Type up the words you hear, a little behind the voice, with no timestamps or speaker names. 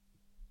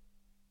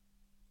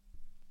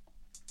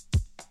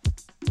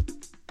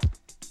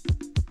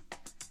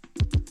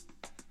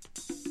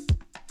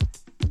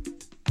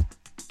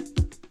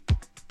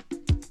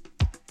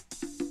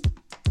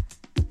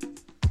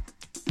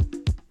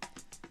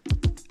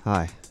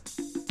Hi.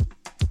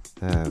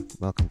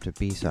 Welcome to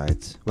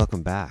B-Sides.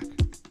 Welcome back.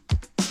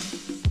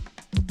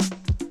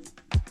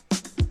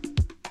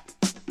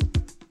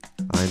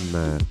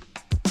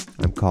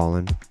 I'm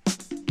Colin,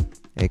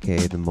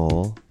 aka The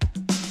Mole,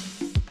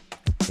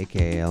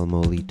 aka El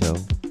Molito,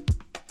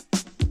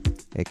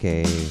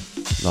 aka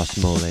Los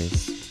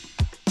Moles,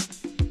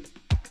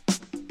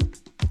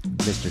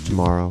 Mr.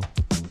 Tomorrow,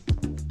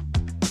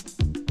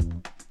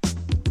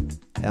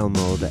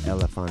 Elmo the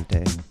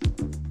Elefante,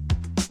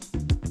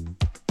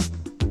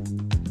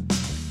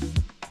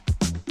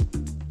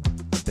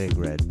 the Big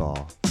Red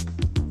Ball.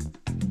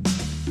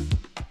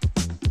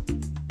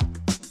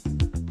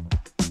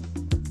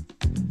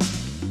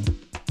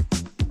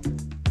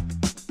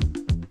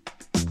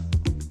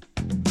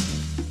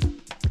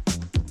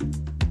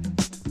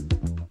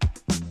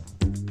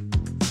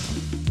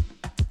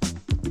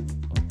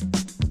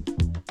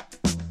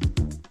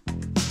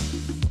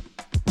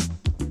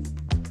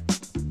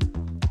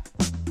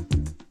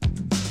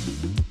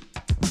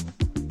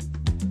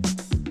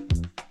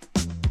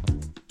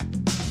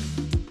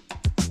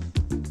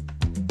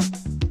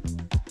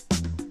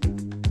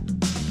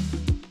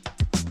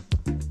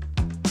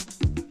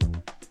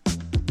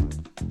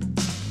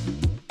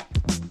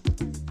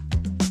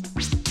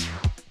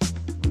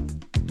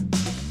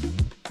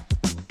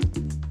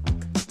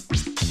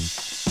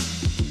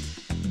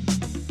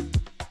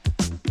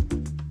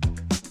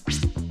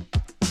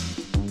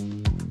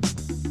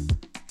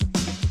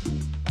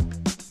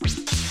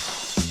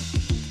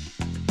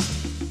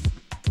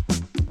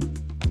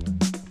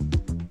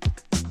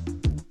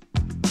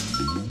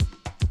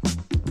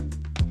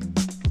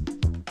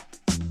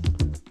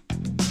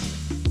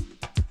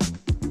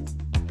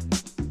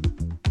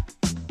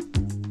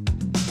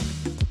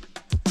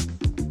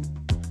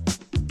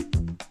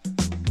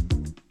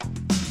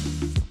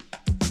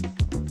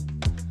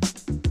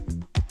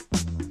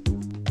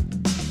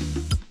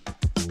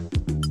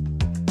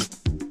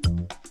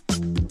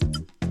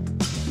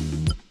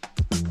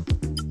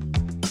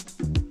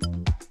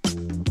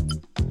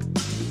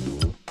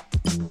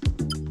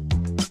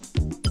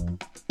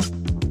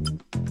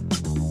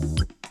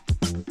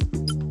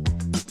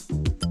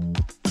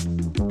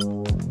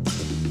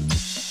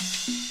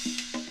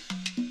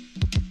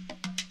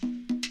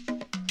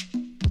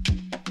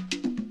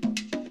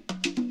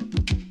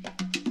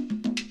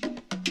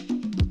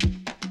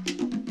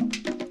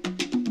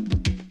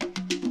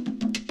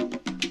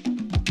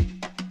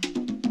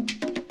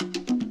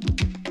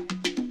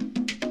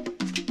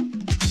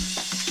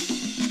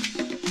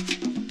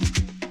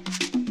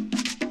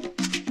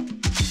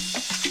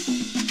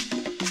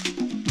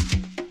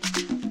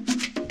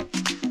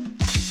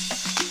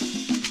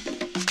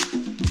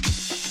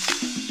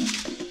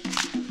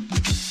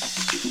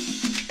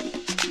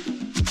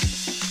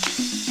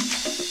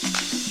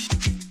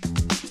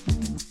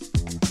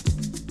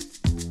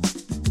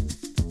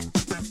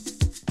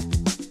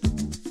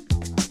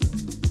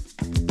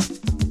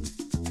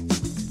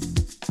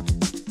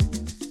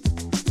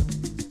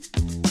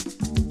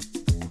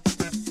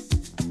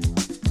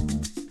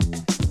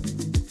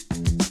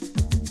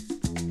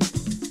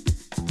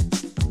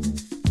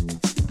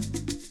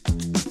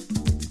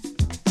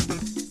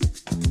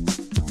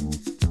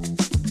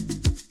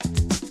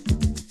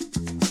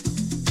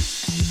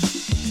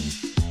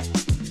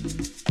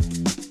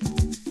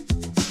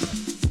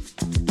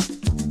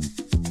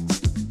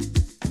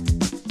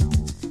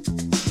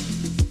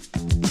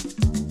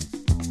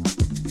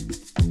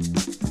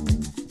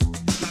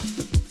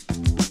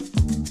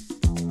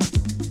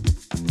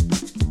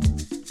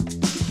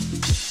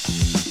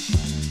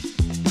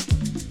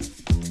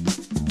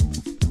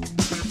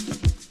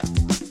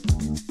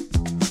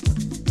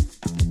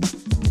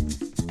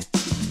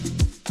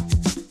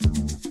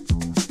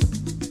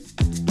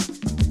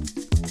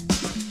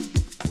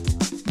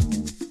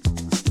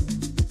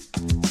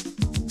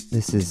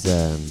 This is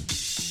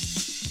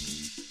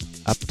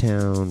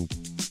Uptown.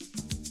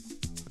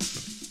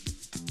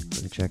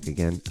 Let me check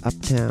again.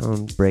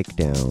 Uptown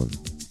Breakdown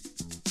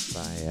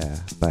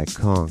by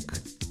Conk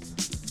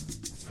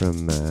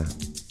from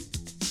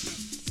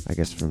I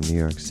guess from New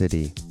York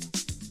City,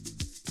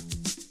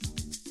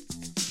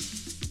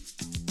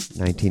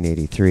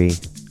 1983.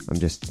 I'm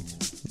just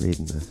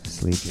reading the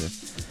sleeve here.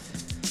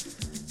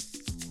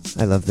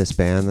 I love this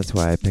band. That's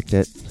why I picked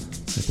it.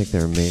 I think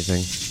they're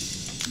amazing.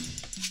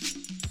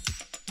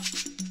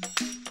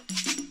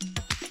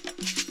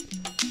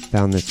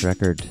 Found this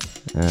record.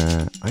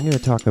 I'm going to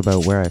talk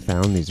about where I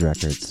found these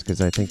records, because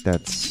I think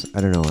that's,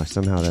 I don't know,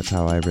 somehow that's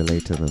how I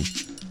relate to them.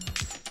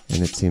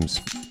 And it seems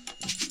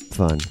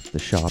fun, the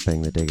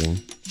shopping, the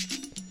digging.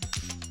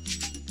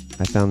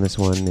 I found this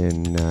one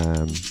in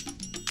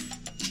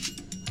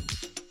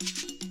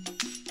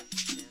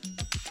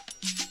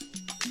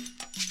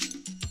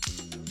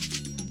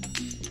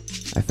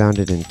I found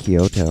it in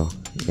Kyoto.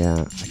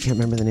 Yeah, I can't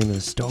remember the name of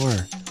the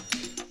store,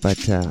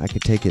 but I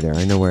could take you there.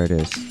 I know where it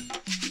is.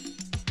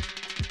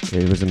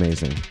 It was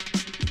amazing.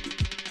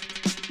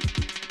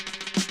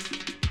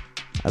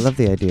 I love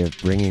the idea of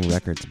bringing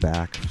records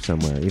back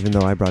somewhere, even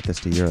though I brought this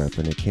to Europe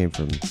and it came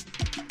from,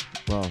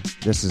 well,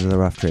 this is the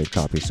Rough Trade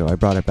copy, so I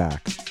brought it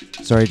back.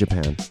 Sorry,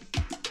 Japan.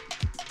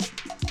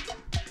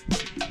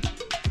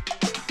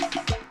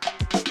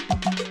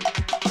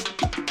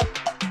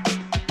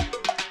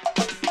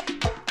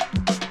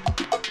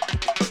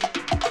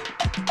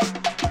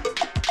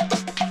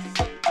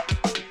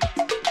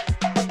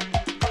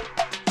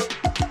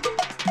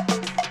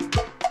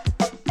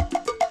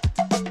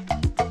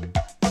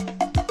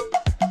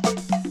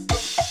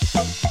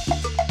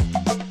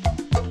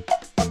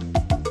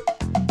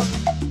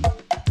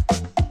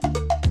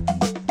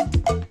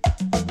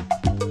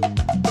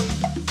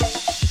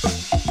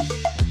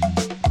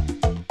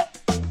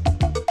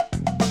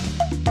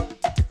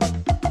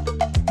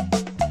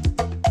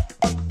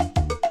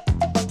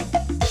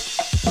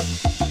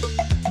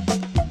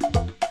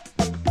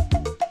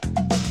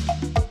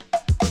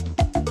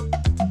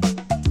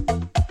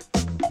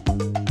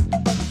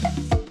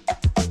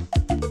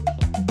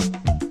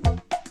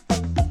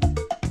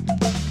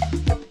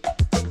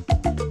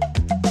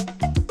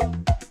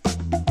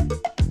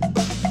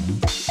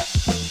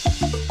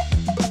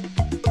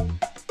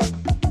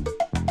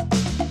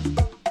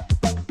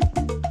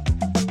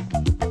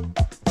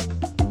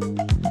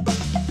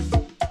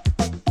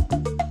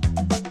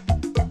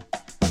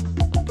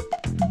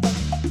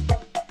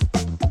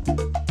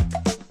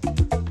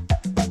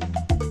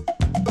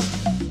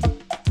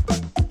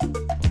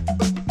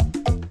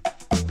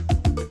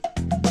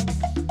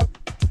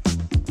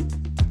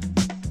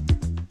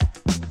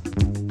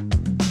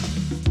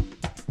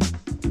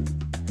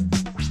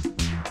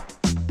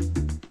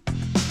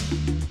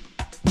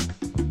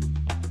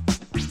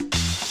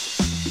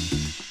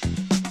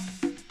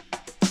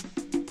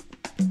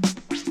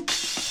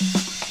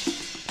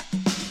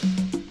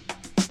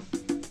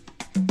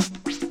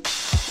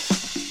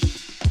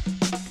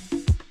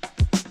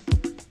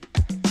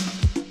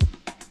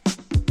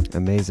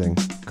 Amazing.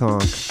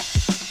 Conk.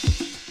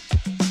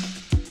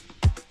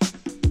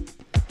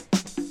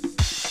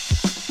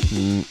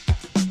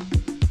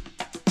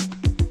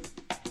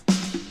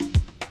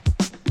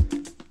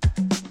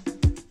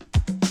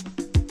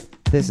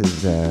 This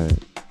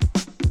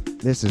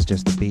is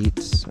just the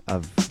beats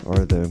of,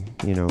 or the,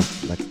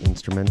 like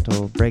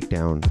instrumental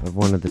breakdown of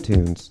one of the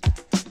tunes.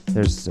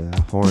 There's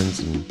horns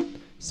and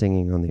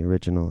singing on the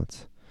original.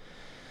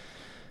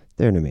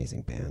 They're an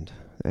amazing band.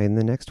 And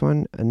the next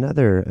one,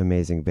 another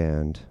amazing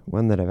band,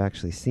 one that I've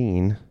actually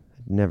seen.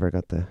 Never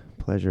got the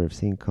pleasure of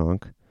seeing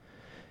Conk.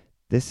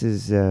 This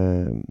is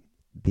the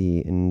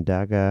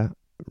Ndaga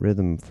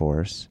Rhythm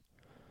Force.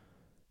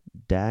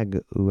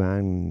 Dag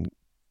Uang.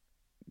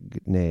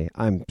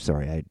 I'm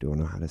sorry, I don't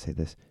know how to say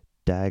this.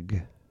 I'm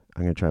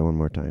going to try one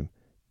more time.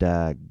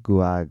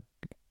 Daguagne.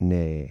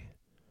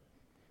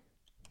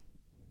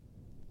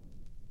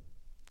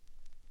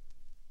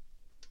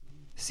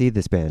 See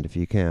this band if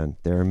you can.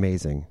 They're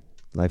amazing.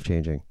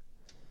 Life-changing.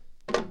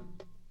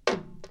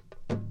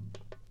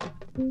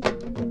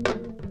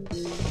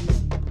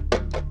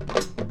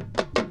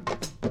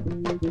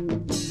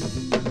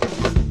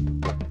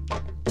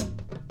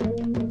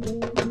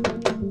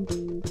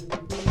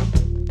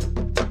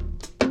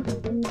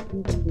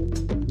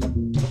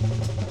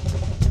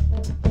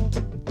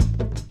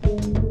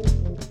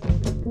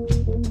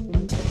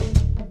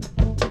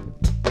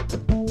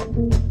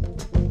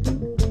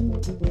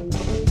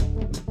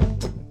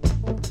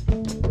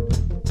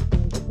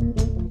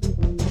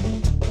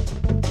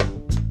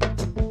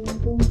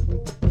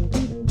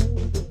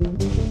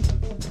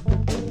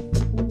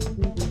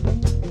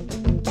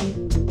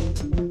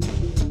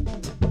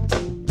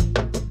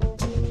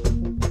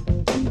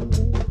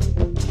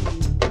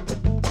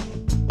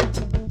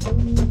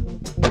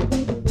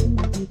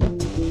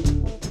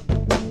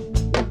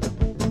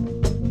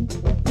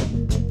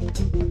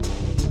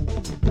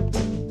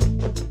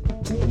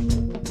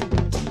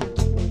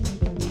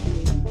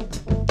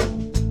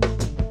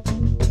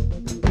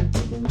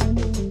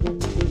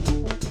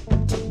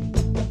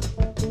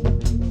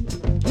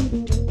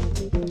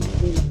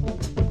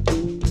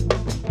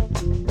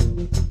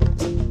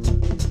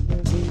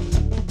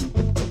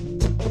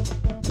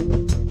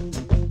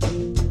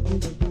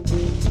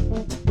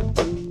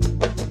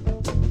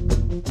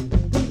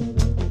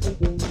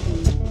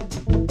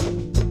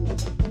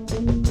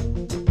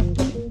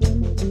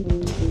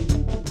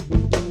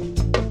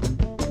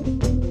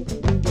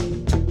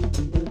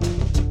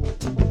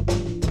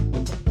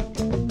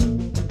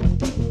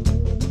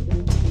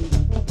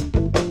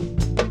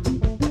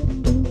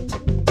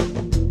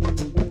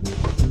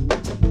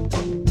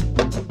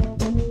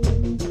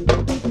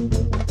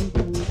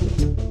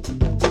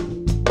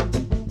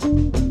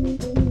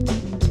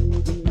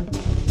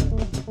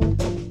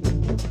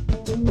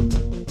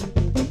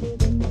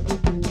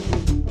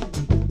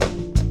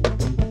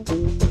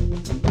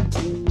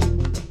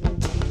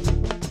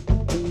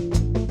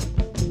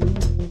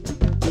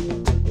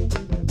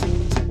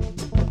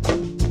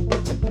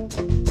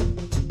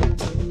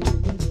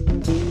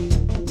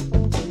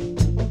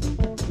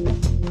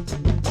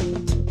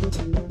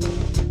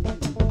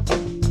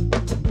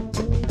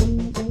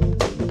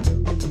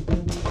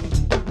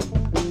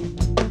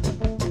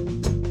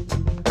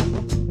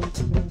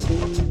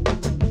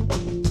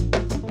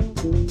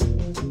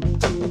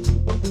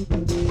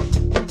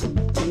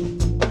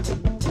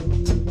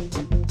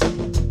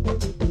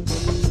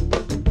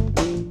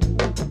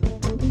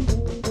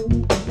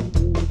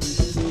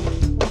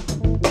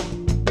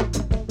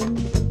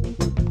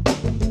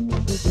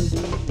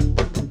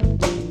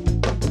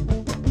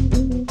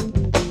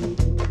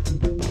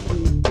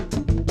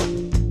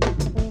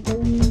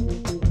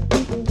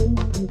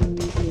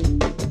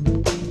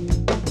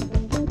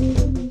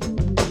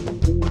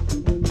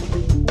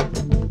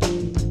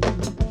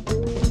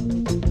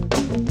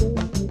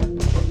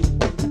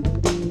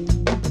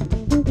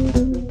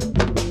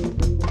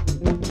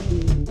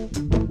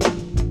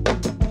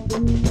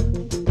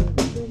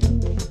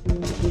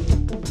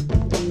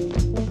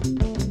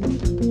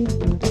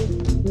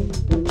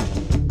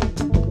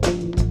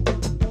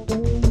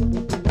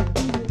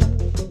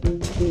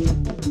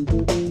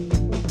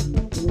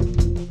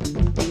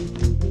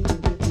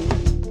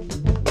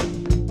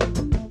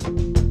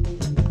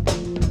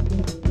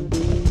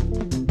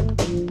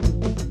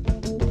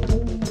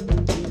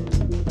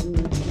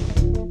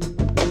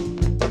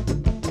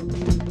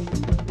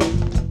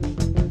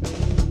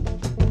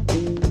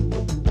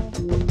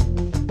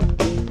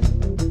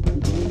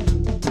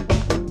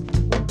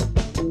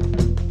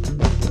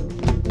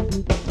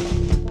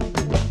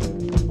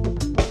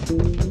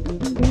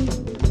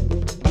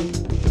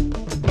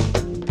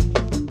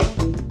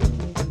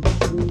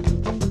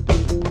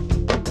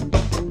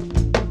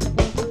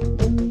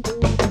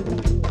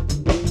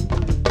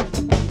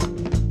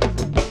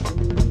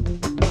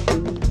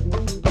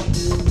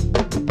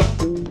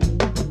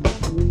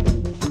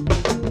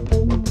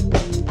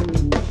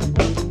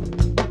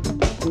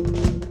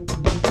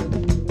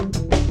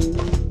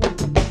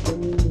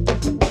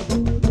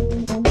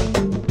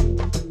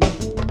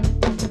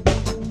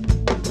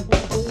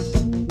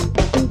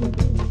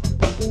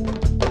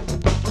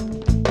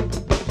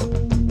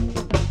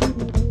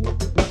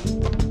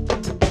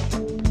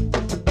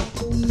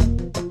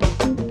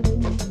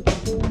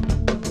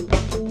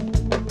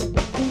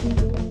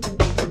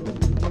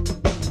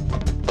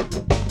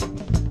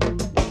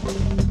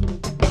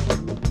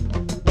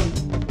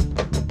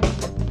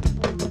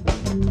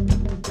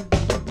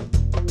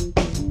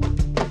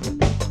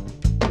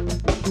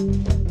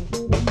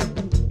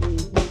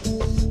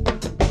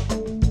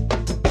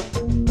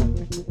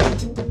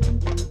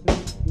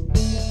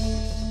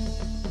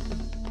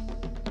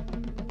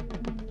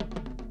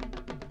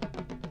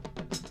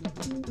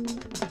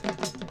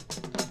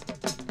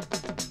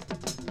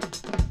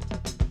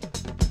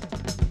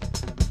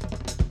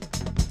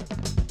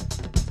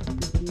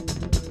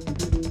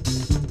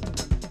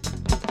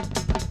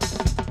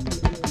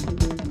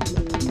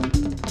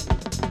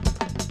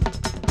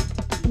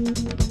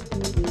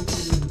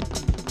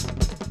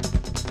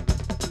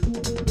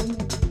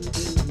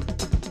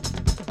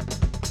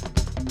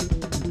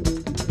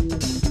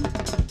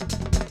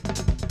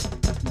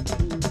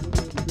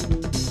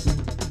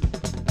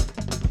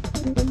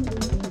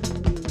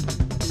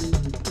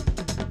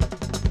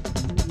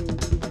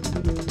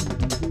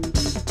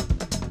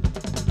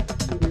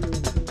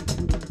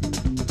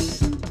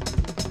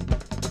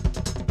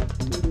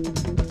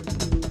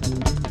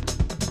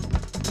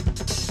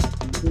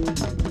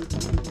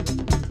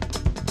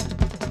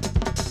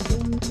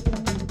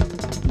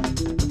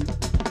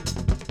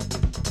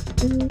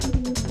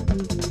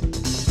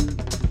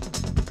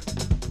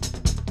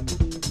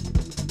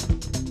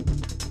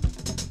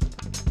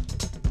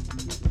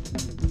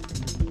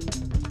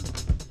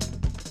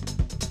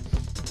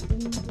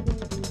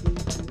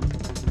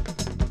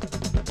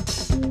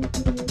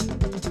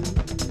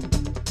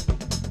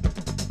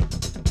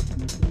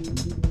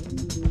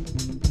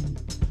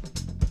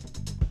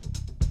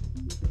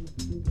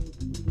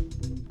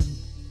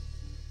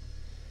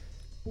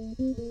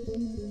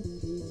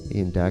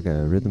 Ian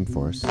Daga, Rhythm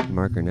Force,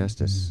 Mark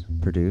Ernestus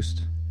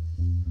produced.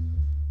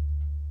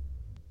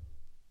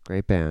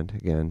 Great band,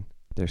 again.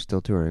 They're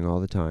still touring all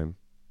the time.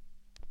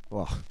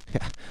 Well,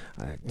 yeah,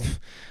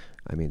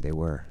 I mean, they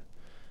were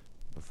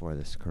before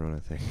this Corona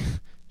thing.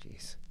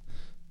 Jeez.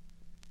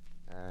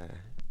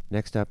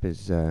 Next up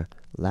is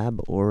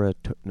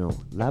Laboratorium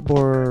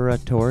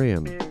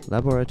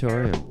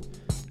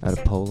out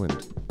of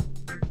Poland.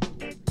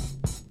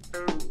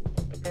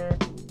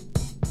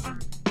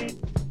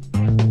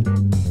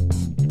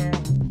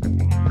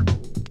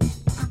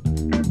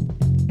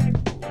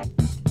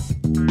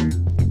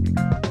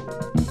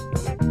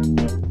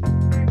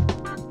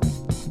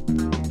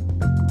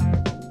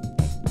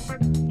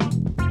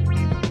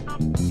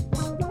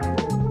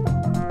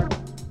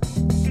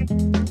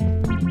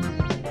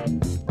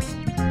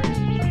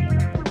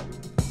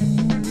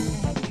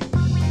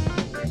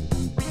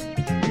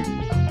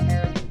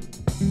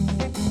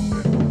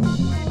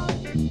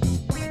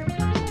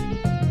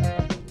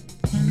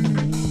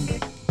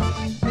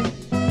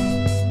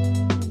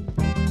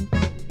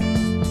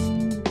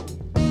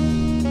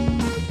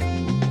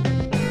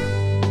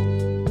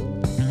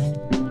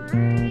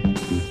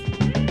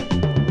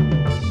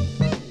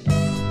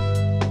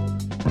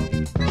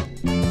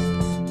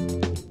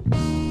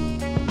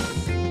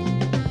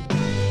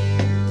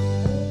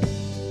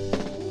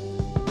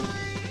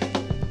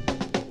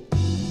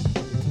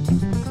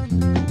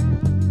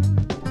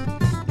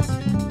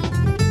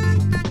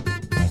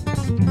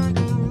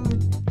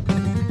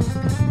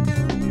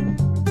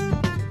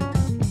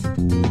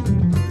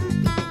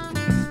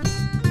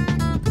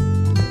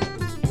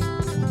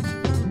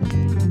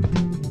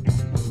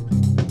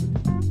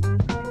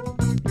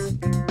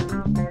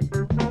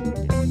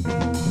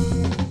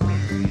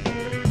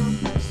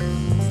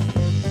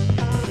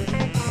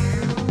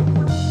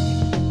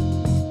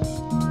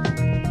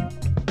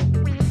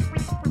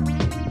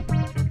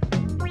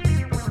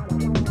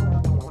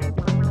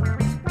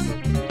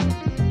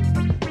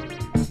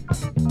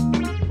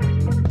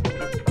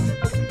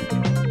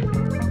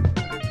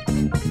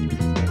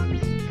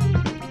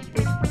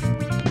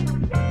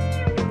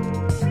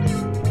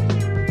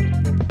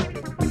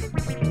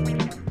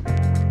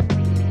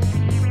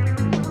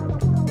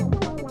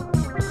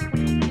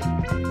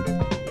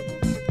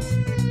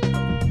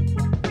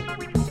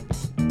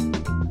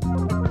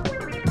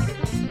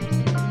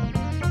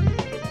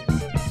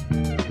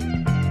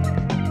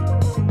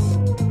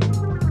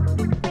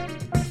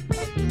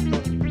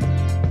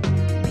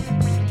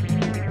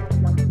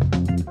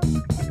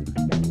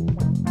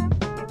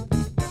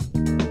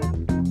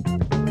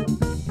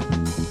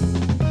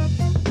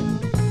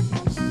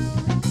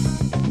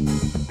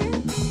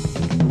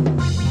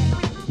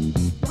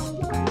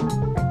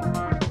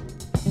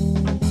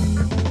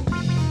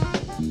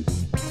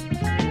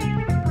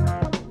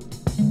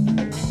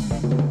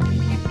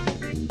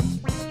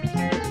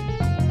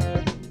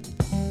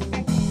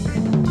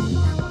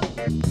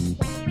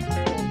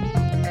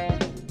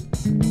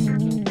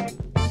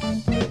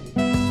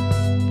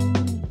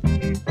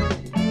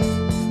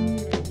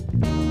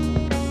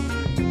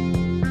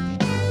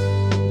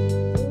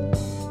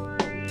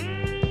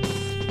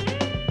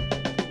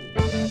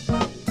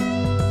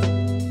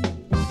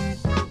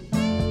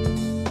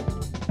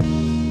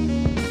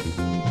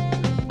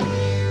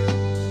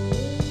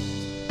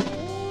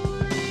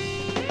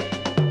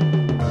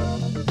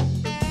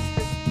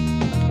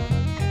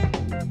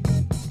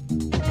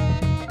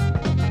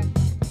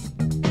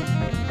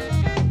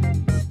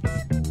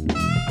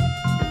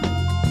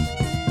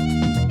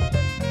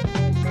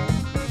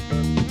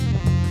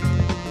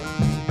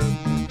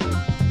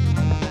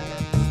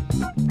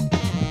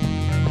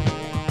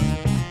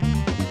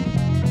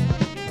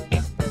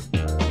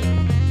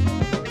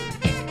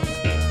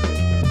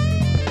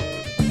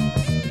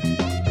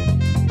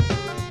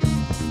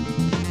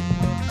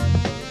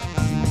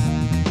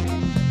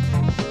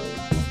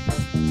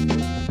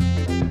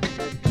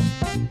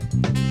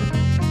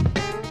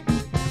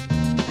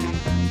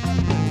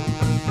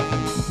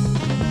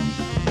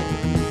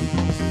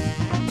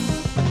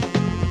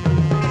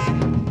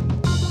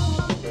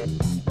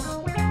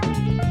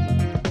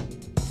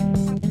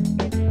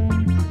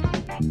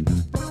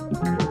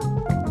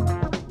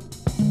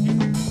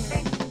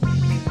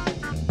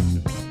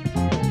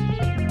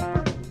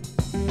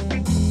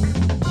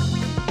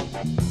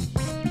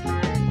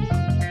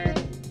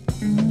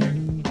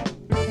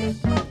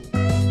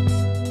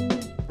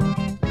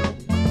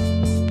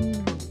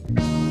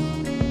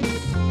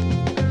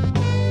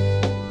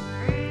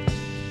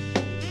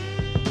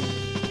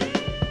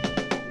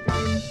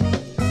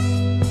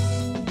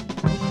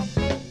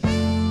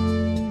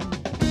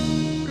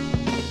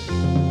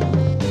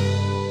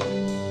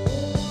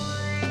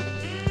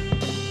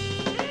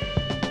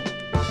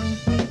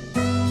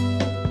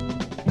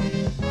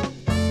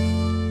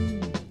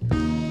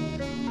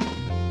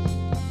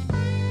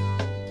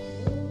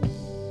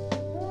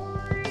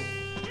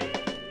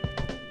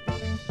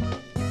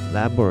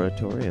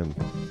 Laboratorium.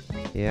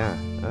 Yeah.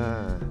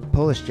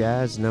 Polish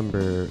Jazz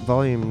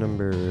volume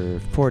number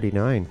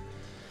 49.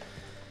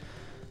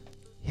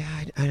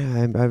 Yeah,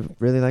 I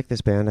really like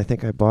this band. I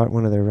think I bought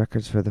one of their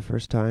records for the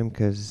first time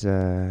because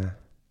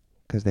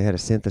they had a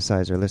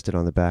synthesizer listed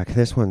on the back.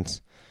 This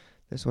one's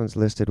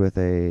listed with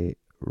a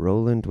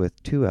Roland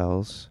with two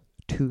L's,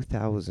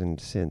 2000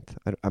 synth.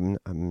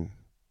 I'm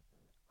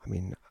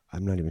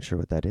not even sure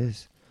what that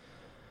is.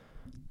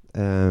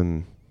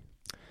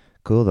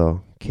 Cool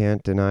though.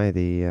 Can't deny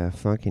the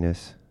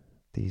funkiness.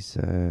 These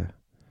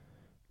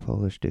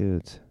Polish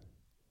dudes.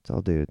 It's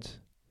all dudes.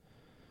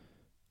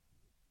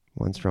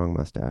 One strong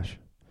mustache.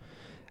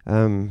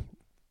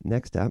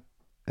 Next up,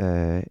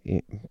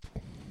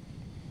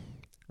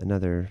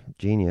 another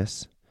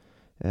genius,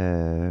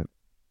 Bernie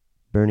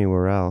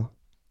Worrell.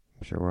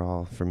 I'm sure we're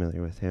all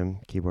familiar with him.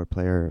 Keyboard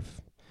player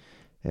of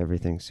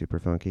everything super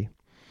funky.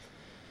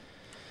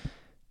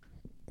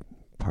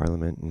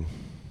 Parliament and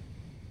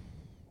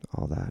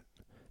all that.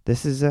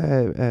 This is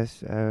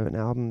an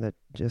album that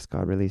just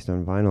got released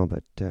on vinyl,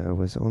 but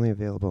was only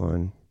available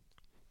on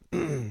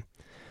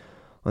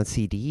on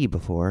CD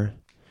before.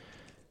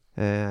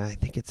 I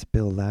think it's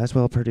Bill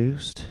Laswell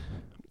produced,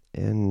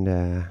 and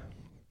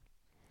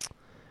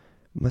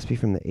must be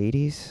from the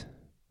 80s,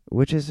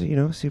 which is,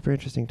 super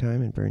interesting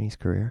time in Bernie's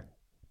career,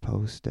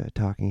 post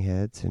Talking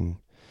Heads. And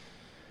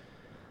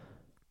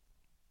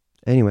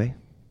anyway,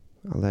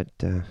 I'll let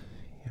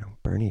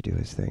Bernie do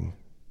his thing,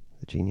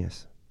 the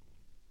genius.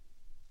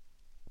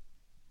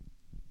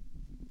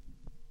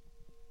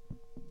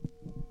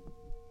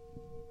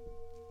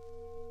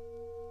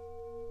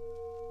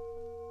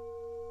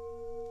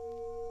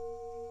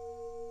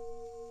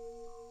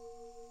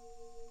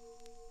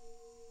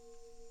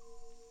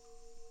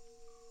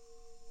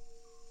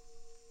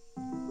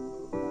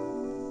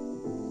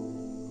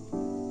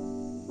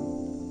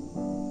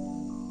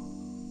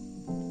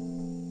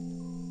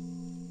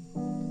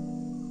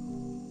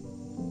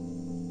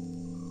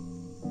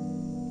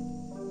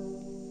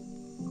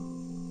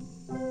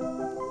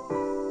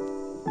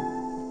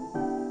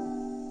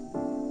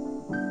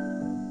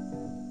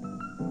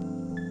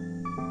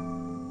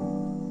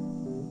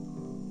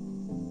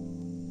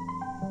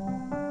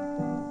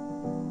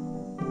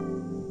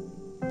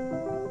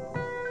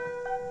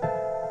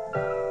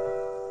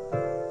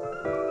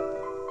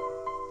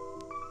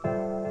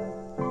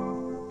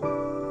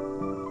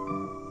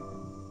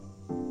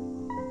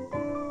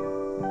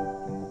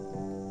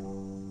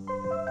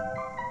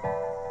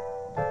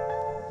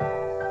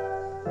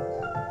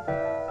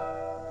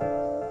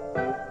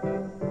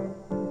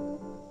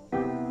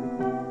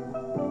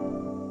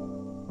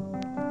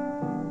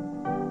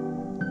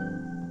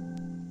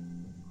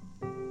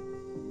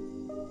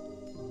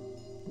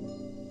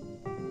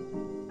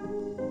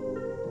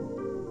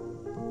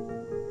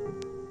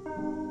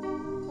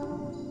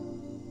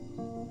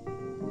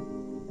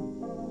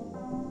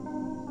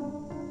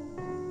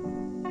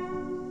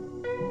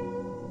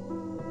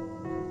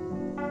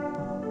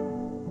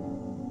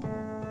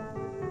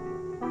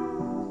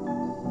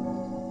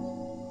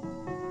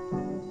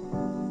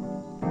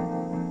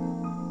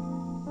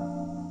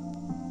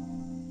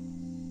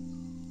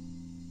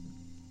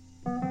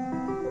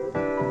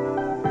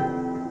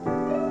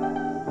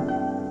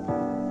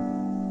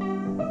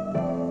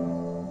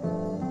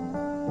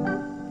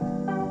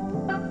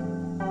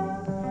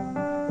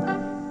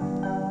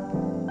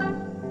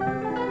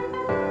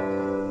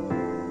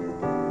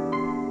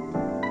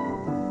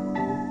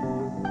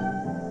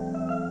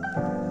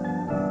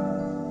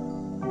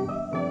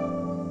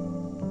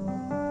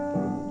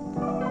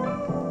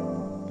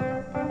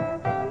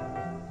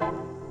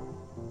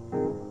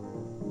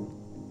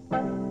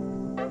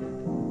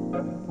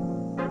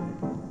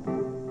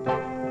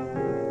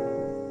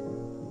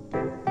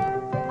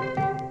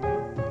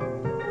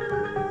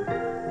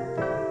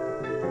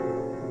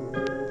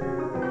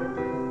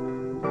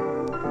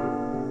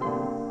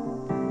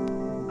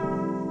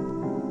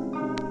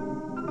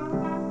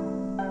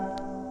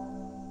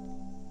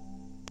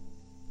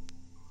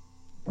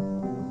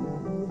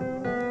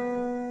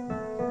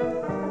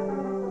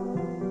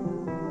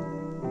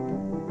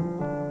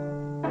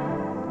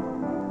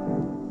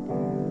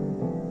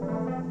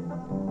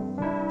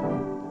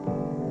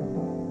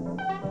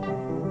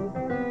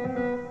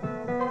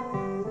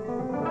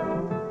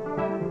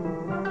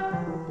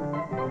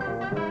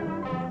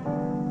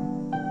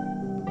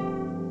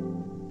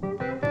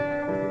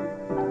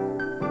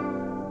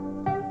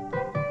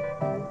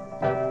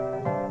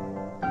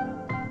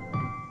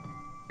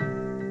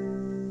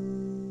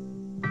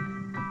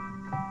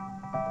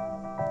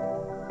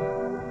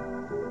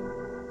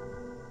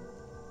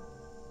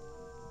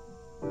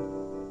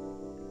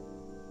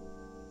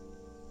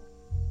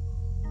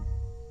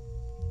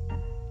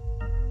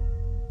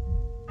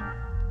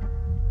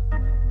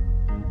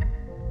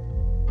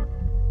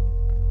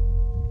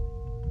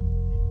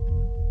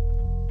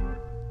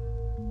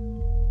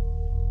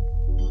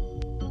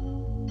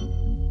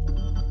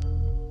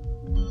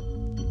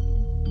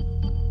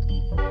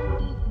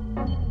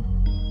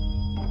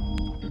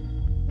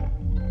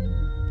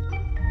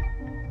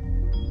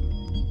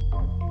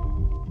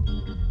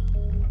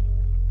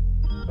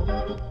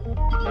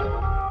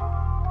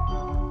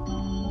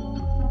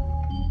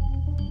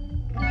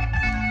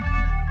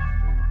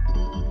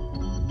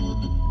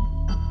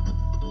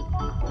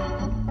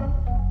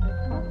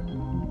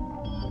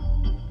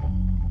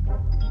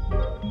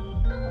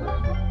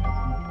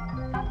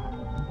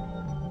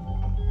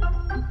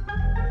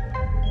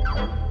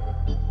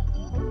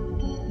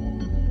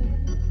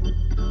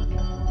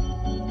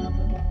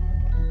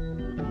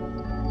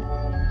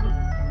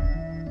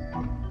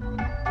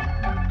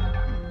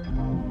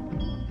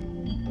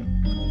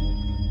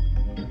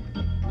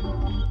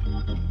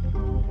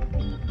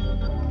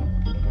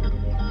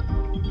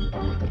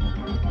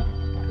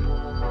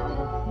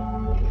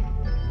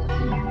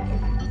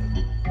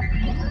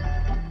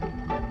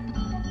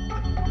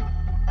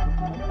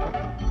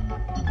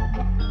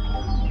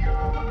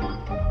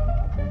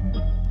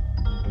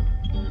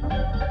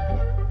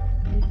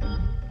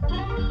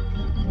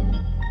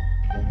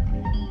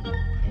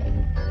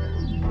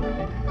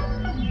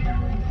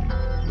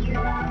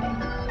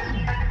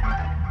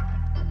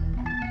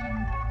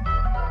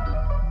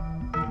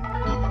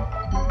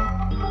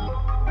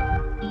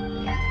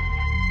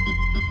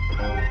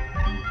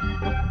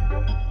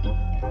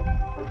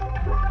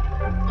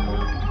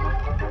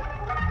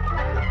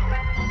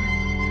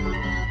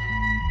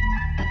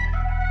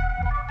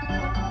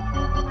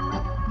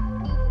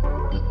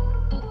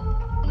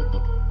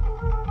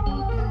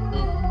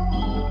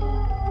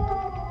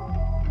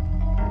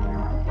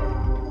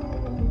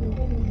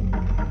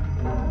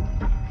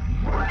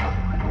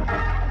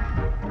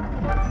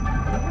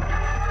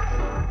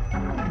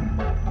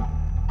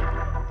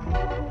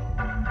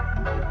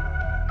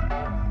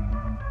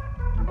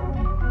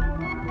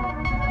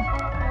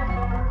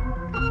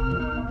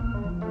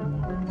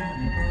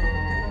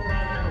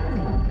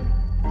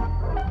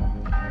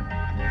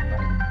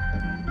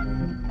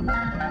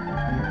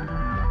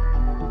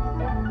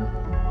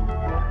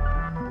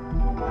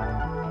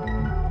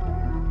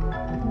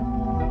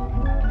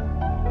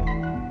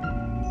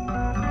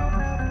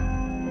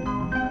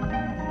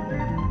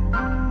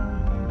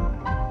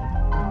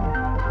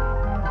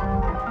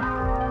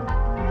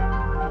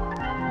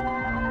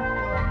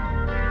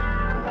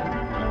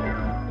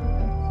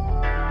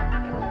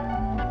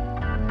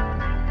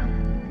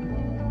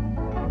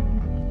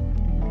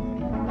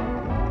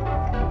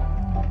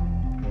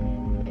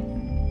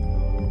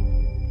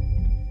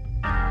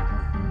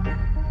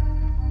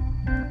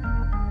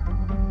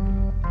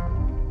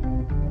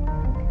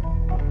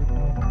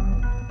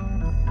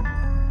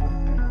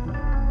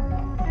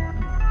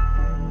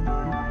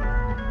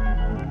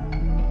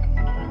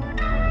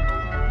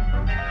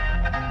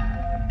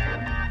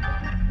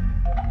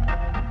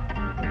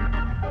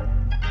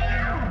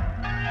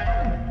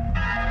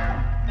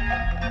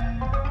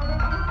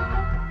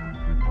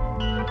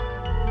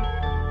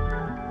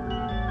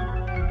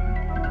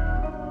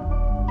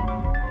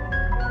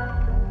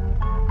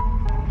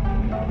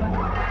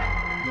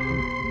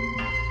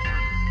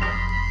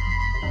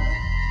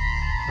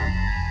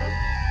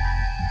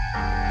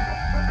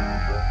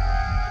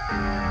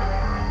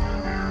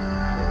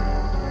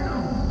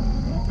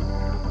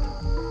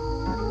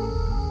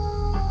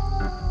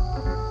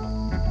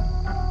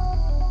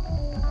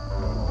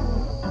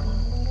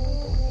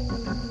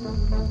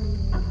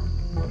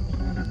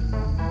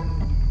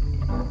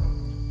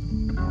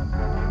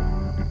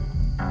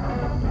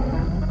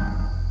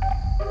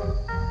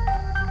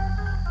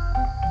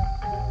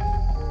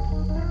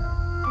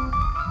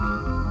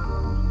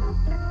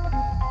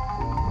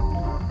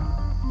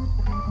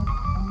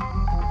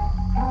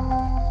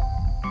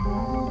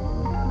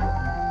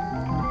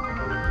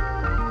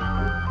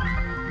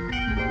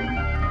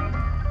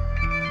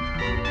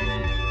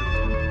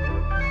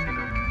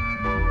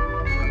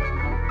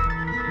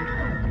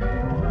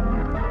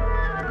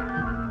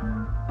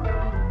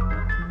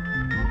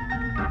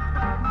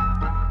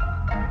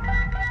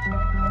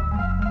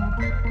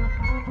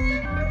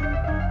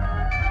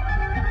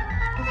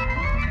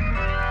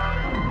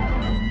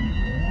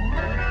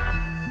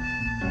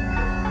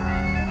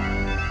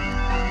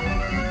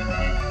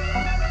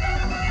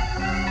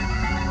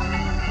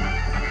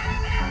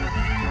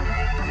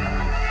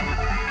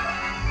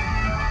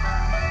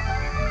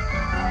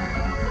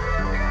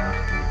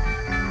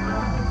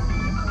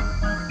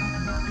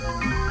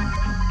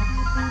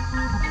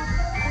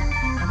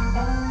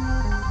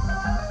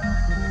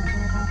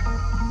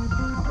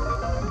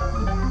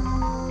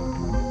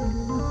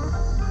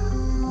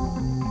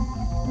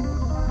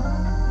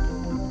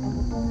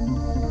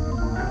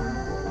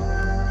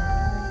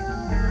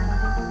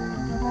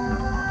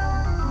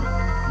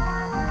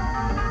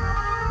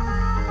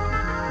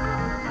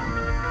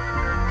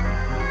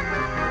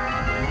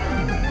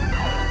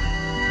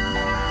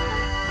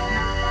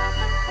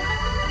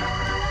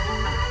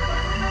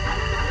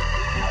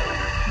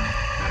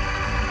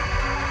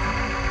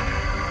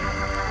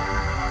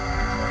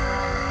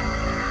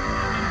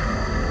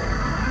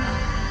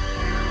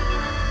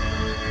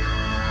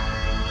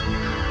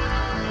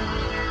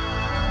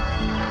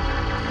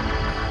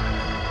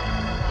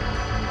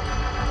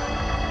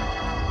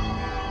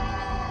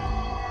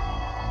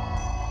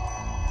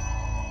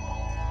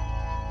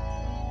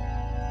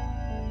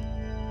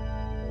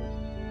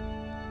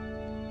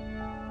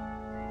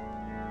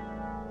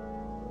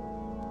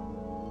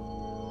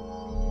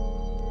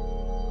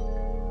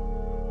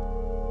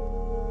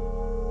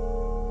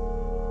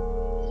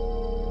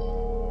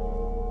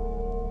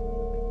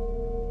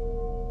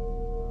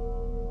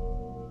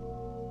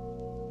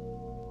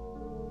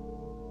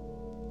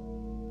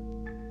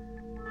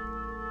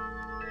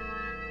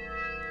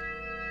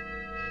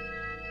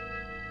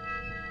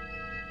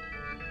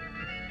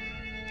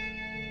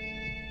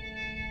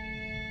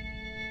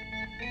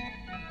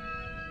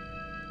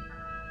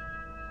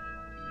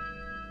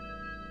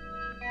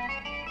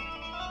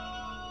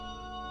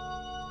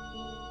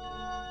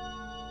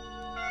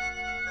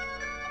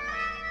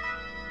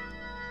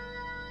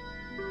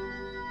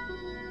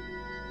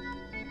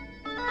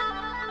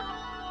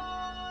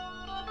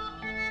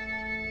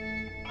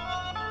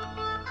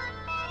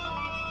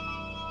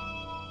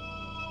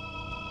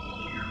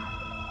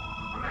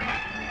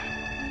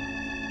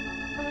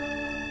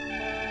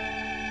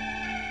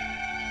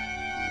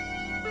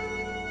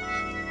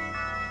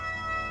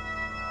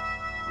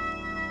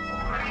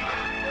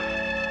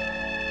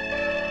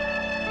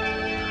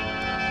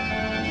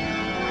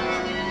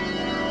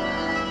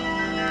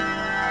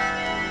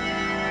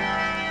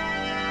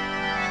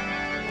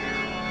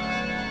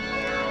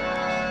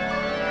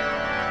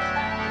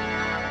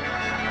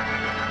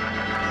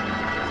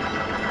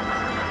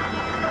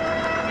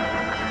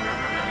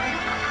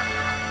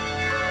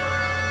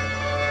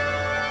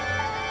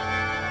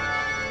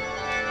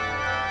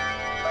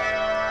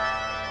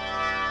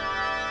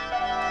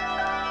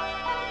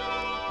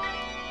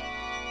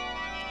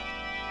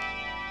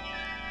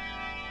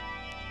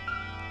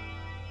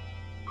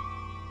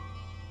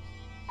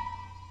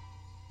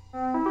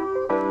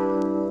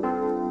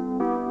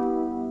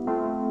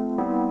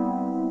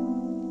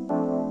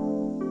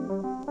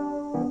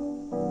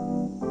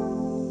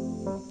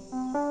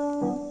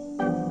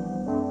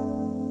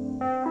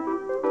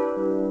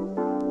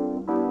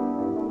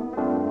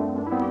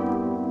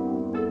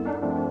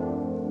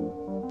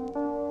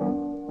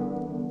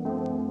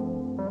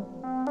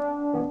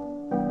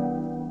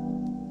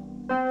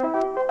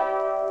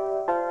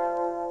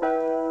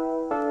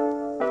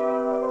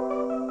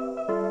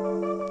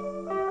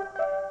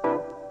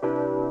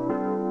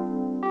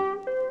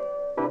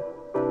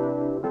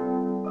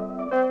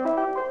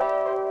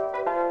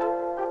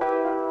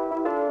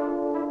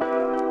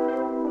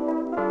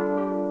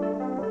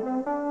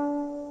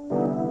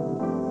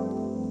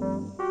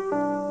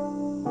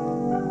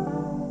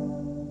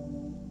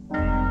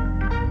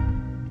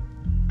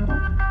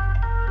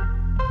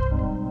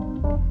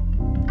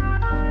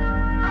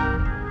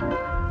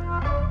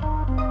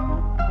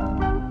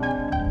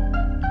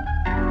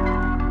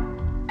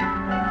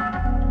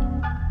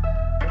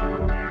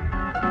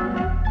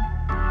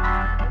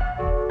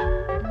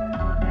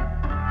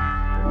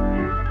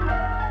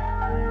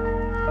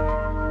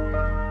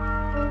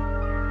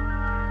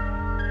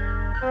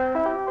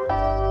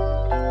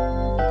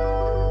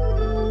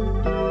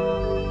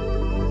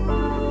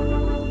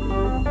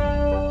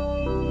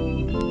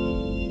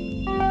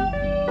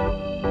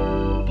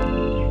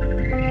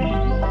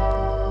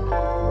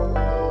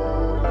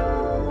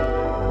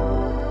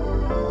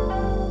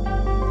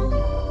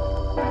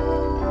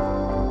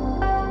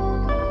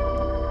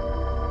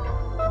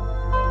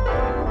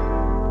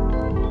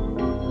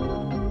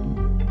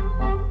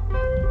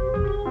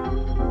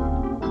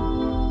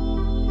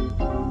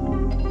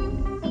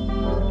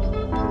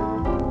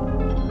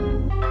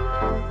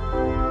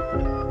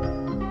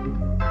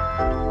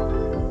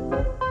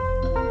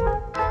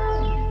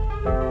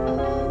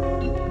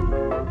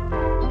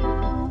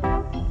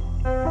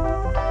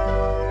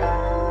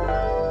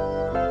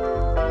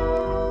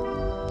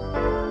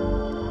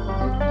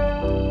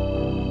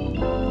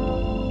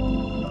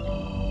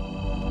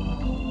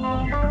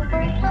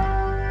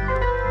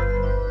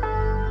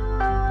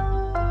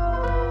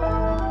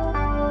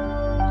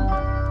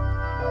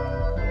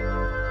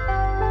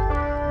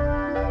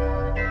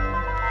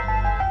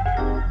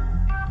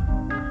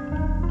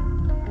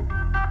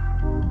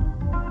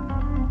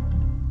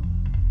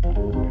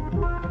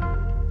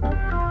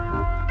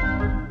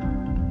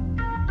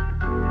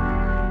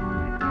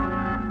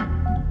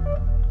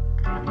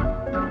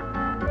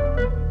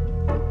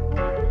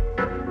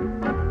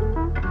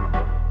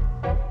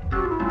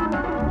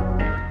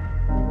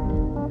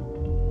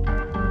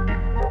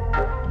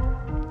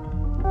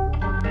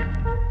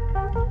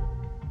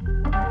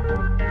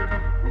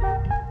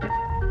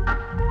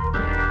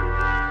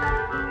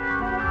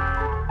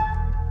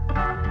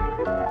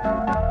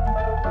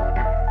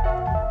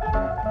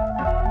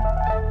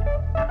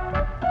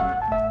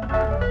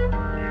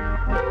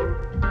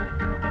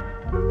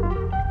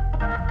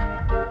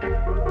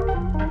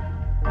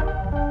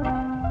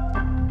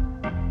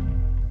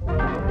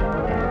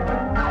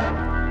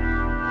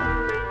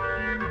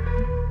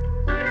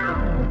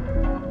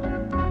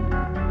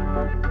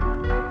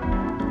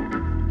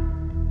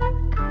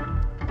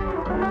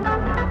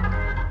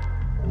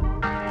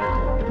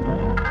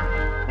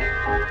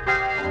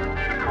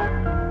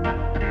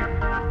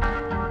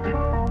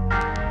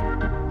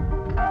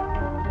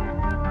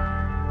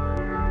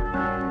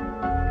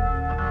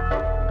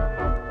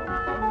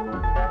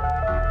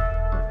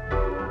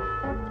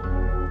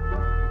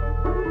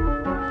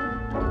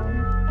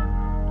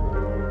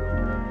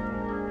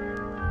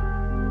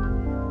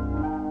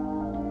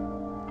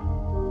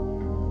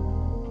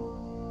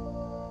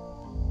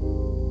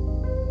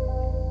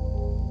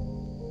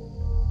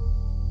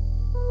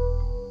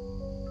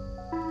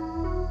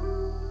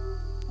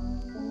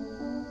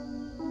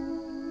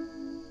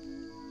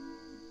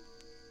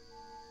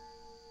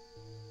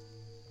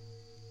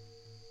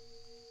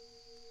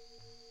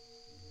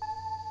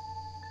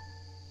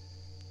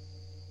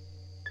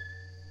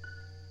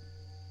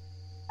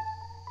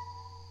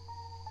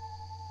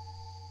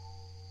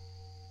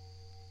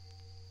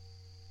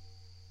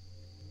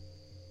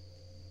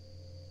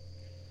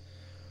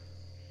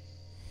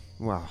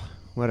 Wow,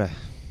 what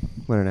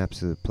an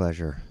absolute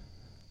pleasure.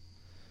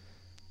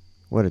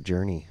 What a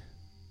journey.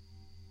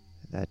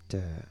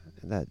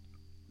 That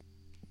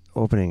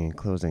opening and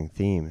closing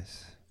theme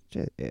is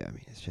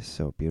it's just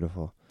so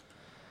beautiful.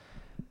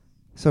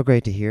 So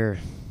great to hear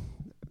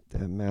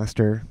the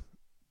master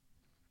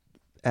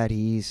at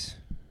ease,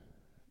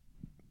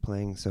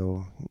 playing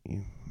so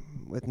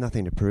with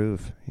nothing to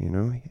prove, you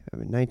know.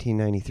 In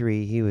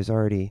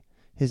 1993,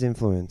 his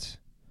influence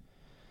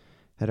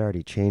had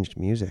already changed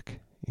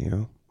music, you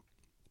know.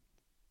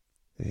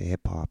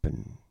 Hip hop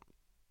and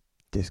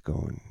disco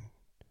and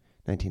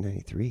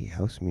 1993,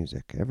 house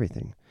music,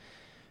 everything.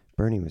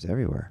 Bernie was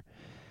everywhere.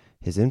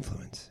 His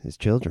influence, his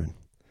children.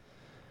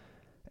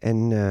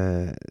 And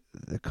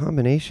the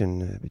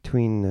combination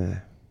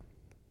between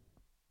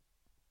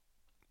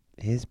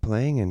his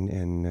playing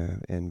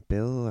and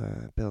Bill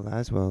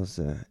Laswell's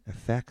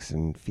effects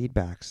and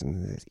feedbacks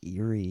and this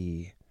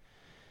eerie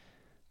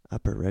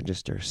upper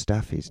register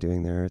stuff he's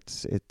doing there,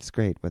 it's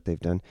great what they've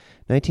done.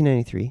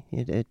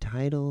 1993,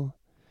 Tidal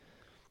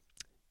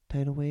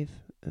Wave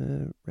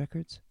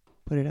Records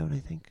put it out, I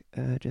think,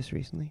 just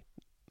recently.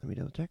 Let me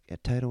double check.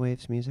 At Tidal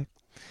Waves Music.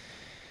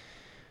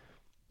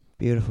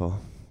 Beautiful.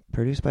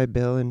 Produced by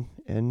Bill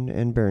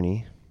and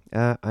Bernie.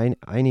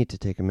 I need to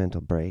take a mental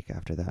break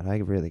after that. I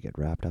really get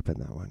wrapped up in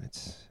that one.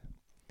 It's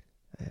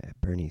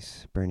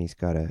Bernie's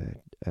got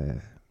a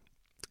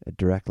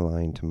direct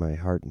line to my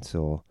heart and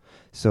soul,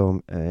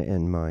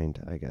 and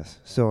mind, I guess.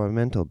 So a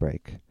mental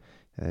break,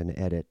 an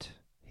edit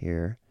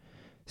here.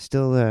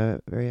 Still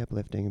very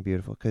uplifting and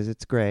beautiful because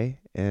it's gray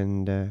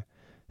and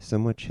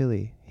somewhat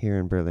chilly here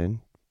in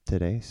Berlin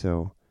today.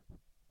 So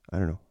I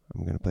don't know.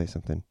 I'm gonna play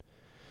something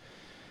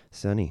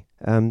sunny.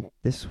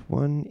 This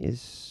one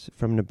is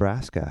from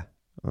Nebraska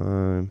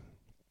on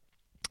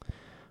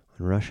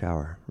Rush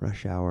Hour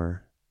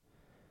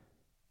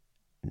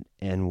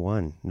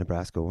N1,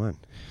 Nebraska 1.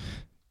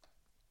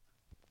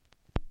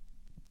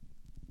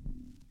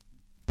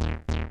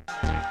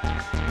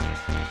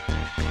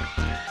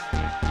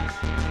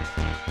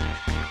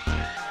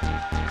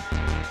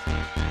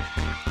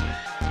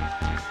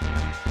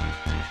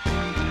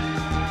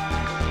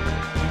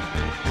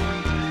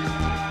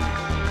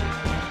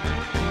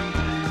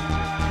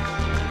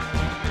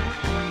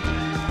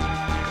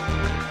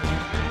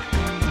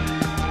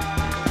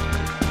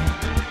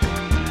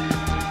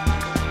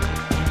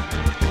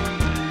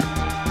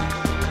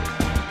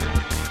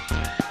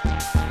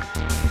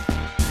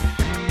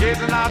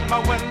 Gazing out my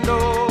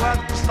window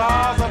at the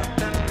stars up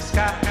in the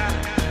sky.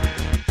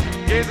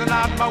 Gazing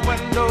out my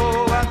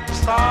window at the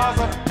stars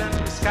up in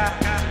the sky.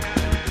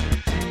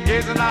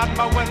 Gazing out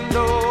my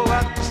window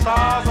at the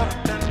stars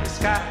up in the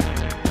sky.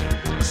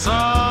 The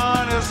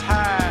sun is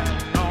high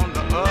on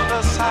the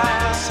other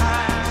side.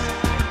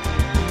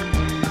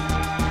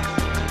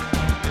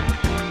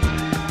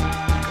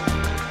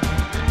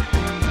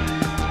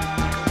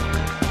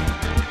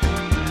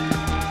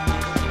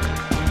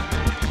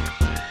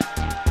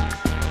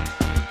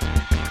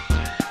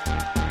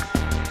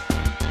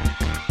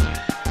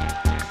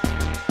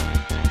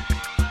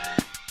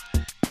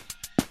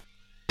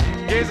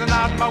 Gazing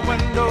out my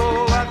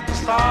window at the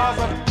stars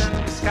up in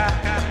the sky.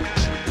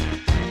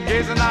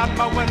 Gazing out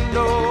my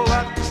window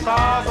at the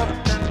stars up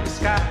in the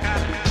sky.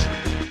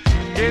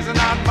 Gazing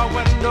out my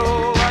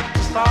window at the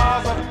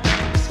stars up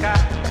in the sky.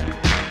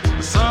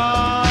 The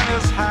sun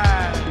is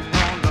high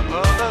on the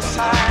other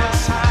side.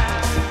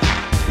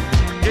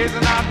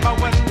 Gazing out my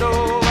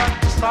window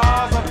at the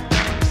stars up in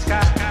the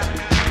sky.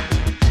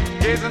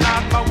 Gazing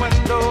out my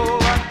window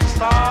at the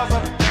stars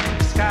up in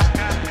the sky.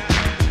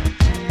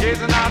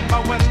 Gazing out my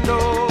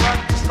window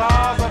at the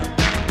stars up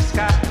in the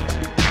sky.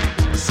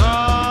 The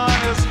sun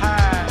is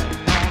high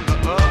on the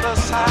other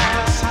side.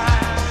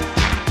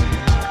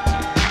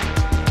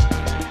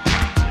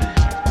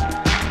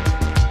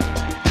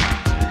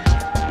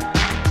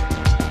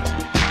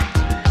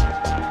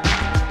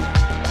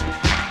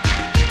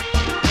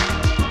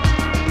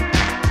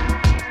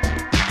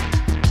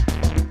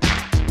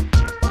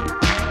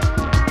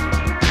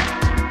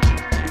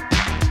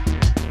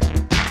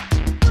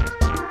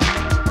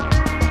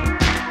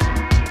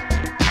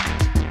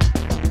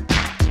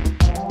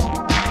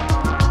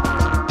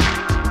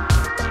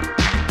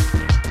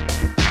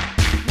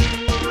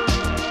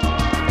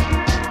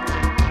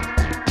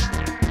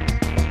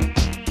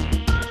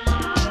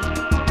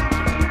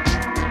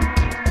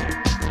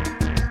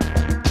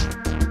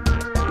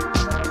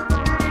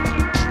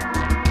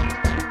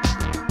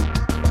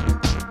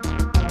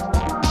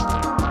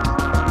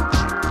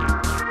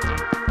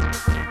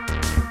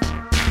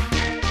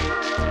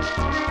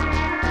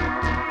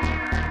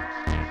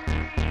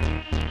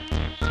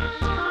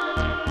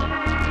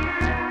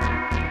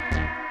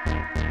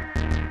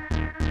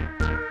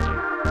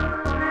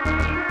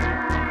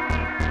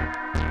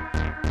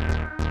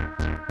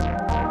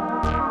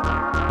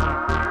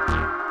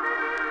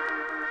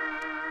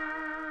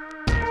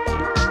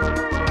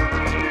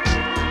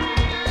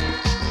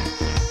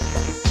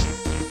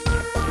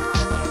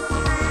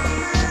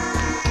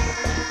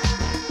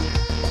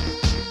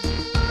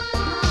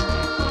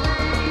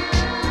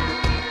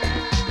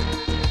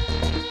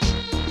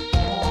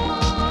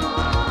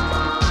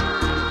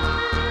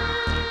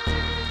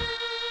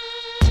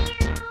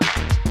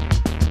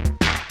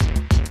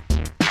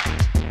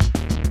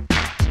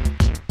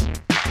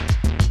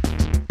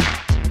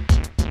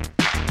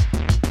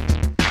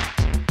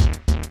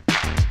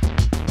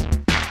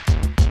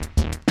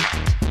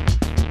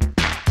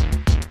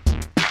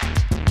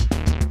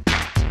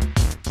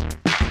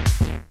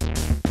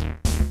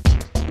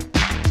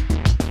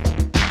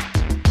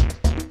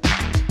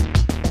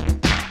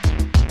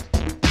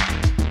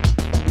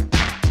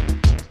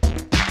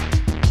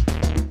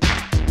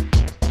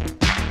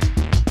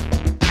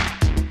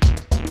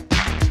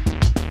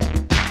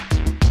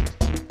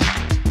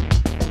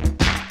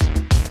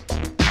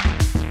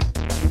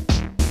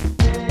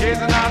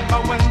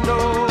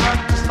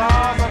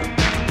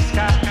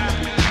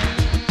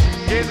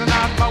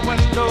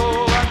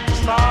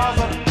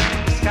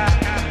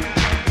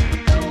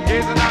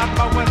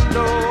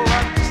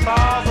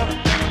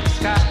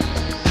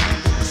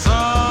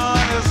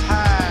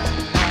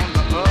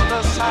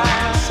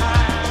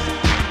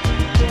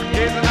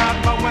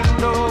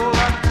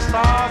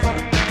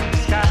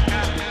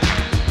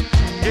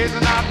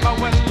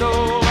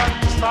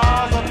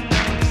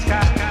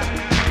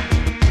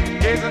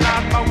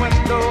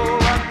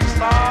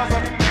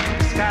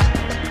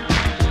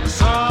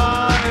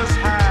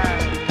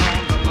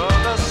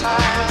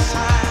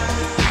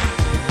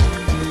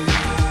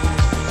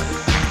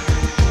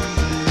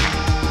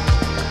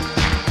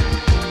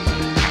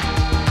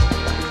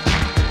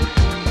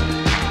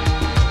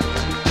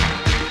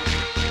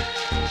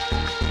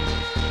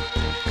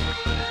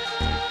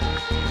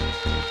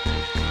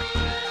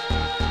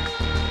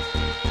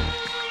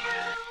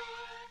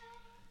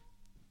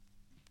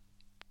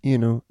 You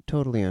know,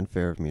 totally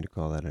unfair of me to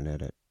call that an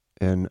edit.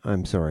 And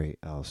I'm sorry,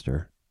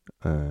 Alistair.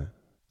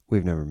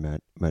 We've never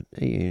met, but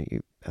I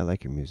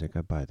like your music.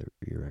 I buy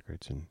your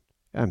records, and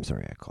I'm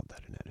sorry I called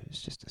that an edit.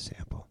 It's just a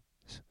sample.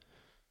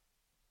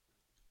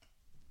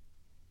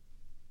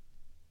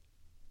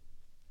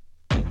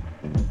 I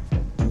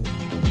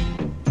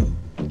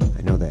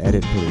know the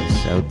edit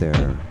police out there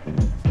are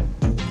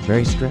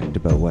very strict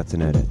about what's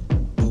an edit.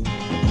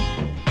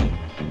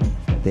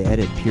 They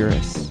edit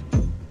purists.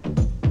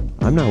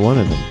 I'm not one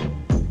of them.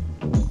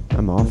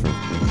 I'm all for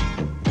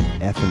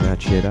effing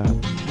that shit up.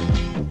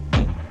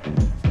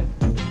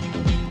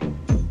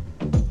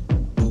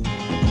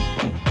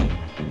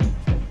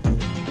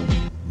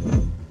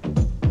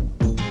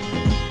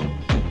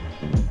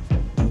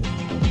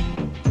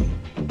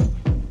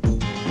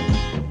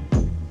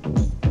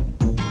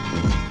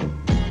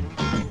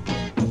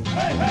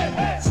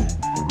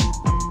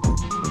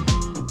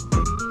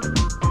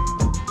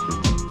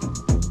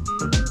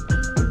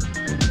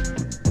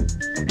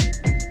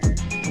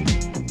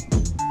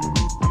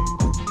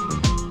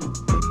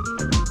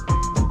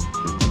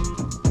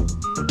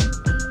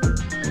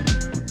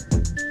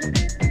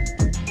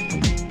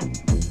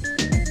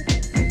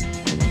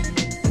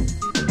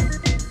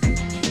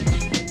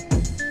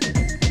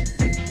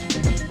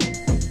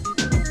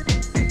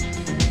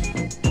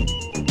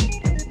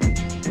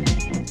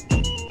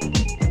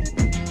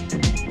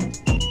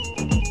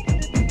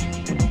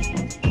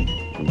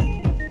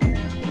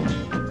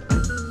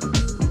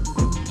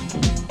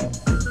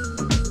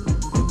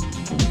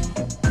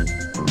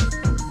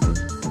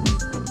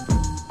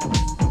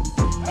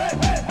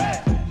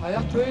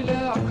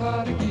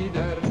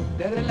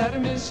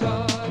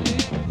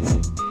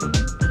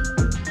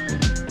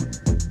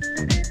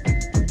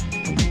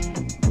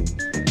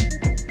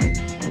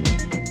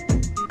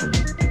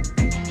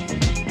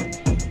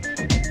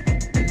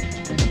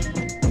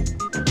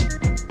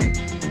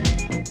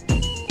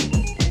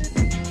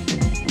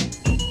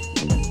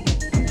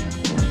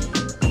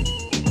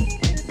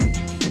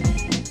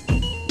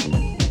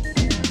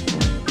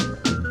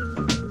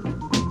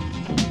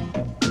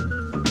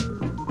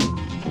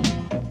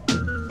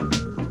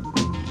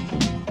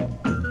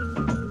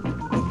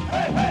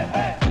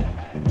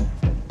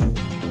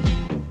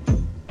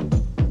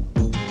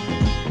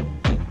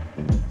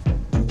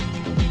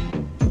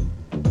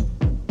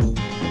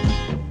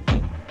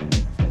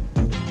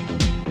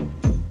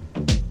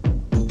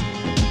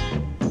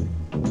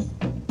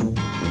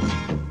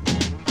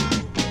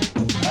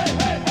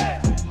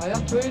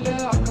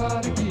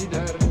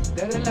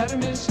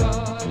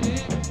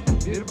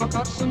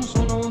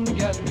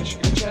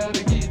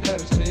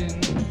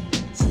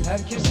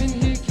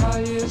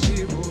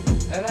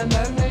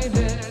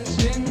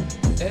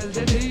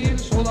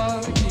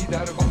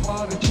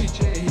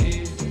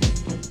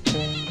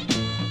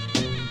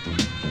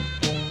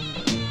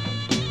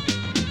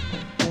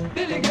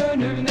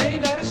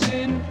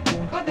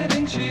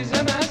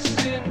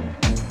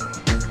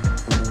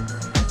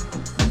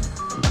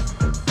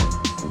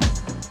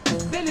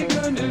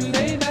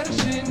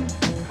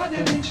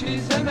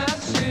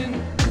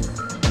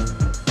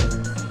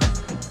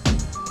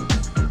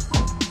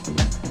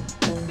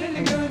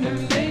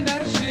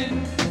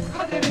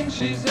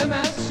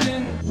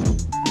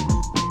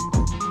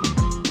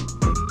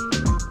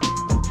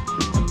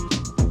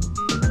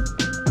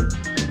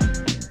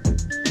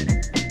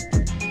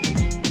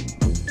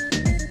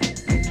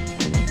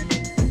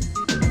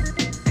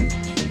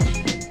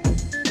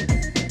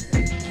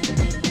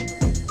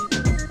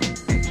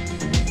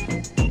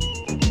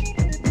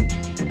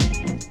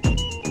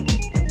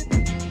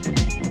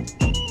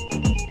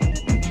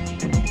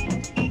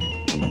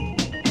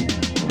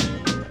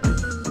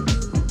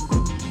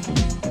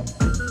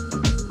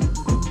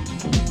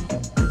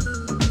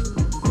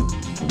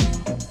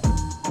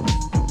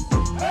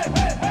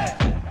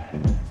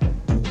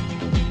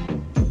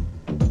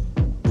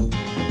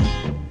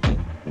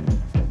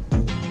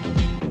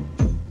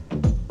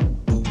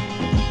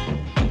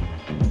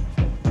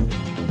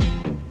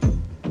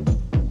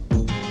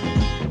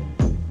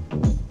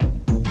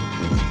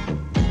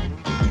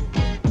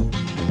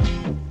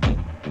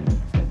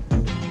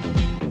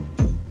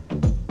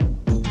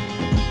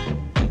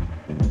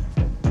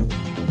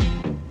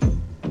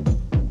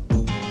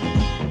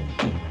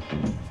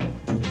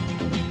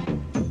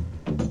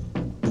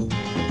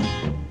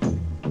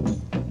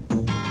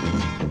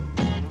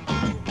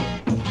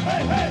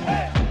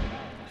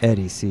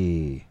 Eddie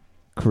C.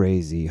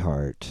 Crazy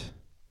Heart.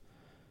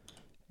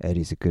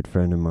 Eddie's a good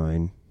friend of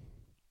mine.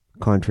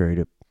 Contrary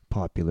to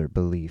popular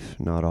belief,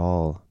 not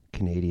all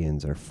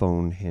Canadians are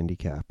phone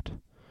handicapped.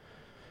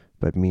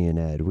 But me and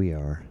Ed, we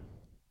are.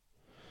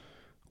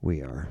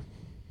 We are.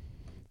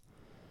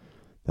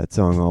 That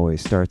song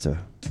always starts a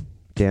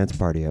dance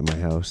party at my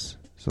house.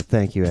 So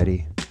thank you,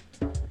 Eddie.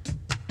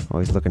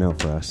 Always looking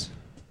out for us.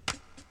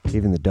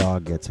 Even the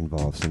dog gets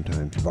involved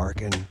sometimes.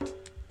 Barking.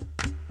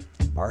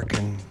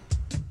 Barking.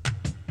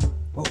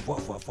 Woof,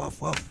 woof, woof,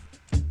 woof, woof.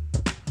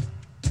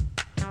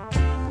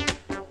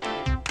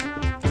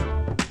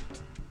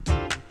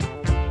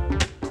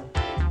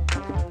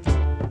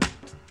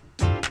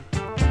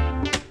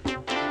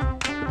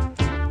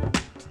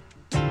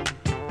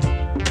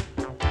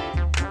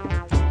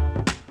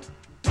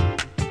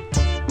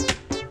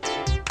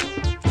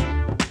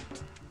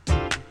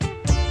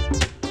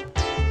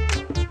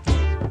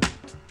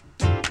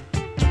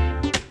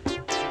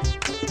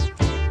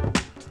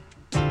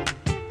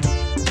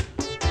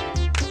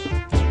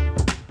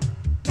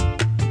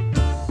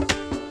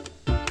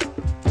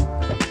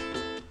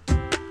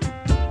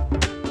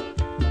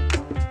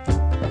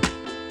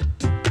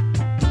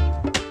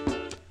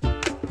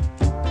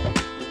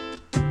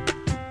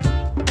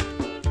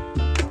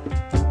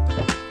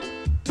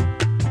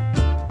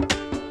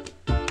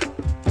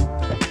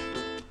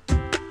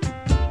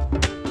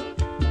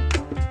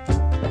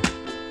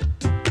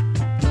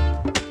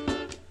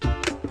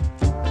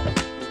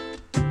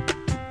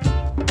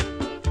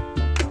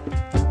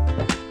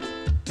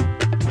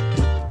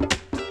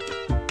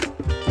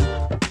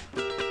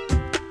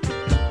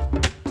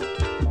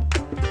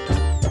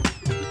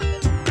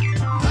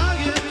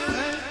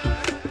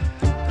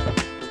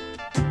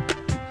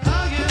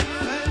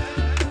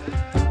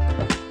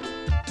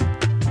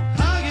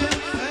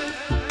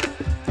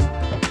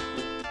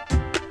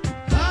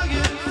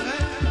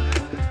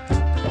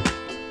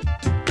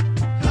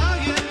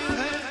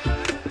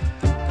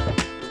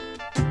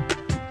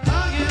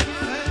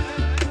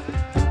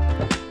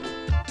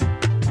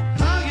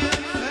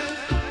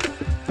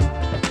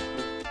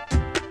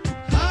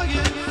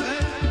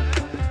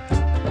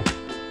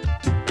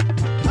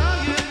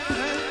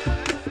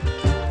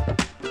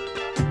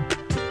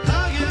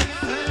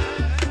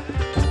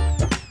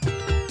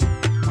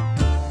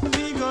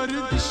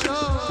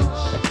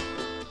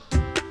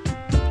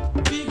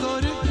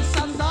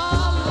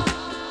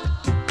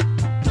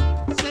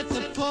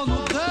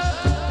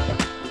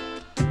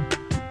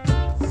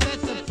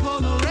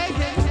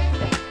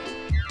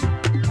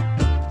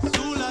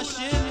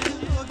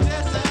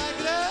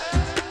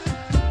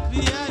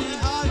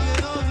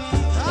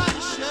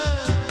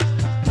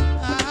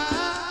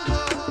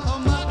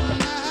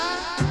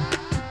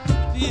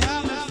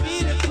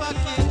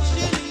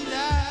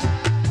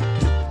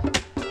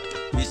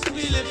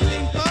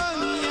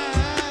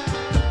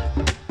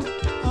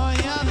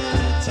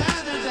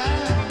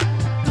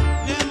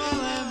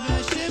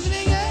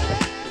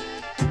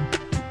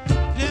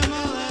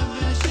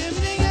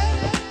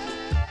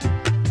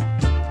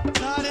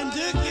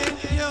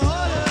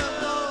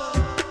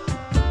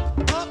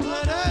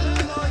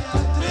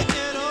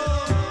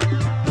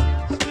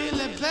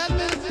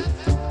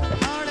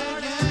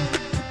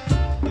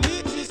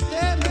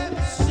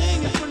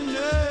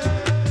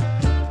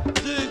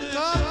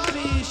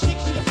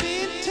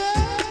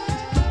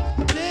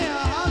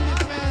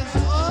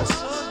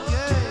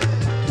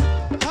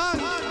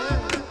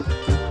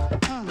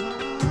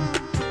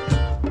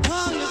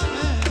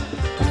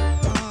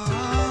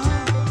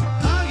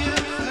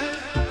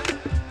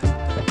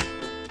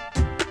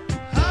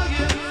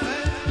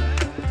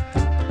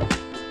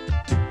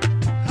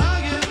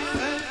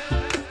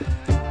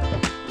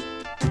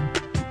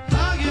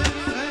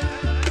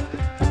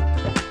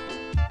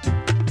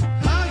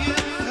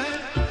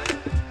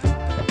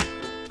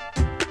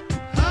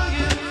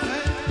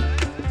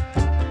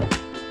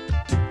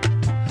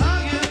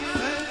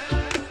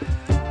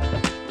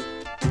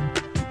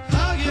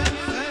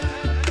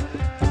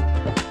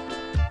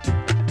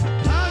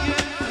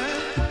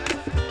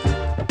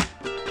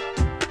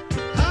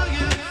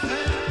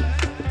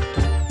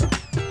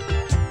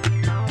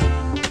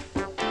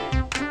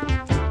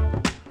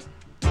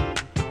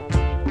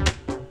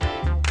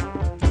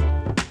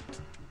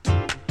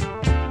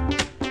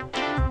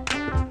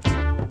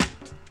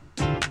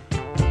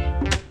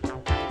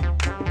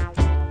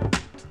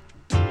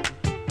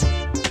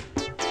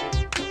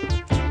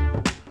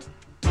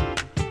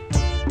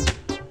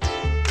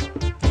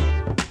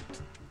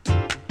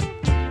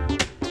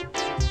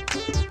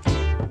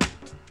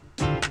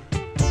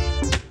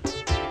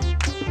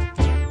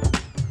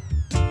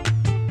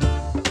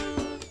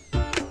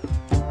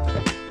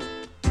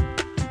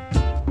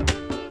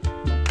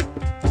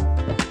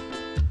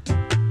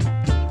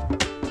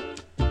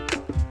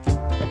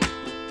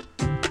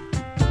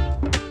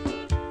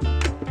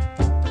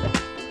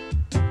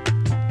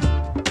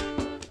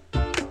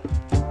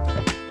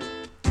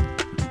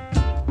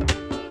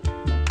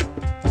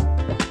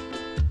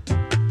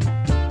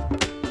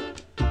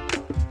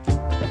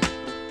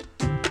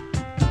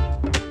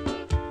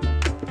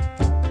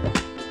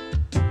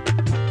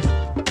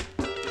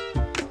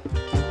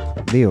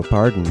 Leo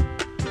Pardon.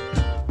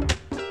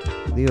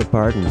 Leo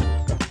Pardon.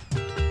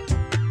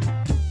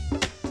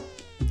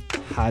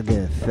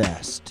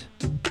 Hagefest.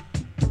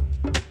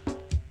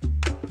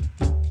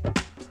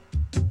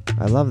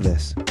 I love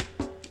this.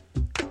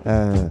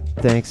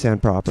 Thanks,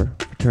 Sound Proper,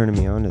 for turning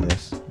me on to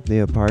this.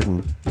 Leo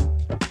Pardon.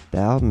 The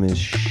album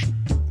is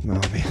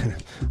oh man,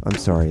 I'm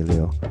sorry,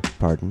 Leo.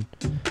 Pardon.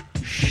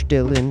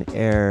 Stillen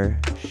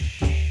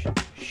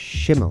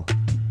Schimmel.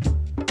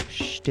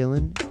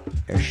 Stillen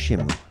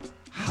Schimmel.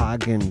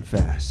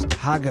 Hagenfest.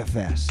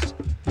 Hagefest.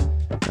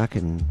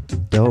 Fucking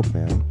dope,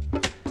 man.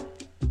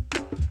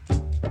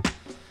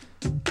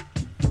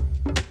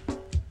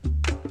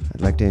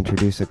 I'd like to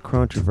introduce a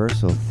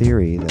controversial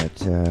theory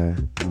that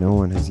no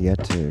one has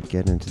yet to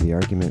get into the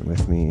argument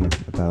with me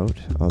about,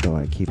 although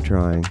I keep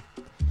trying.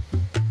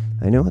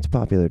 I know it's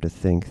popular to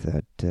think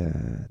that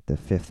the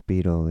fifth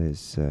Beatle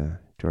is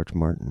George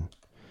Martin,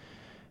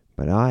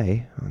 but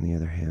I, on the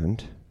other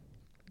hand,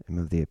 am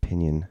of the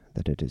opinion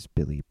that it is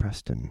Billy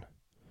Preston,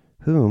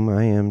 whom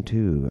I am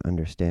to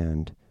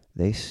understand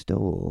they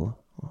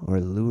stole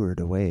or lured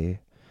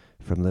away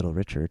from Little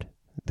Richard,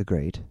 the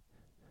great,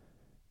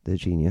 the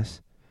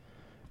genius,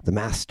 the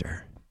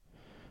master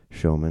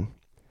showman.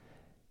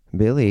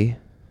 Billy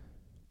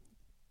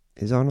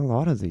is on a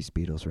lot of these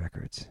Beatles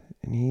records,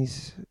 and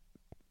he's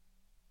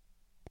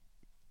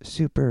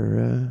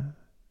super,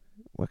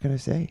 what can I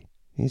say?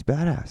 He's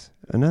badass.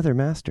 Another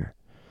master.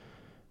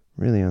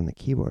 Really on the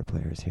keyboard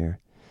players here.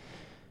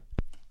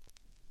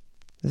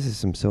 This is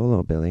some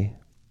solo Billy.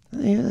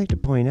 I'd like to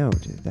point out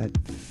that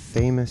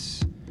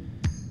famous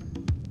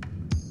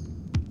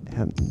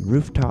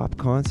rooftop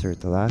concert,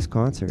 the last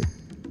concert.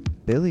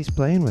 Billy's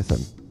playing with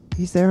him.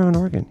 He's there on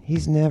organ.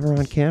 He's never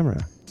on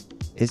camera.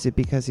 Is it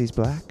because he's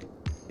black?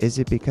 Is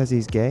it because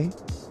he's gay?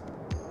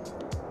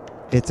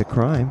 It's a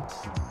crime.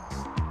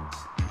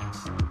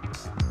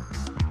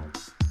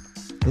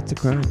 It's a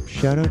crime.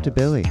 Shout out to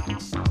Billy.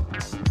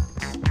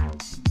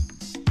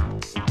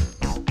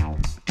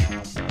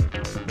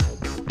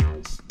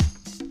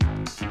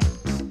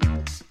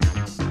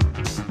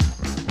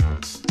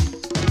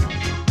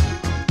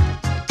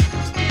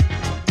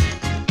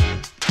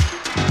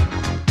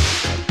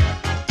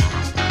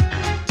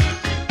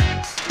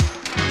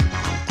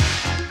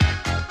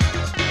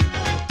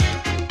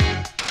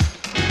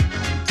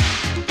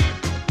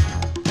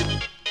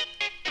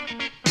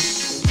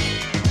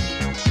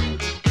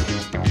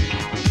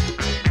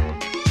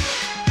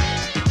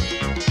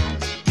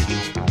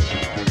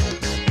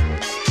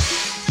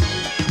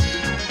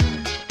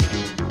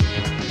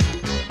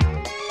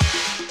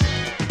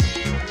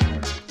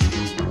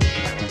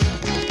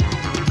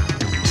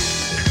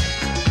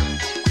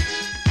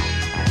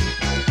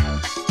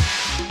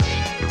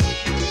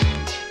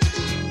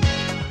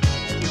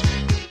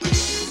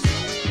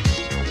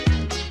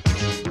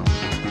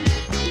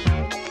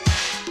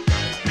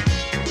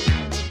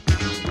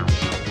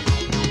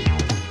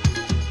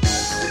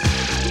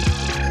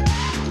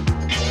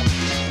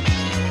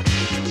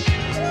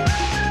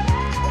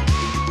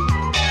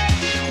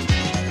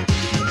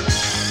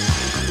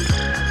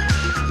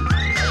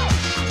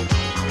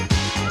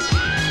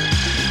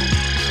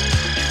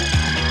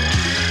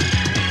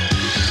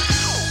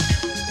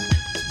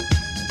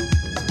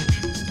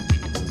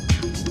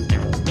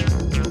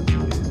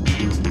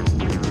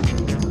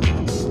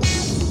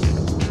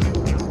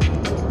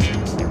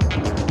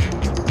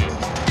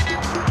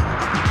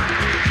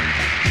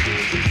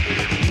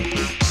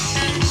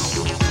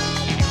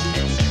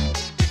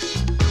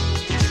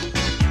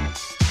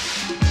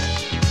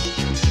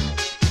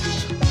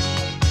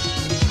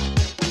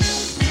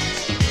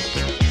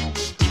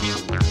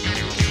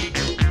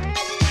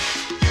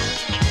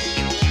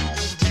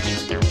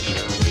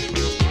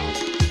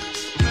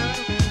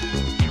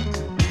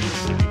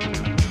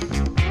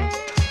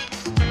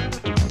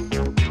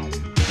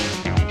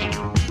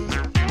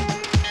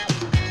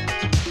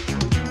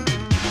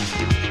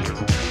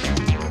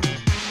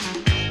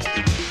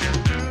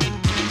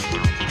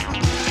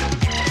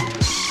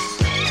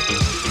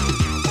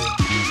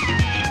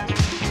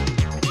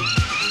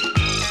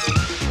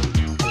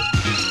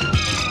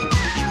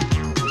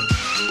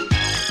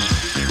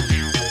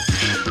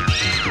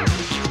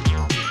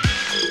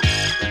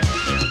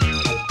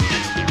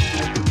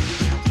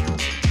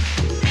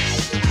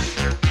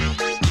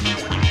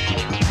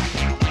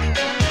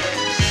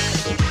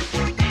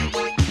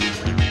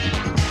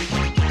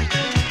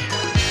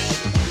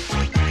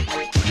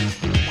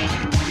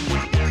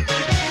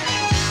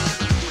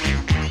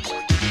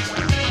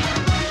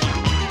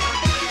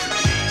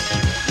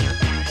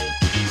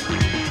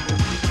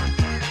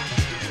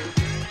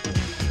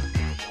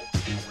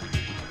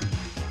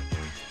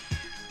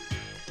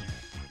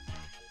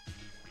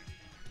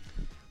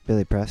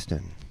 Billy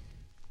Preston.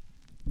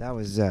 That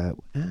was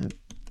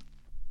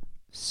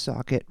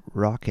Socket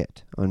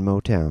Rocket on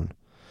Motown.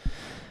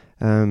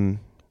 The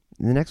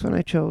next one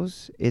I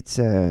chose, it's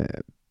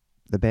the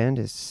band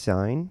is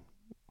Sign,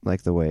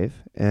 like the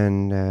wave,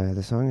 and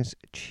the song is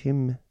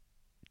Chimmy.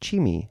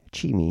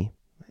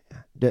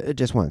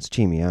 Just once,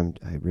 Chimmy.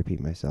 I repeat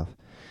myself.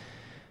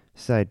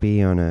 Side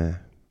B on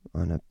a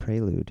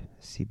Prelude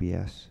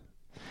CBS.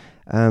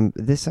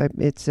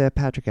 It's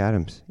Patrick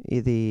Adams.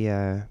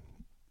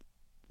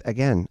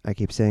 Again, I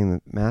keep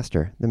saying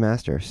the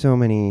master. So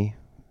many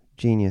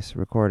genius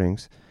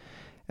recordings.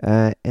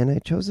 And I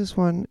chose this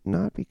one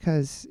not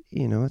because,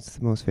 it's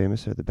the most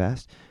famous or the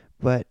best,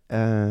 but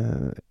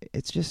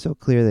it's just so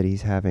clear that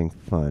he's having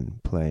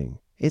fun playing.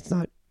 It's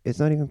not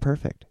even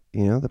perfect.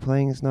 The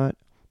playing is not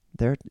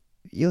there.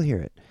 You'll hear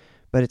it,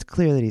 but it's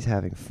clear that he's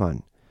having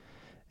fun.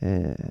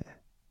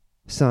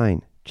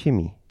 Sign,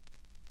 Chimmy.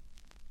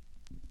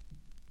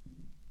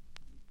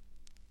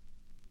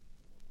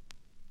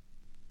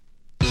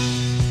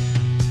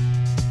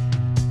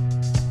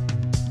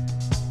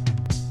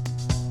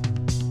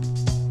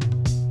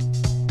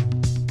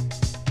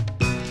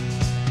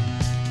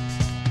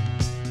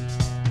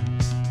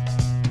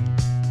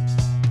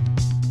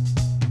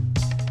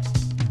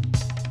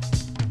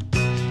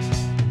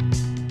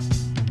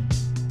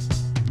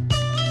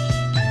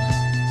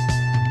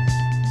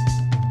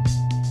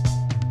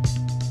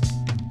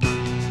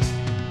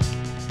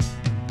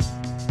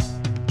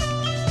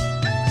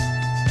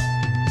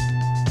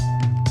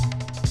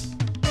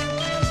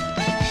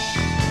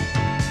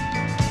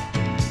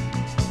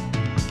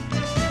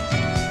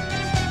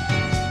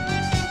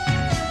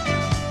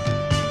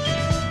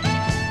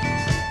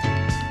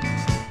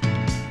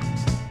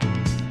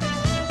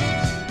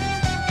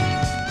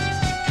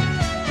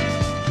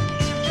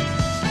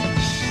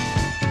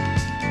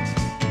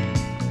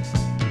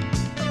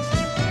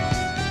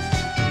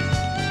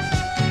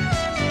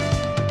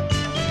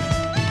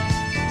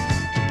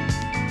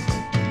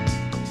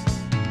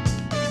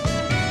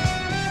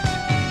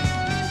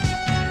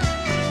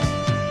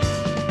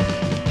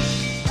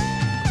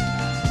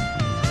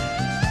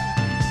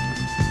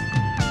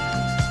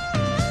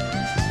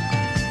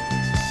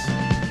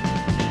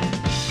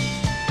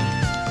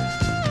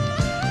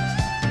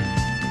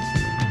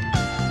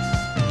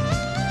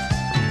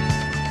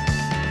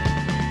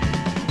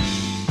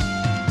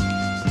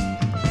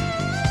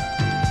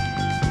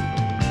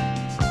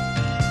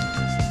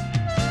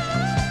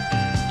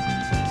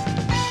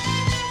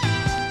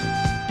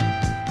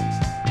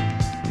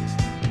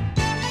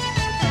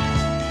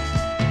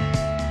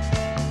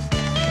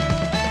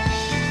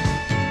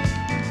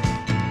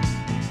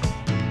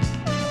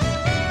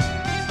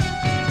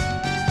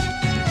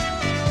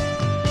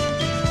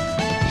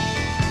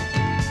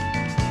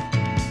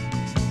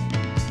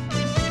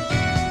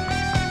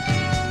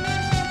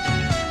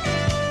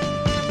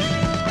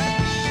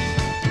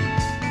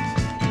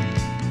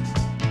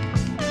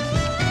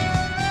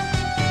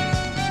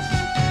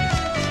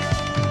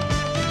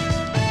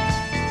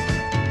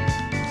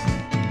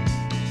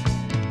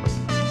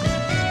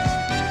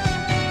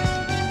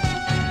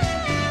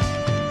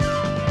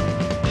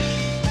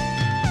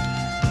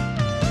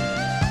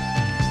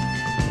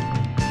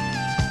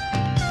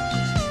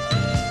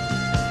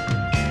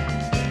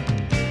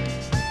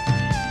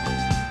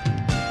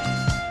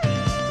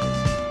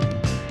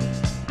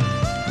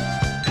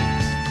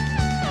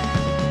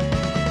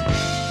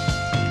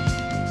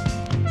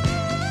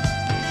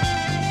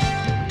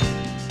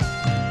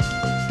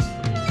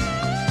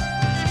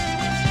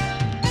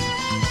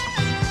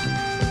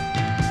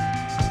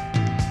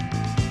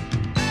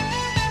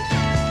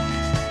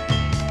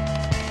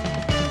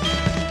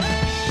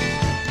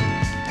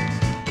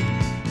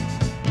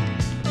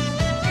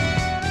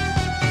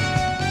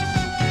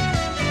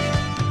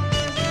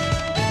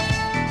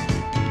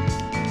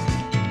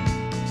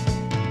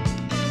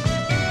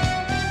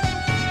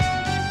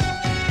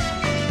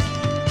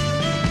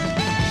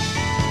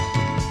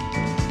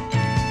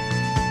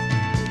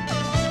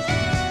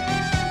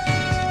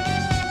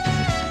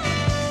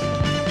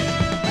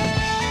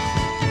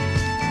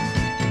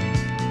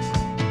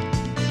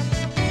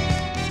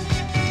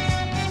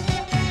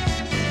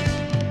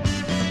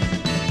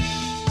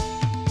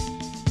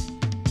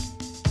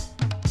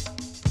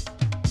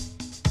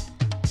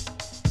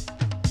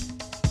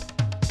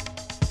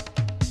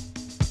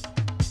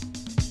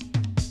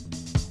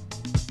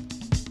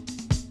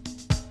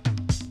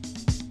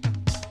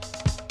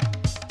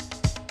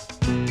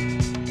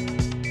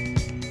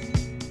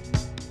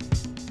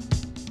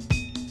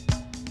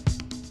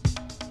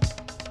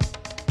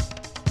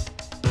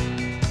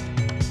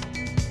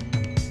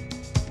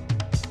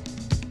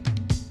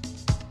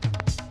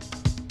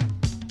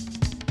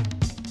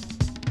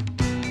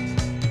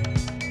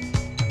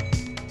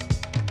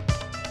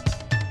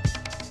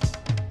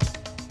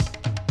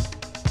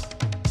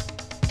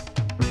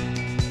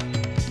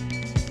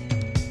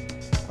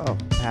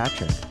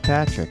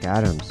 Patrick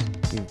Adams,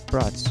 you've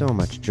brought so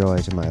much joy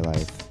to my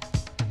life.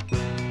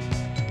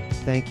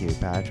 Thank you,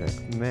 Patrick.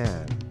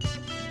 Man,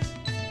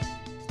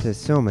 to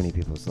so many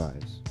people's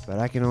lives. But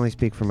I can only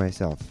speak for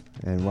myself,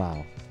 and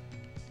wow.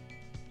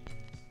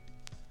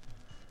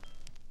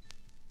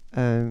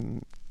 I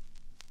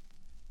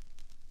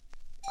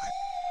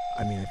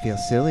mean, I feel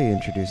silly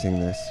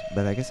introducing this,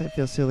 but I guess I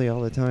feel silly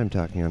all the time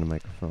talking on a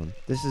microphone.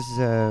 This is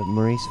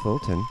Maurice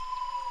Fulton.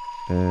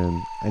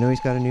 I know he's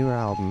got a newer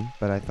album,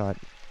 but I thought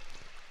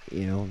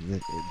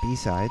the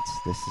B-sides.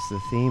 This is the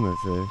theme of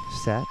the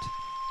set,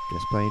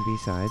 just playing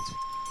B-sides.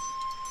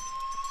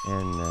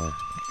 And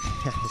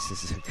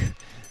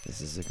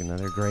this is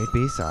another great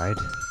B-side.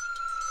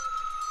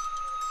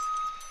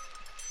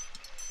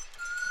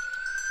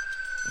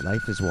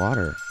 Life is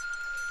Water.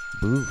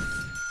 Boof.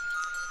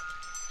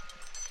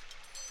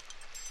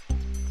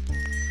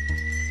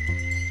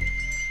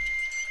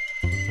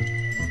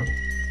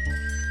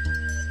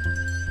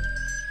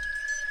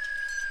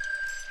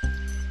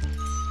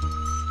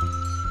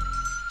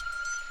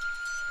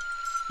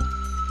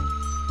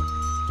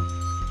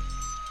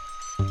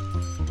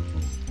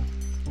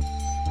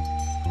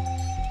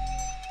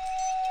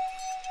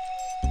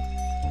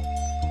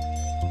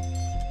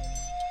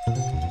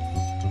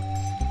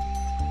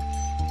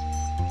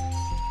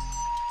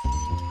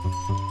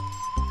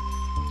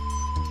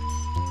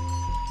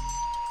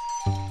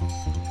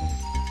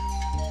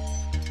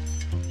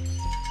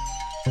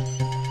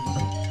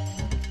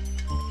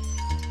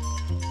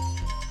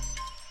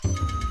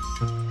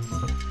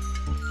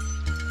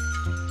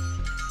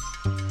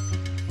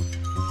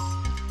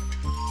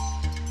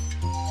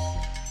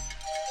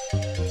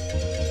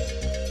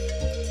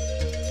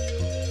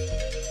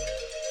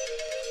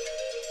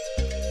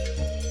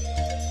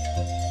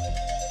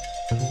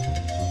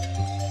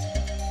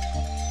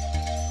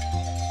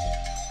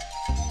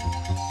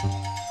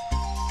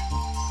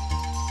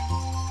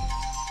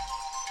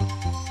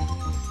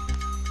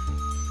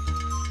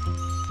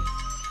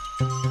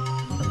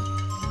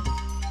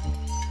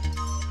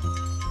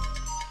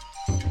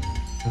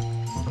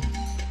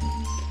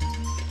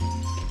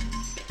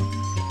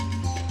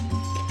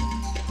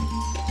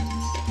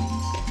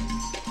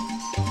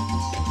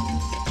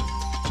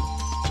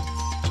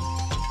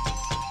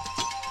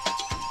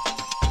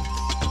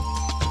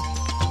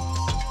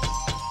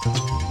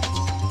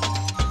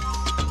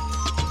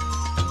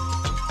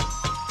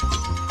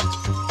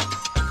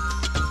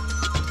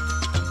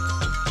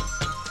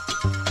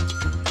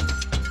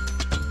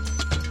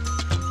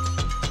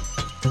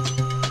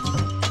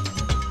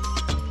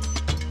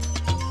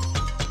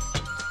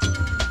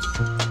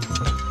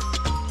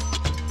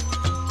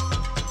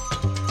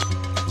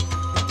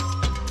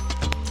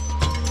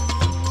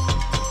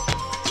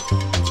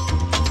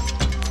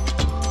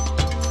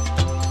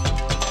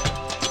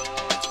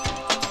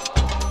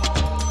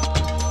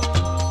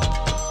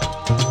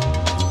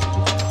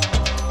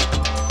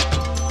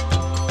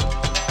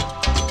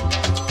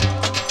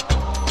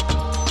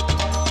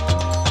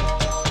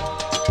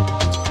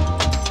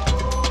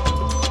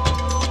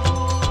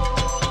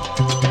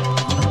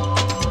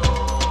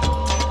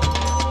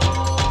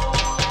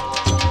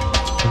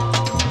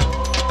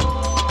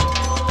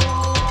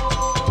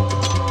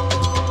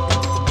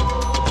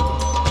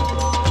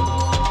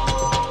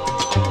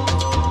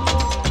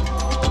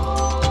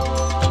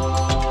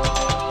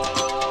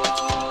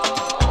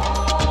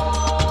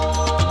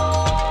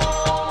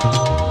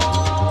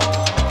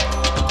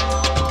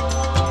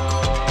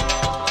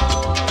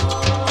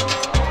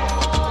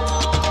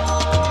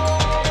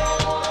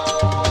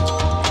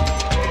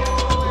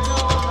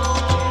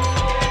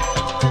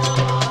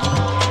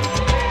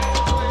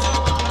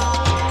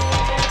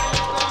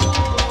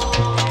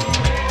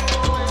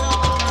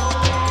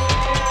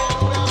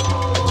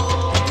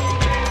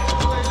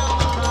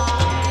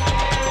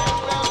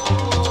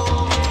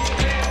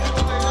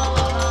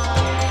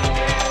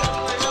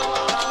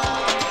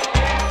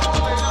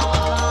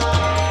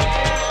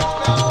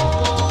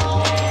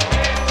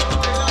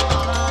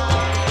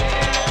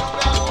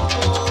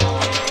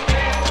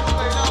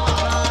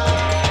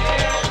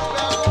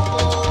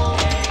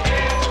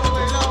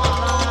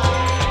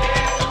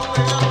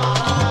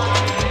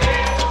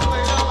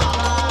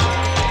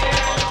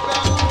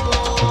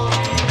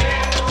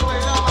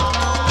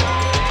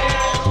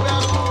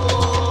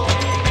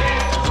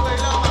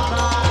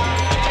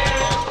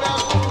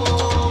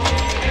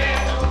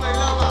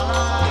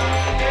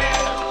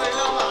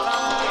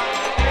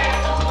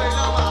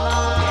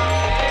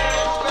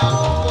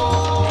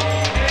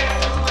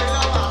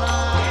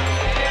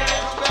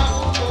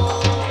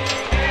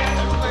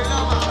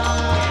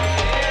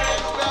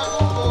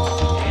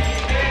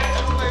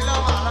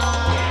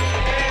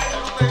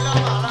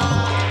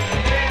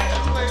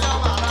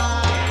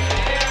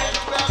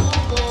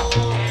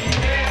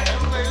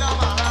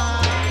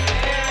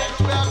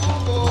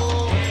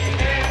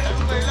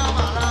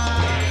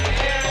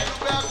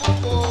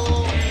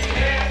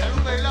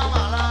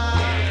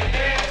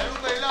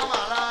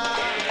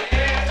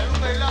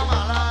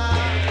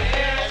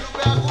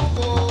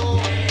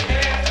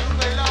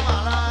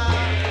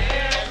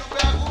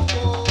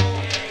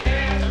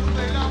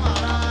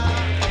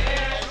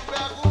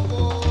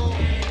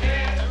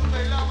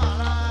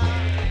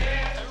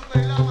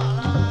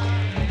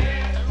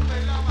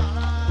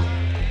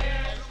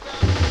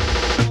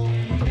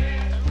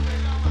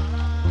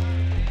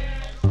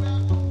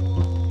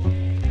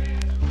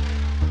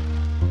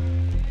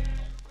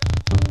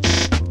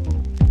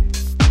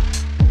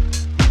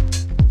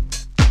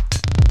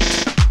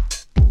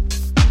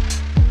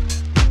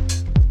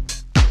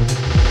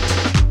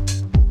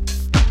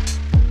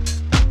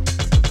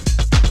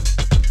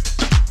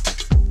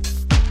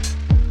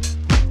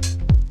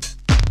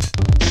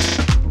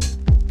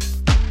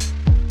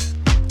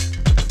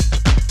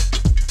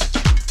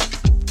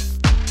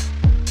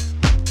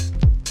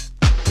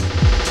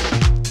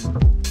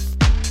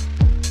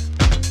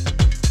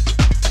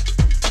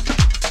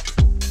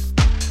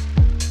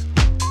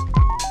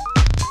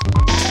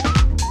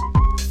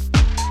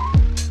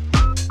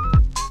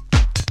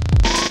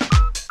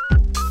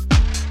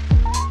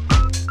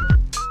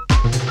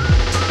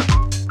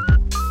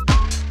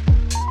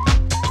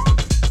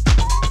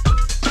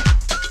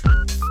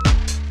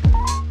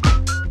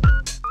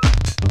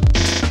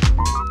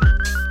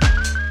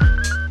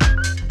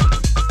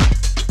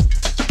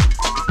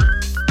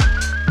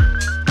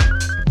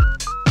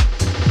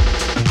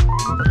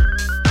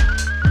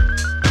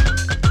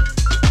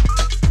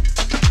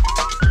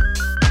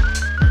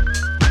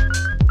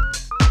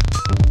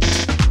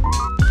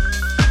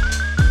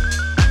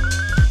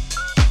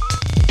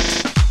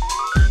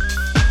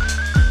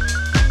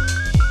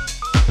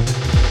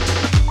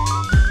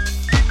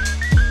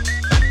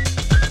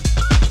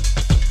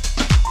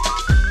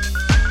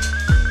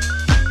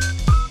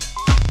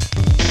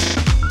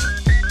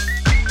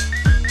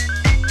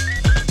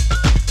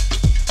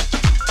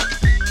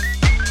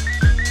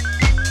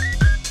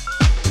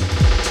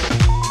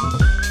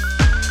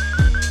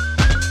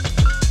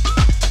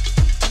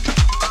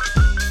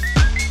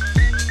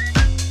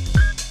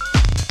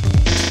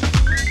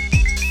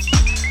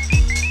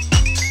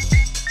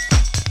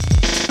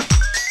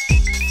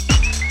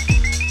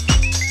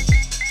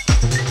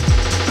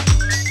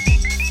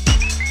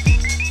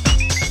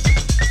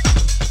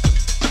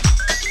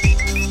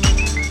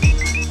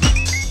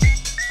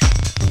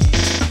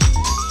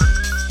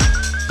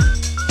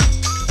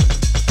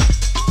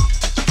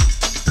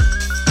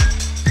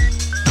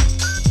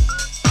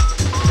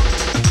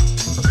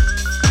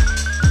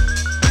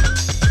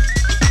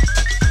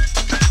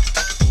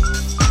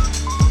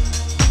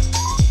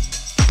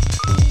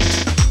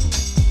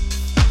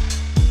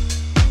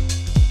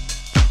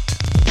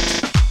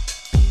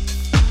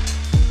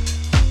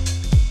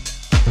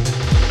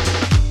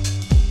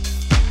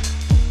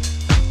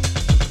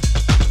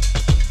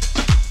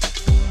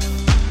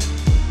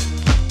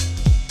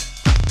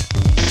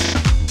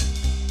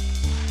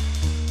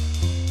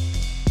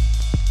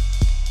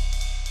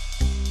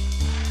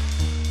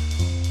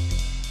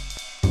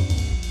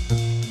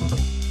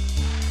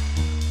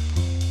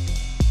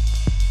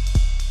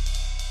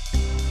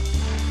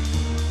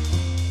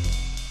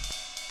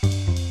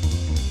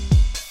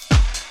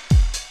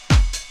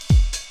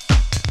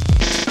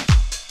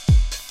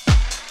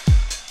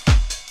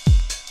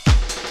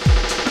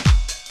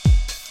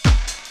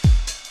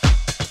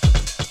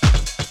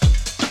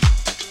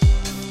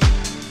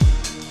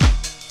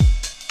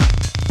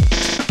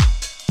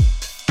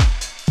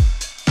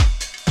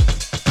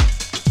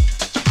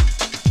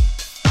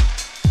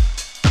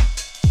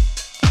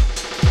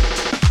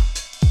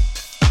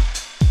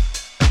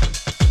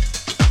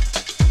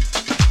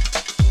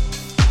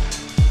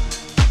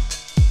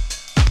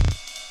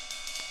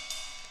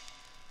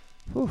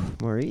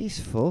 Maurice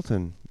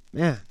Fulton.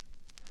 Man,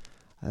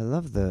 I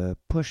love the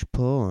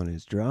push-pull on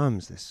his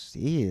drums.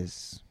 He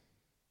is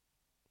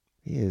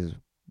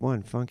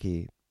one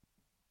funky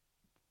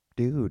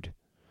dude.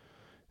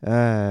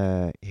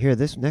 Here,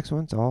 this next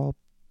one's all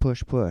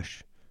push,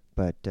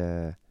 but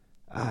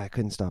I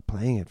couldn't stop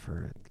playing it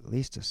for at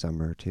least a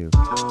summer or two.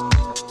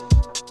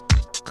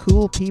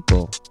 Cool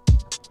People,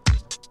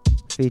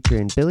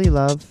 featuring Billy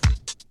Love,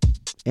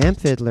 Amp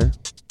Fiddler,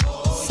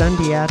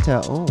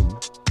 Sundiata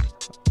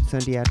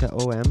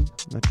OM,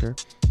 not sure.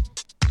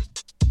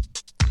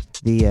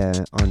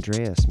 The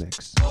Andreas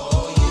mix.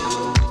 Oh,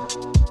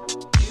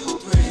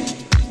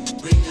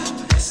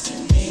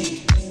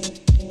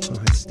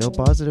 it's still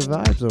positive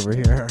vibes over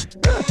here.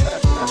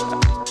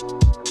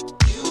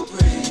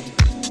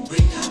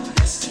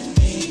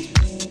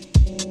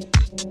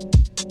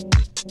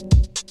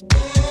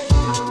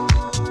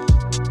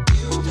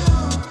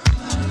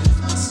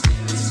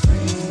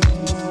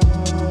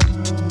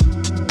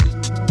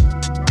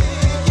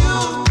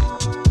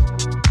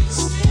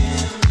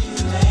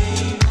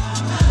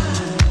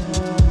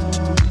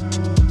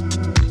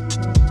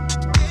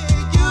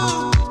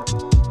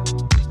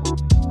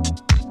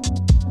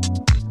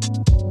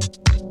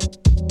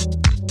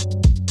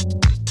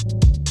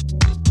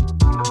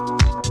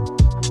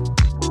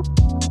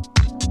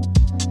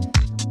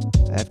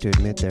 To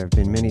admit there have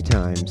been many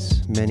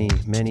times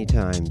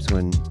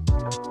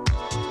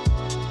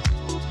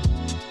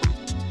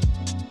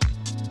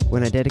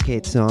when I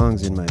dedicate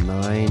songs in my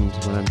mind.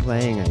 When I'm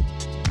playing, I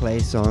play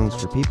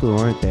songs for people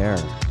who aren't there.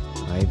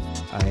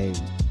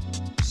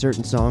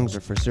 Certain songs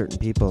are for certain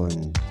people,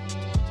 and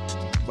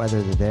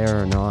whether they're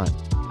there or not,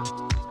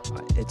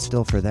 it's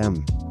still for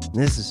them. And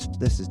this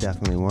is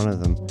definitely one of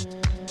them.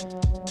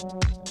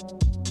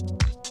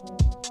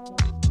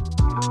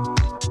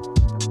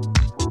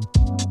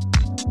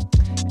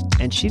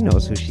 And she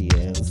knows who she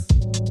is.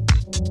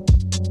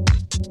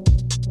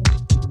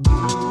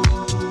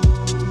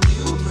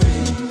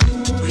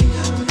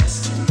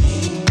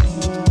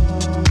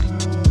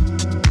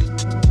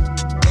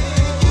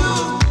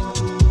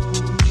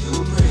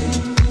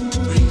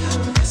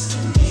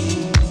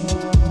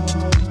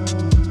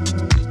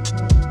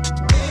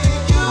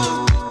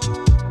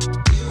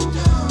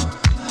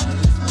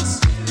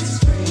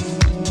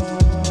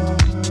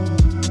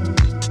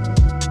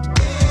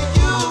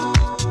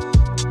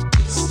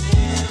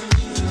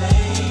 Lay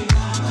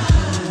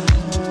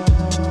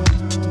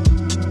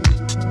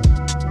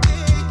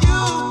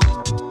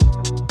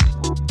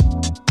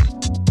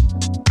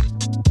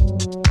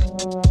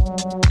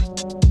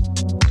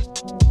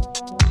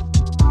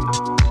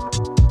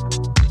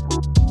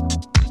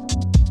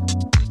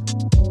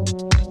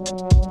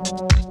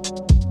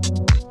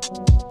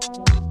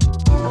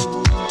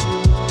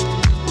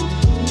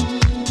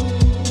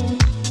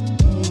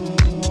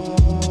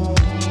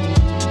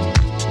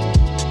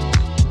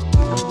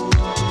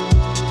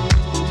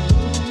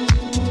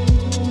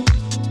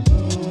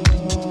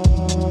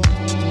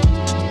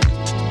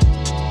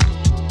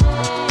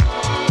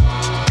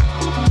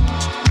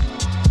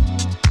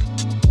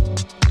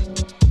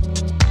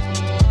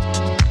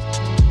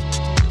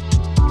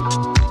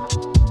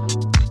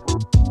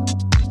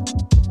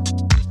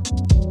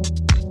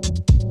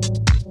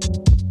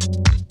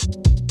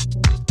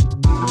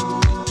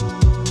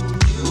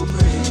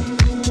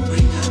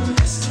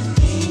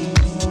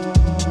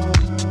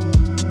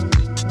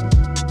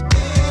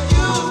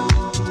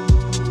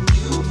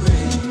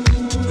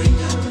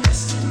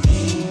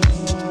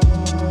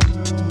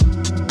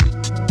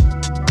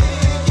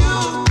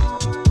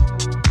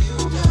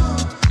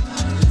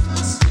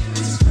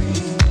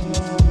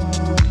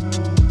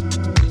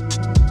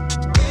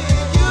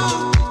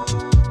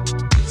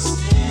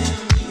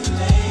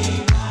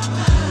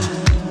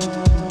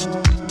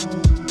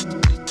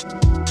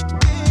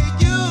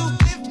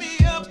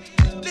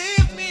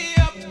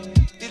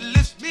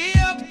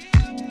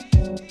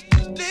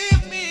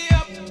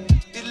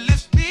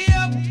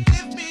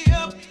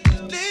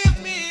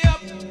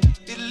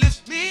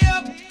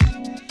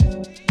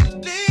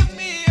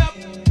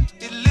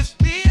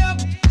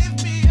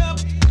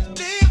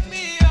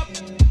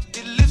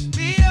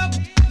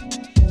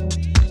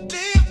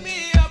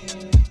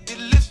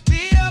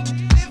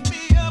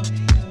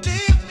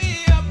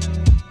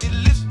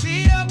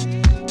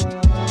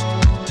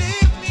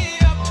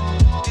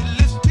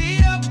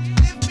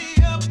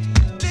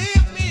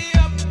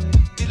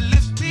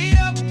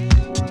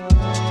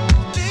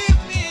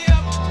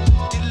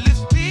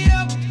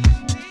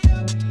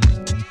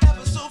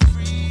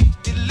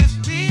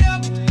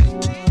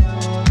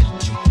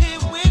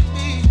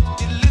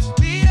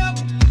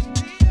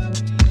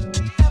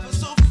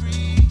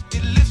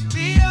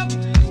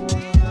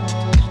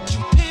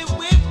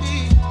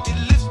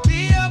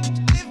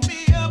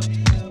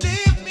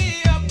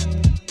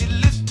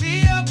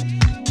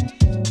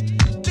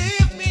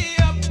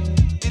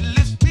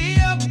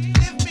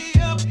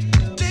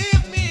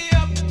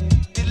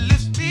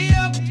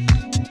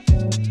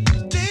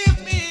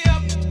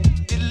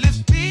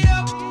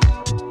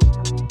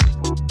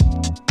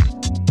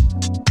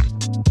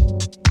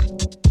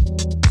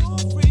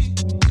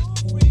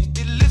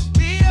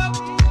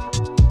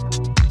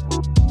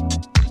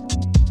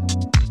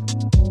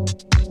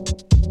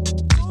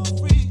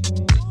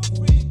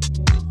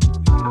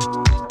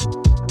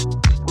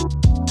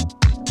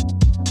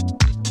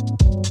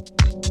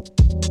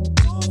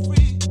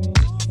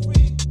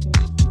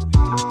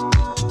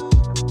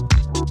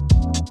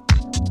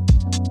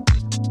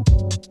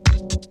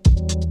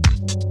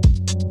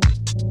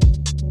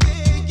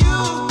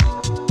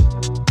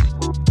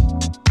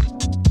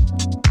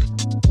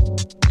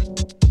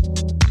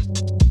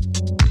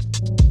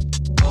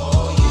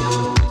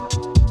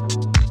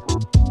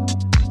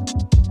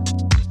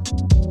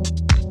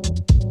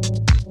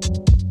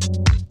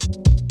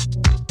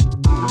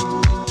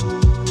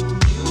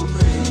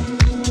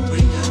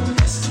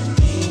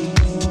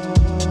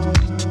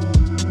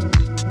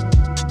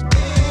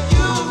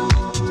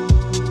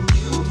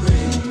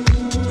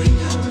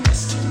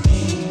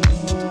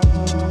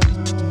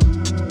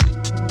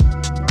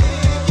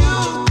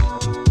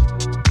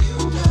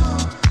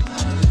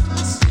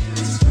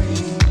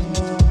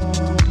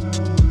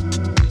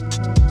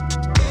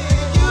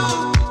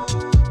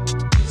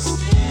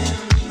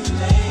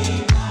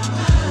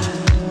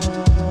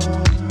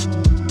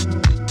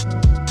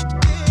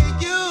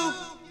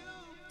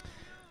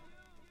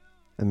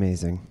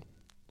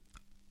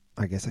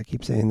I guess I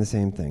keep saying the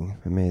same thing.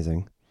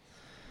 Amazing.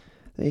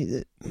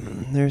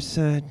 There's,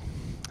 I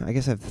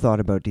guess I've thought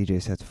about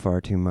DJ sets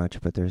far too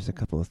much, but there's a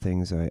couple of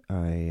things I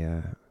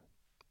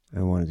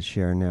wanted to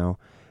share now.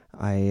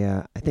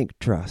 I think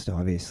trust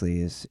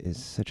obviously is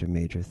such a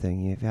major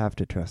thing. You have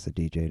to trust the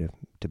DJ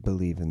to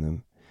believe in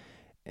them,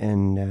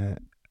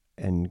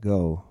 and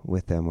go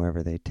with them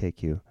wherever they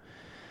take you.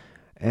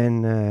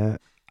 And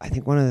I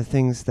think one of the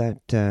things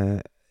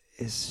that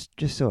is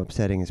just so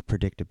upsetting is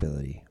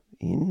predictability.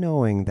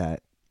 Knowing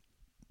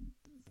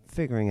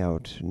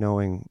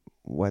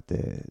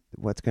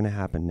what's going to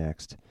happen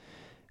next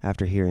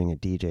after hearing a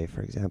DJ,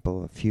 for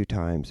example, a few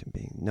times, and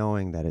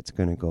knowing that it's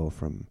going to go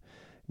from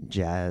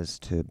jazz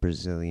to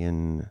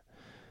Brazilian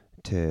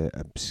to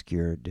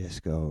obscure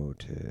disco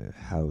to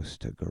house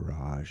to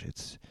garage.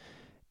 It's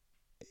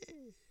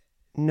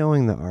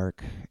knowing the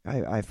arc.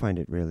 I find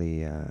it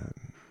really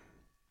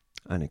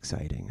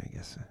unexciting, I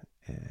guess.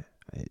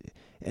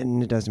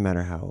 And it doesn't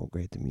matter how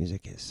great the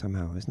music is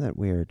somehow. Isn't that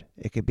weird?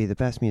 It could be the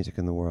best music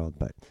in the world,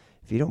 but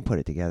if you don't put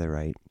it together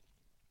right,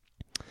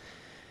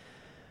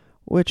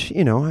 which,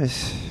 I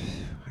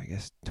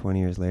guess 20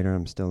 years later,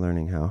 I'm still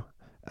learning how.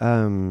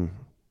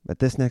 But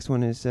this next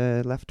one is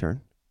Left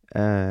Turn.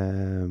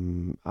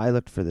 I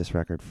looked for this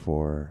record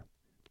for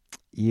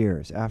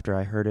years after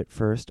I heard it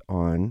first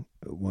on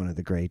one of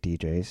the great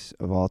DJs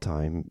of all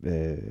time,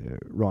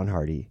 Ron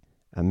Hardy,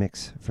 a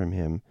mix from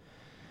him.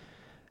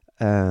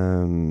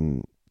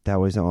 That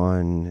was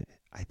on,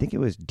 I think it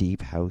was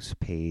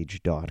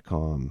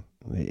deephousepage.com.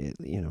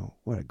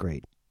 What a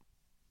great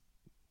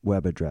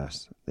web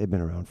address. They've been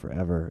around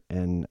forever.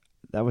 And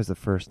that was the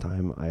first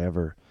time I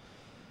ever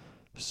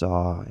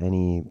saw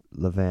any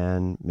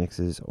Levan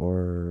mixes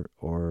or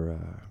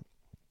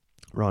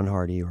Ron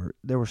Hardy. Or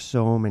there were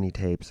so many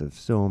tapes of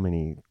so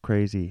many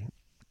crazy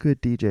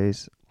good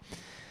DJs.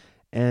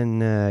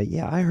 And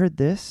I heard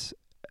this,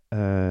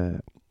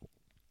 an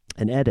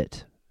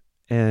edit,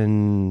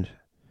 and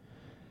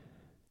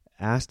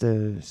asked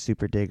a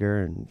super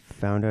digger and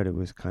found out it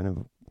was kind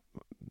of,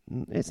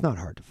 it's not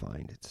hard to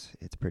find.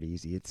 It's pretty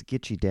easy. It's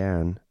Gitchy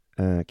Dan,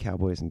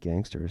 Cowboys and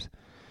Gangsters.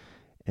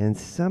 And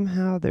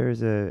somehow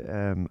there's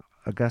a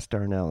August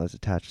Darnell is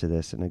attached to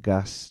this, and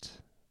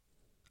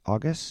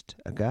August.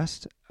 I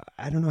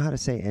don't know how to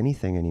say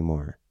anything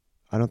anymore.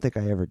 I don't think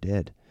I ever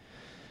did.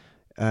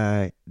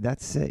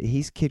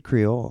 He's Kid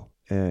Creole,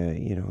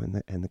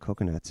 and the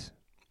Coconuts.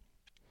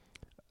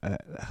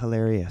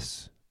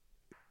 Hilarious,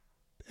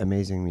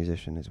 amazing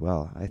musician as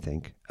well, I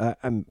think.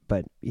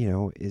 But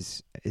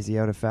is he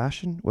out of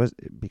fashion?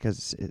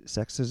 Because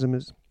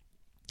sexism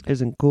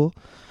isn't cool.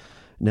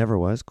 Never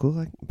was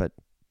cool. But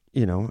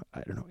I don't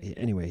know.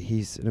 Anyway,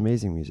 he's an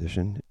amazing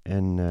musician,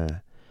 and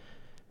I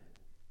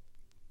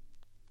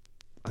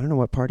don't know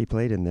what part he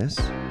played in this,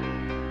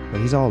 but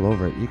he's all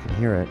over it. You can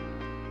hear it.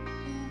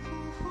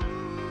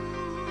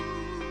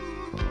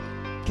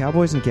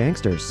 Cowboys and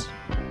Gangsters.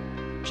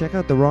 Check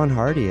out the Ron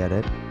Hardy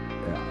edit.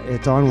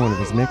 It's on one of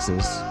his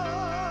mixes.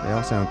 They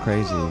all sound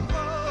crazy.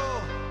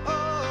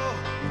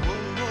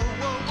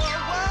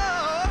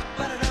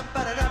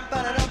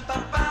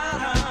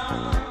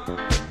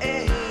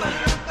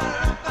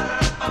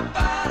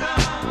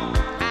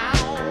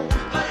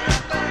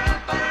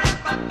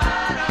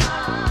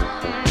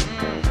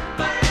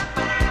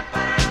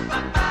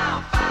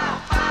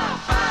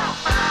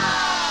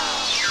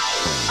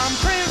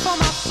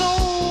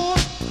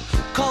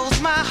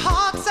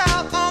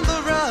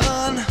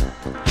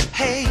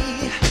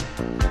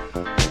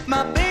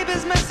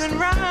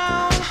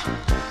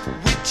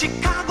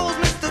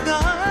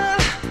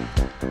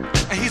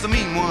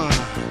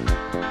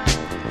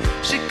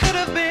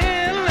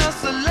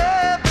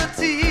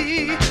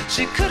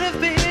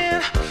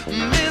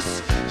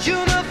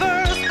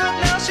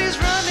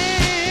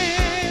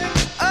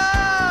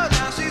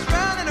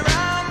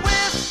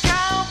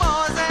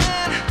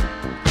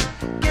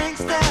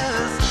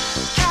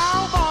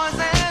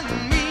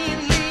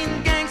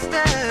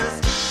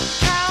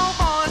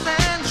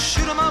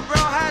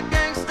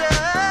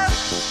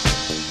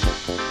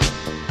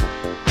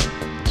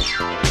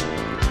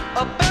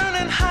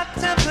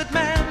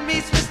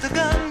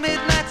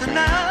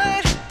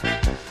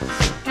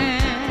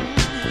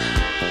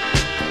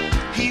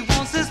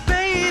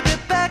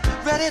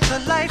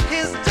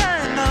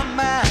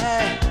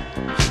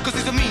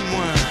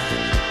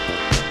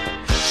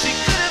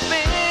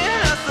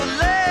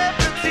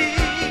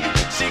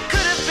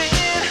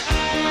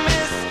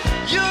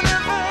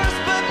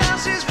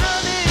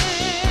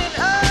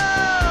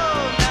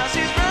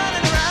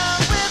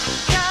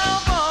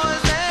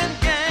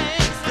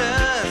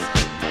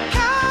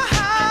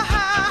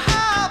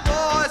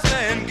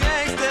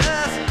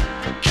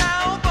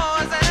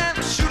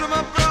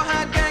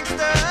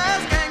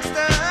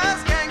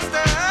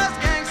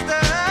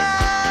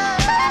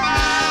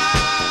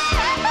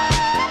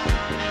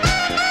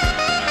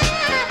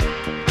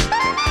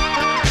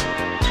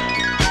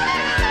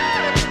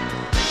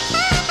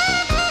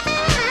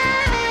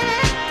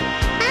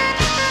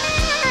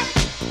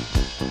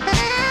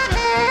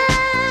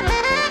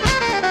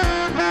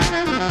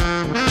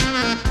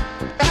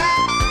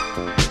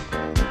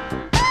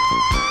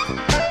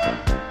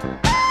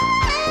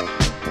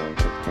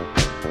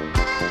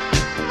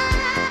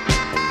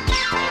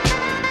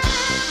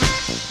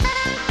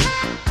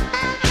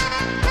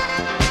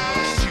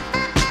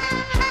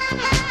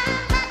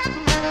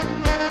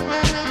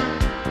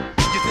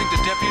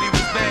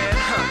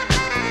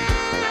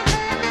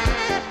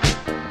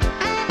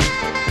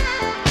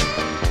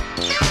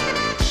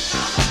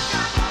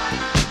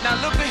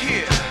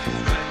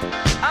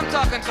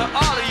 talking to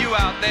all of you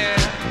out there.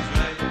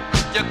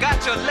 You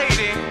got your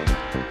lady,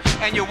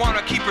 and you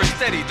wanna keep her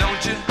steady,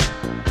 don't you?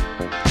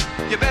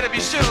 You better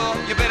be sure,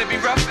 you better be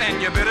rough,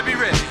 and you better be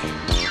ready.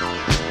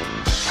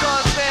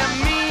 'Cause they're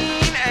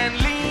mean and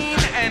lean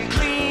and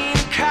clean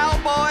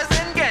cowboys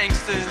and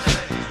gangsters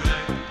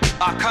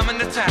are coming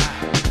to town.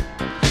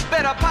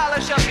 Better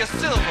polish up your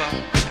silver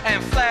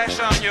and flash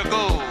on your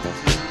gold.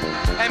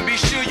 And be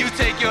sure you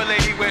take your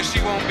lady where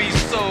she won't be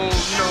sold.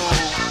 No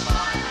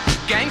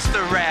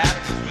gangster rap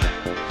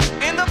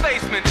in the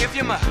basement if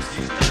you must.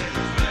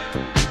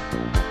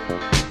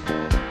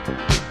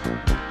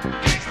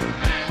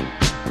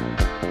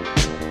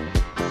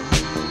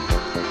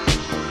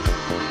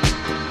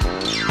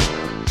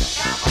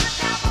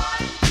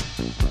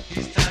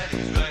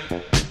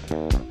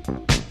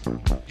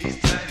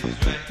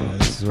 Oh,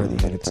 this is where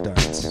the edit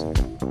starts.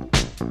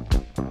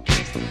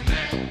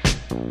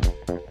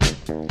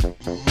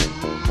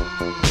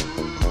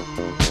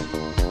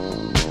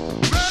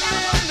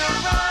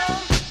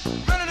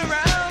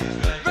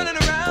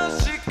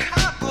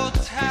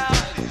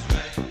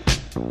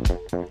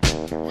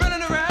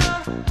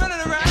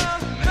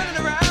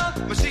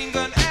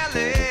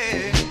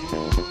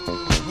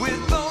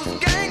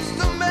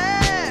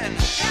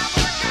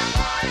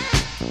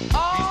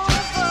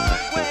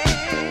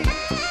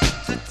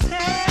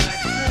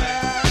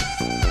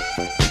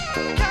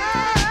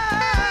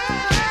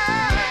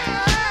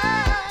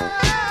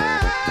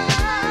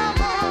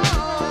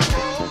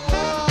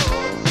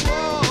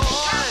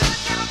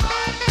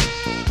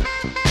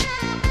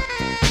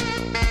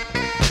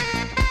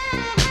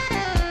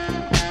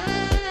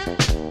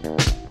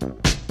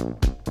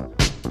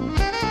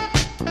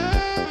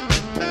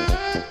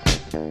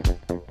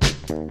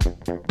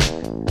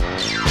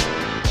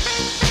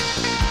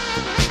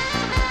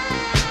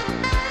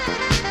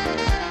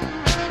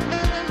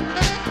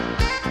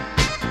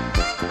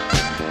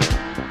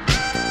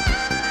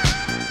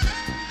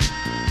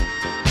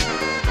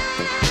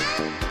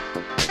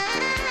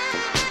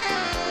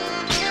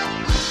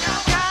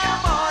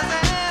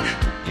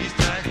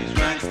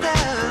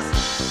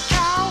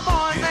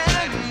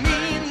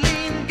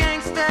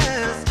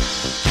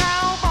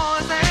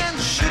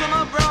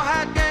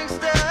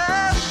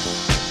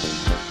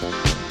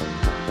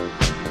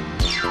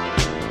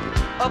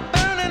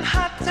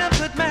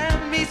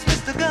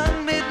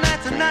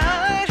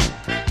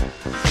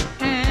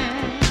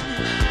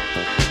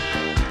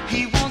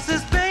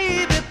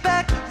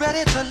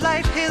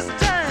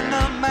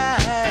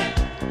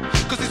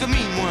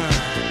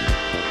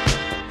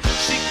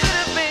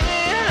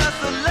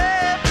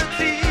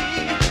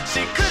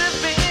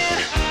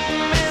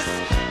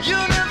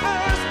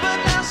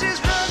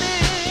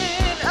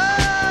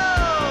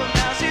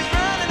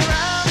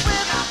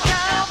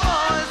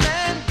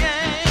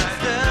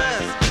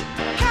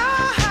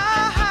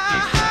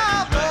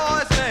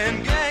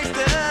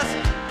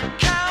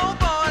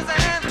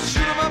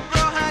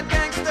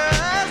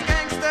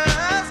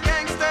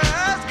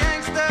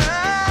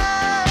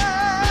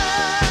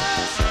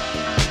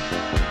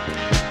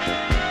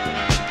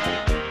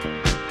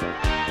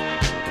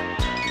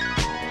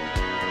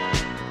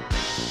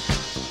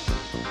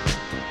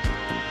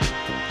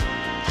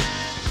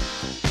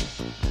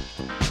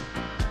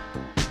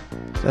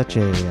 Such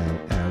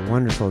a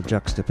wonderful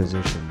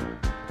juxtaposition.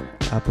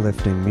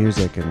 Uplifting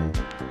music and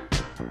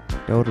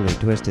totally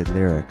twisted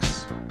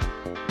lyrics.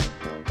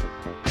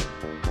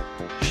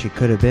 She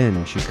could have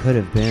been.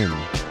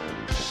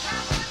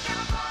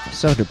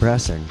 So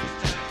depressing.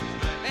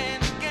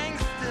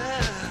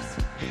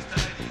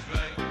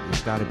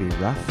 You've got to be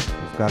rough.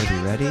 You've got to be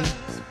ready.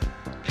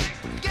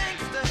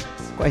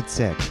 Quite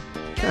sick.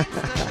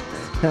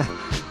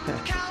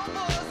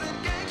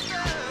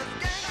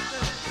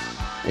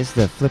 It's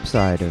the flip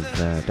side of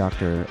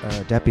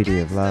Deputy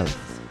of Love.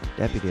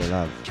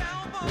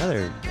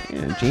 Another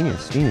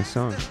genius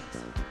song.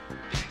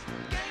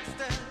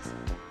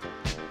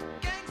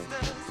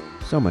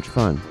 So much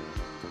fun.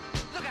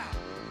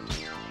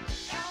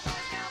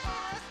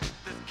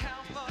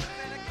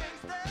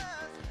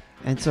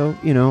 And so,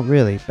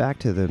 really, back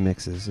to the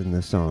mixes and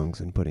the songs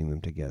and putting them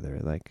together.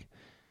 Like,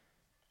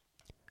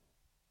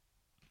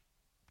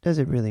 does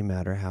it really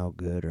matter how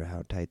good or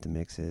how tight the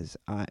mix is?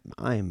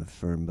 I'm a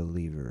firm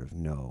believer of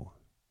no.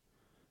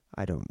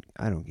 I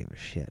don't give a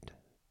shit.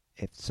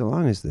 So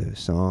long as the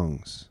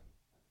songs,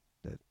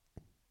 the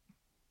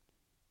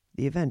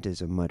event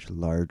is a much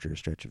larger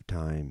stretch of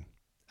time.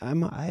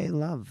 I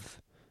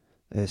love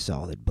a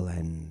solid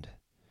blend,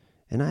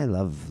 and I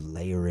love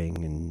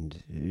layering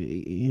and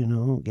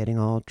getting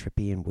all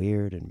trippy and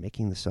weird and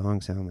making the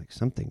song sound like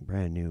something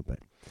brand new. But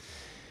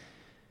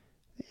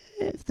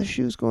if the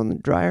shoes go in the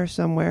dryer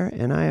somewhere,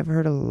 and I have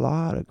heard a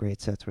lot of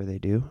great sets where they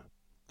do,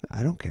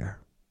 I don't care.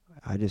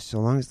 So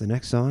long as the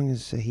next song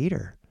is a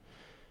heater.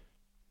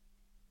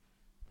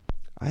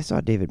 I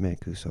saw David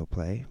Mancuso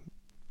play.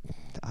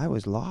 I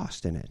was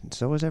lost in it, and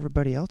so was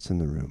everybody else in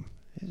the room.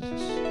 It's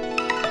just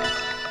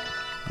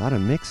a lot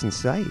of mix in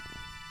sight.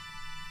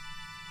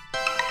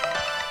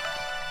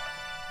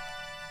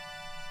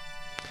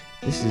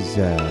 This is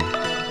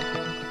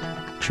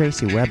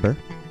Tracy Weber,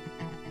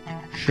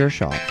 Sure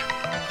Shot.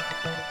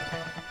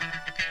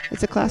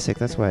 It's a classic,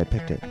 that's why I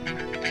picked it.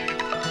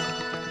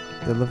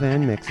 The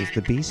Levan Mix is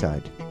the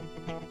B-side.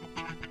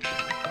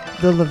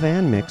 The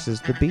Levan Mix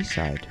is the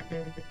B-side.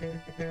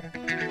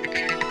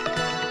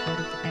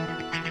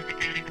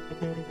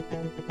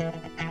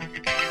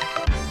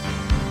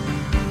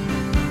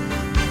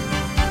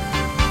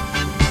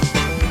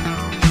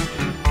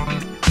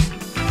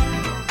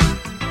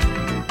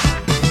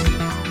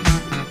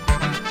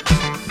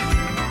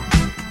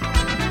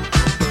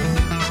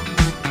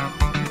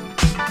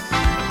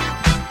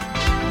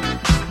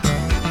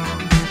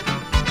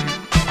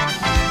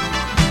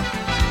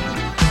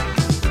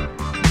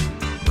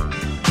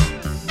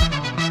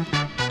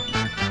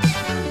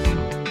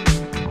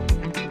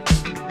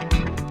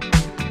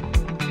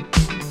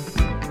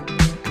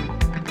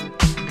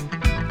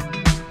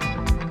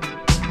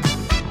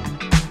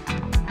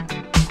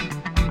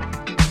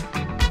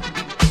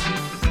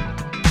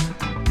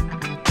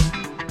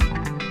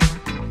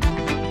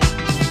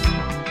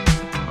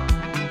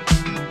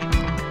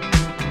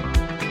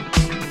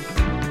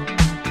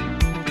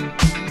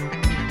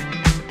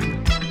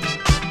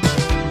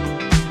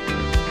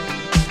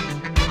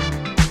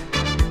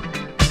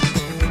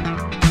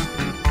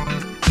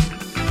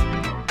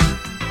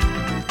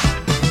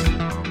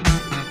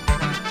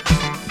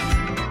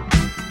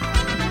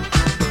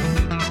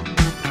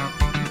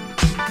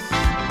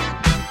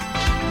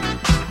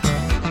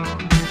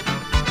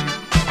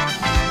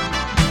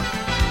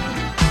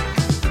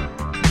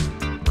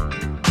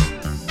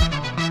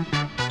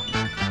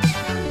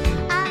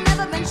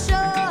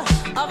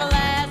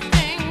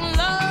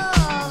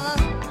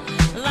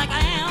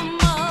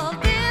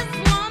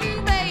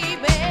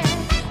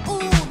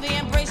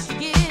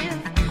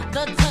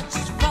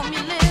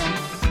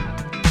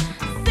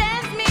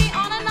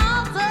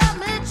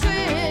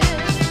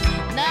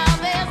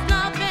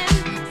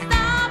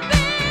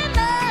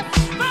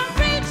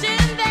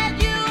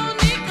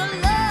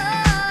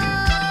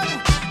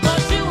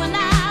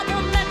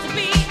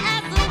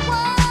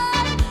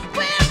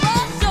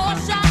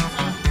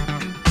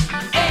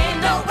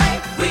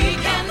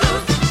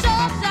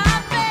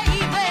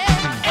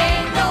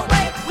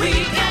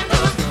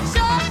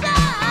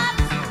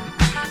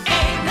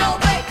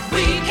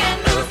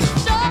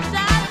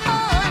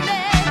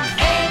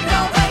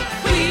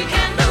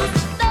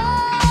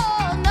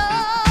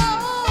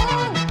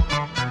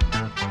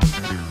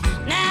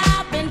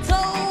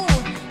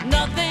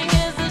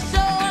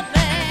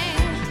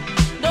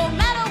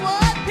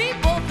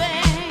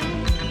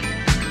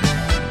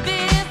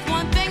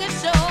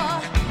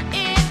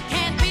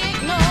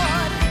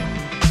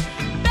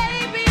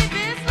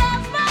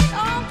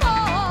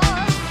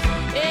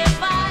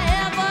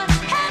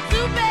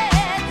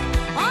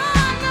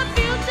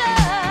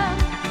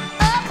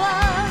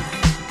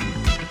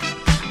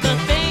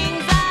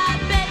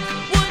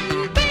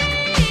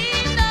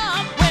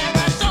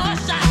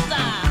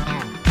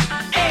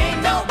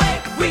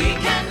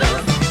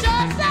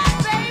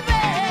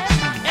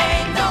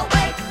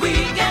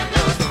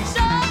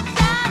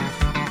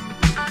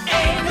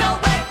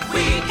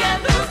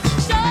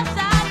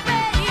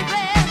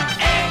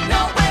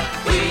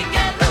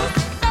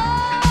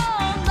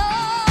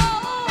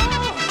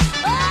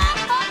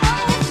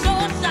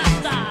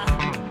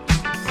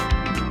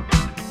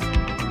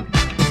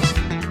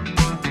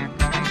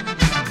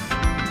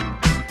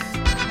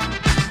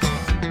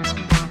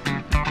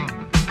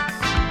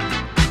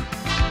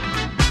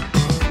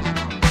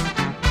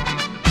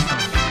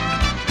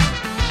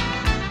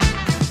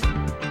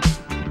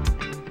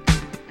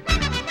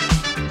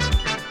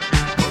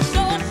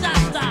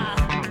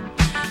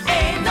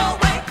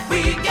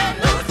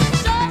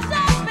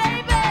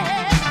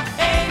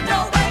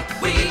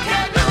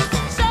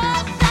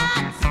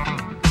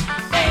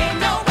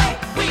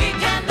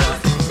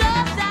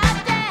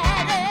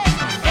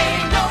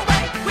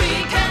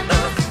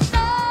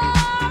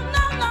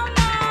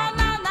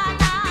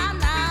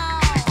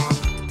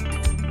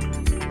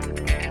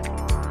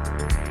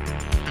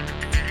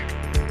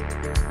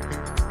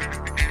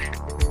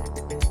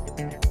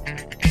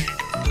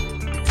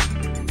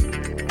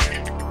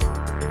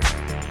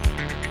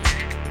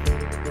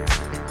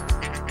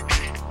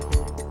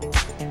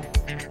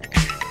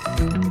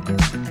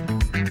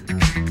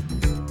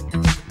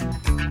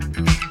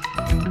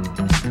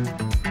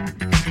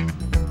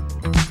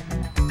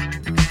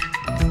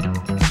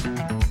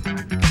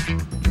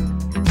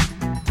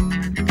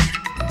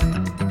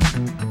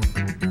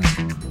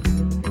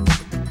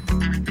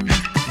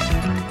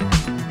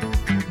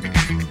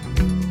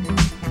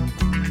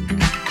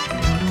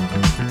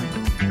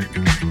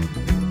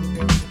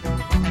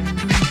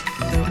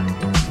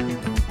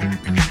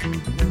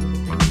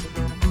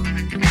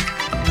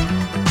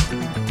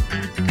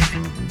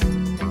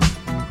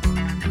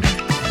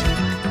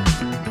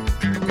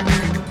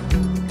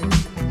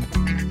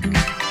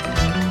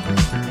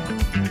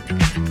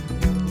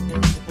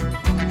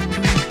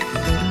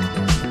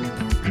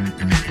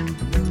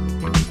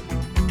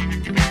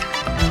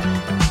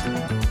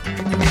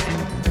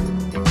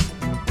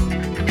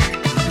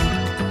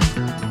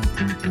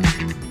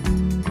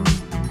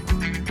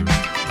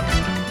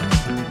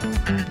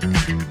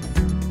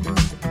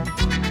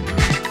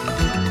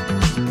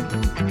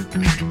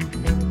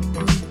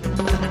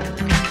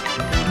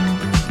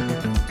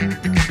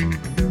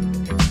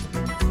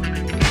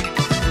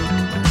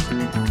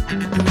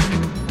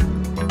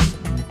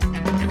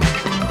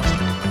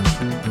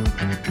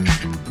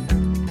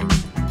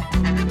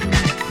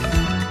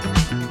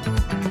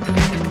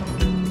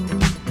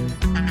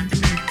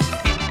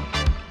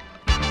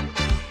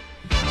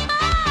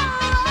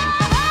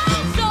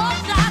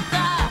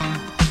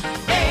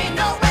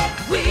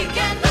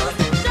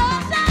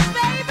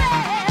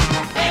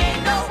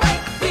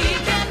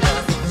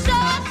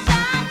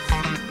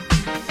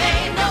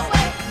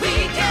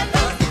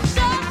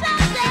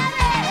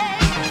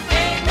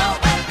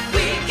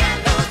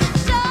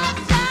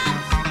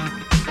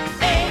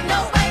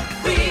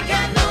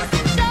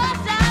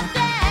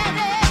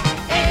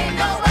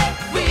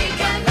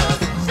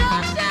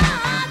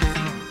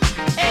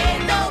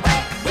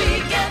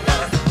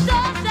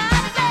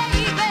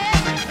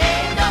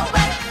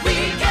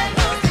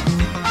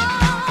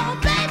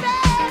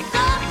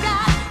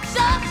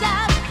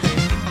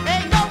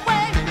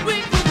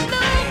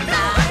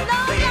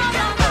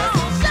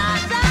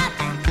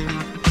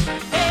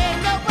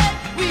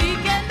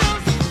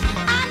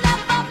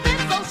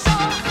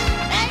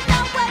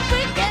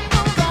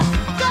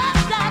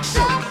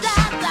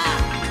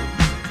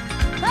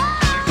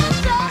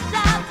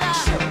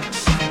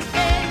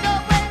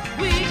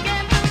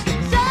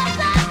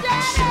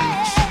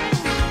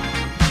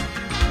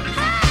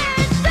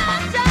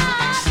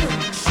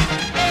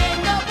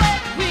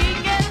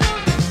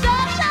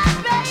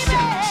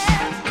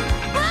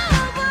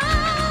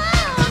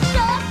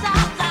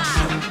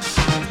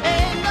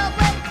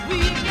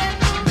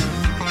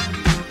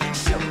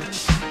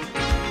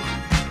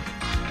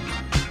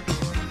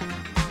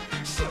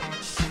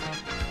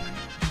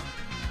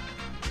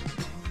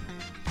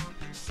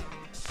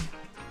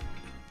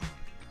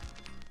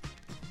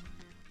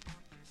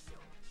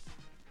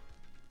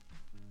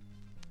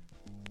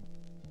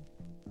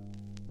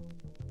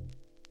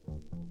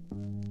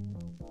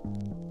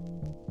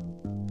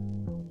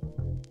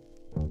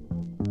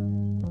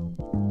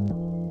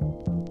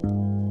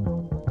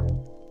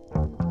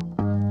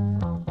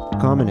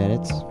 Common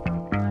Edits.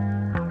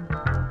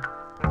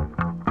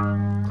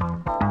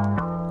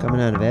 Coming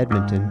out of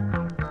Edmonton.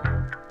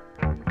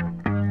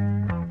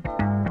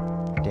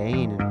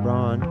 Dane and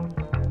Braun.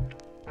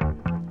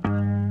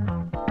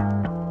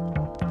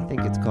 I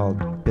think it's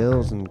called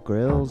Bills and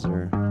Grills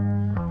or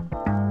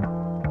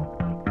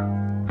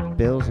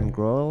Bills and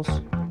Grolls.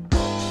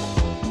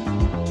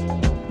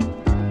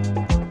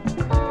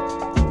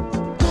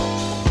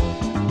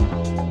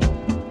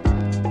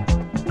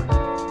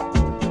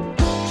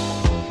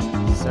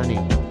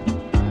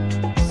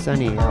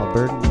 Sunny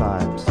Albertan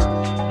vibes.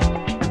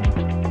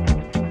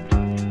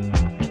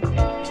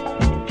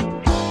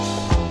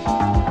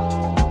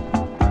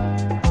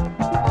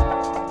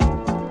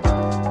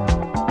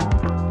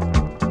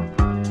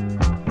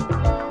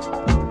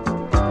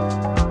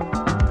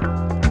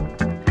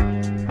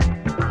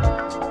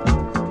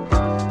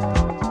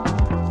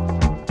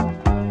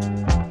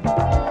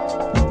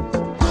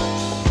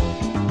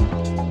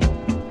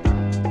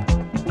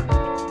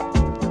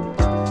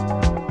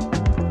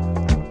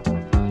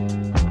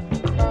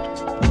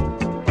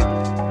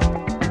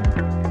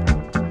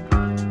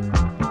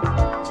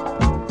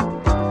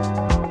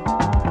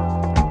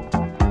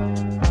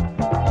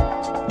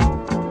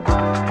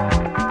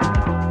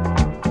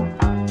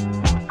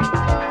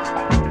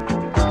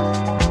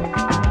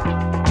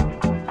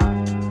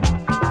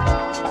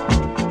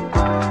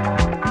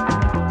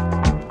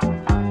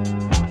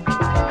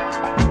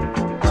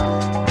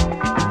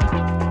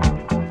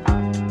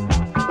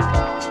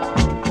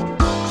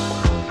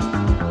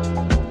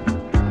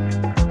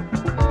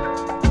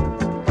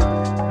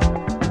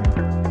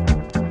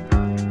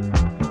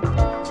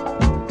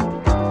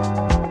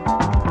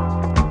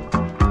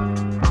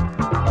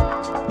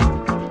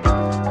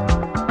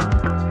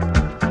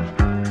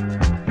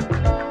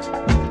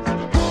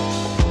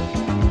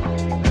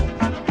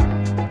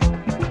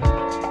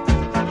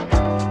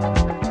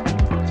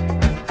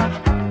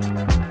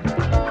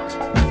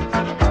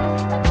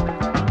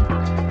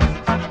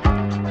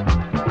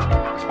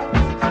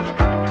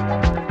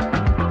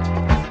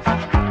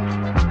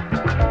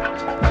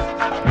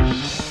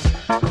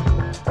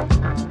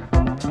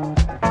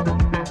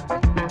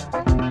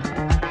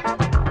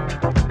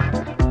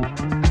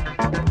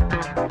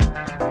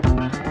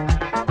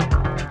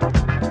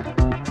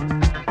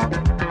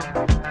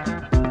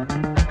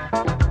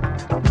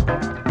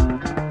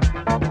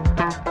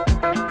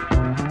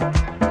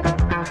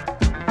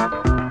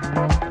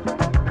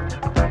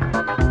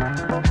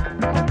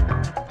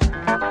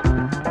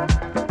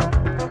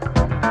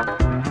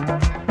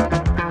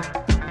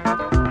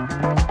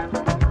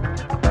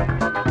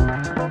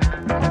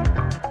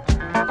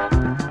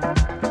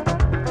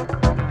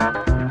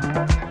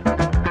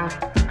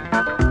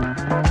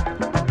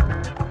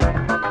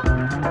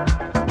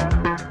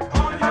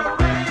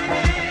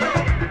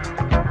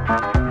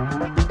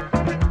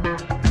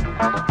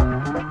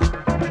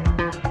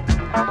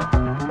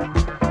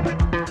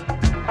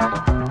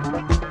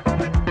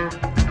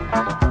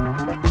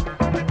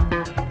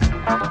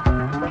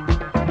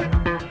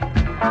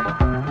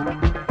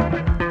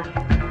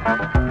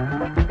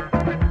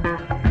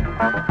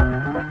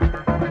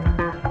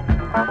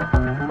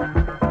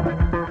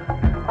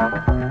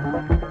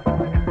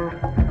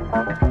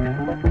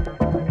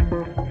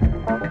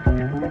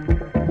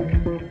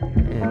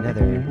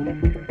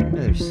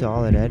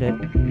 Solid edit.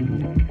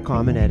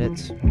 Common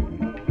Edits.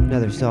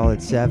 Another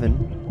solid 7.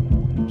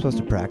 I'm supposed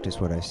to practice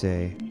what I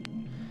say.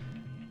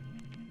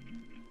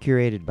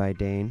 Curated by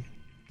Dane.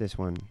 This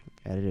one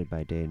edited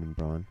by Dane and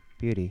Braun.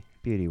 Beauty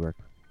work,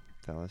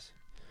 fellas.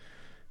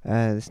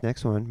 This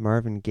next one,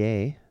 Marvin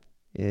Gaye,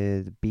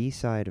 is the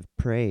B-side of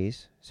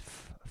Praise. It's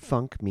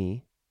Funk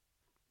Me.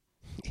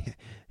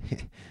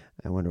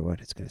 I wonder what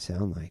it's going to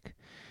sound like.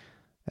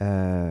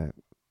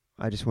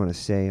 I just want to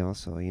say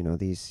also,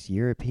 these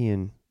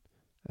European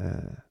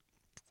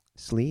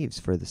sleeves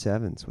for the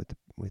 7s with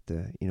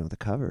the the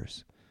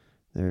covers,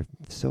 they're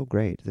so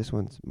great. This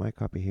one's, my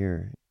copy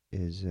here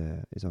is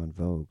on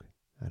Vogue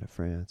out of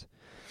France,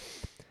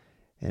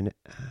 and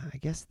I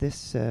guess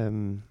this I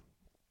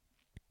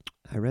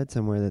read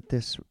somewhere that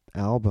this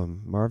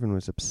album, Marvin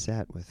was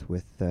upset with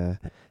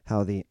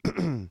how the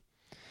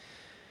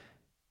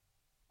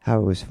how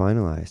it was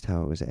finalized,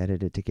 how it was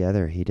edited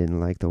together. He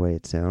didn't like the way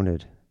it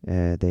sounded.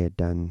 They had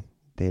done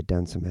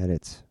some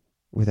edits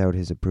without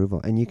his approval,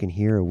 and you can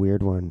hear a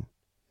weird one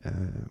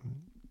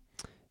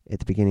at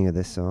the beginning of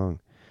this song,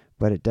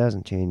 but it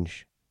doesn't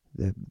change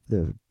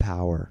the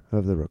power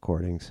of the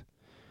recordings,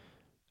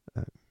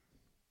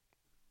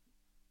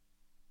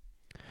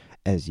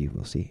 as you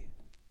will see.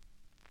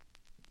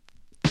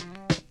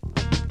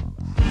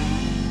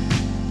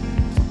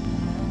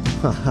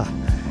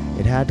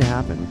 It had to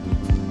happen.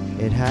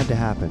 It had to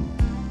happen.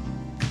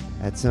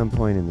 At some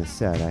point in the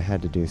set, I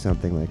had to do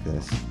something like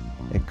this.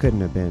 It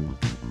couldn't have been.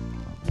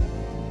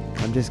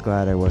 I'm just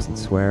glad I wasn't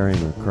swearing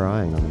or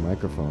crying on the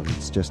microphone.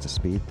 It's just a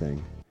speed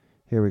thing.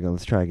 Here we go.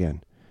 Let's try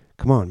again.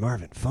 Come on,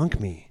 Marvin. Funk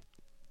me.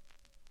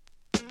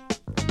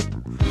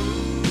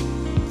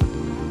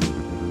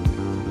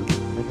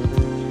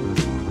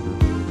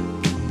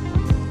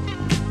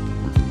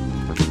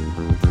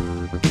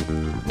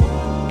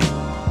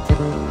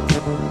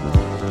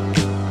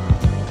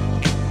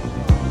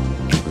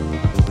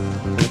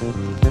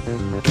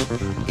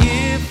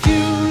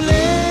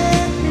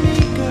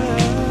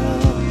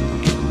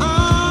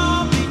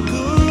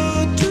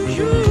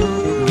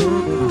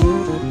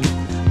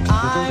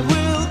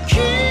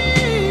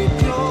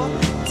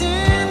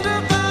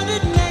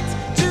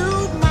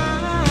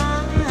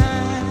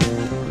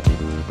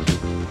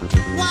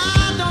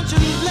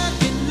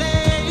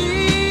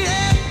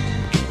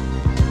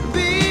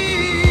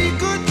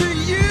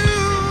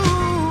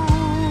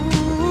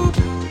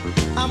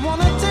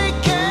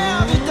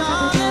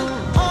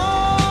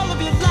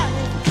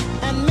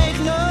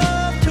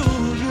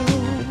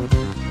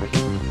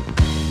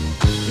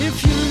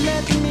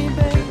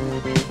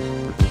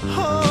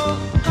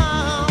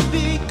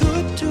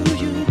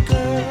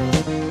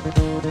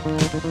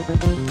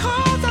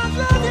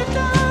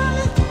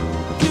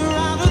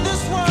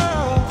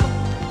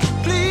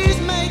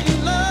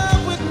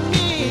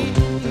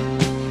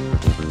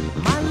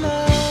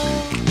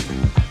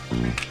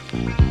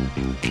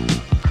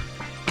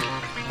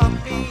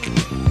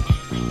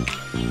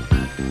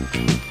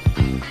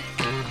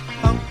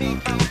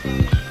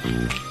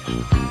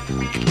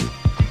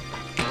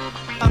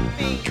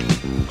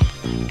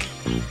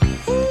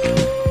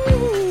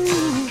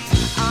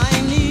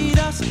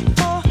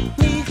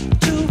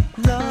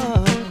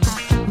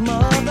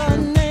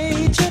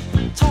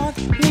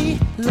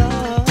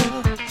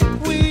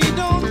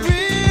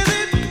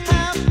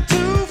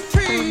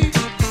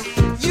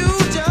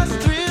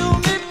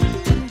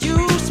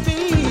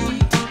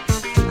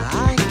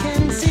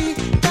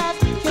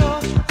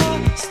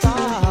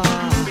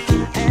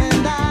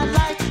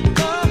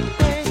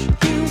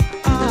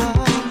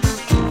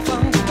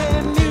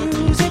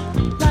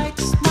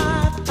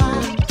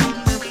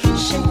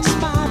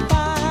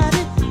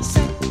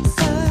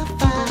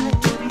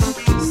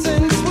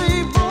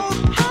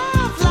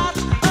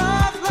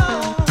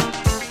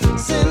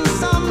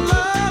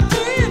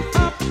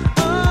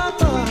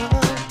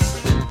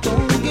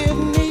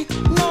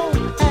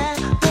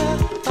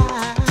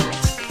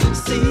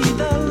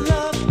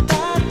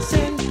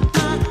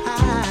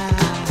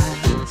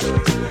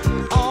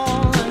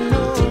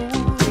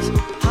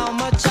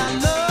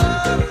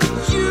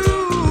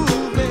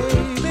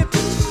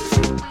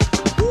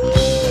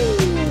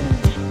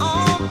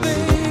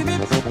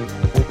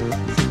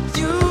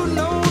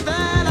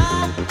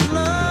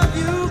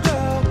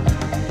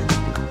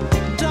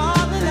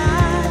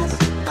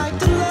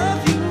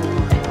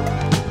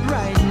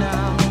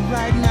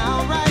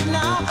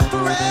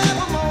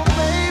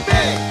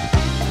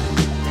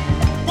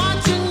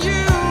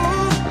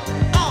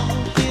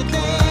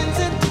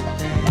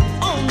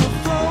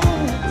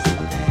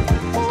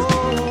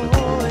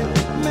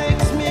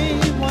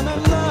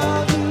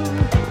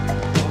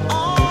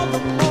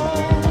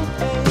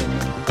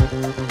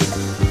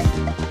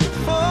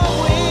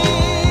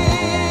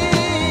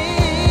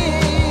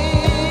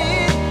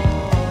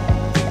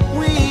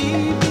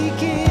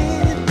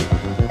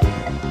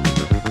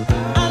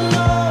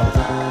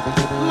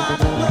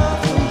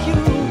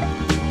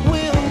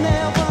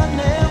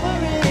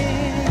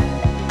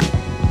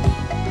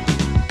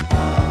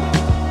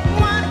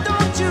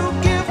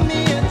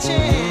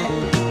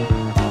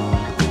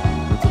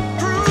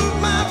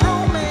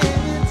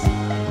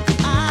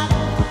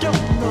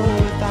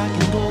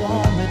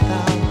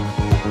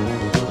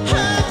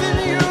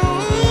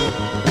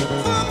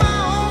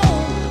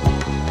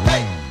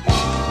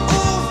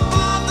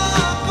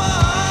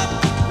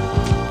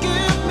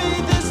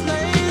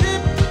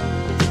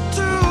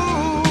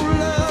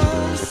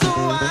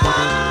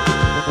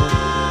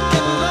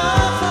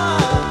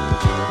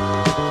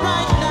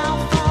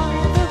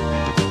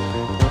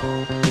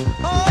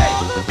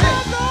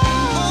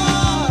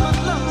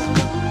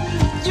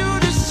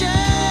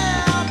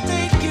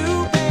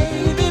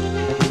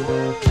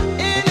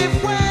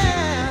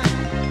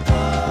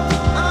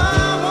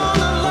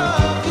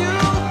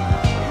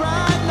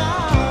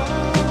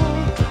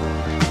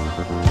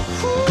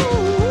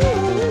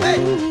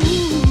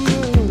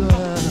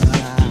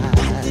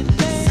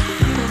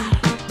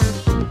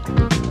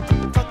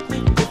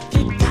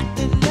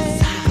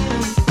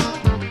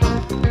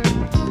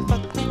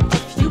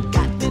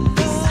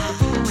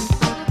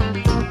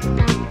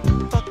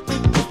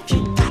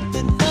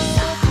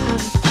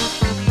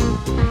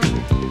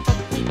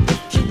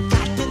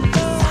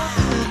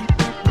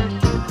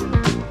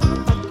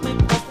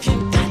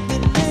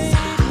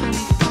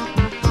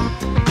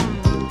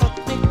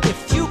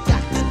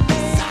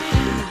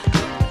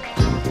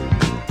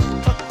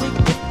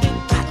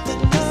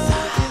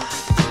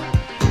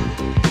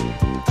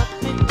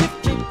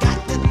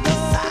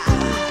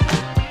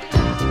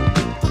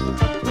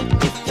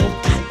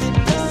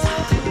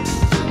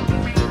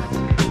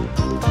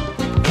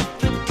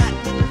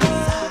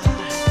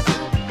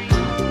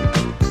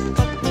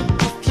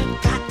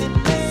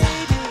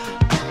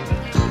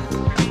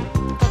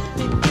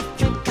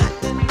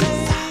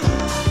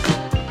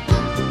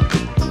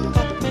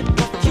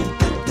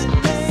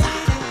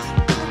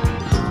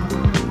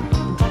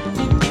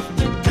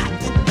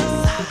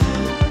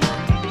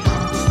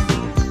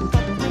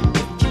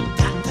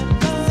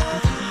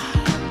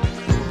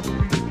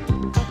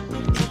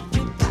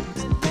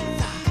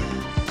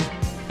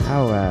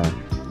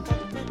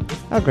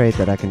 How great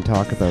that I can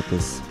talk about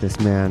this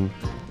man,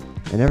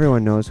 and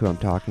everyone knows who I'm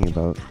talking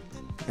about,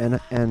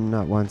 and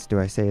not once do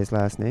I say his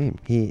last name.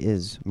 He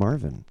is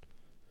Marvin.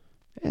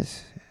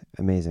 It's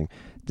amazing.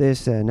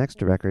 This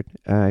next record,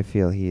 I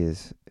feel he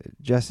is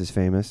just as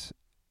famous,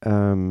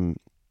 but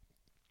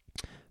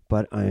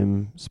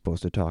I'm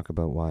supposed to talk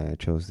about why I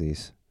chose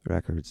these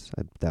records.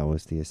 That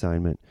was the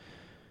assignment.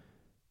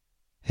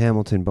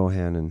 Hamilton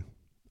Bohannon.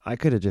 I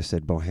could have just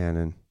said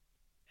Bohannon.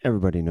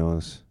 Everybody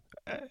knows.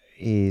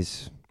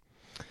 He's...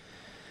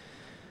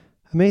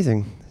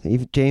 Amazing.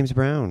 Even James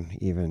Brown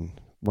even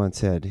once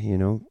said,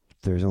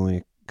 there's only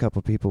a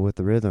couple people with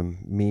the rhythm,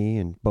 me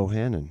and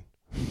Bohannon.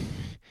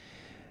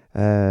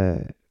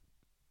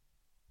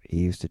 He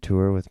used to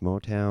tour with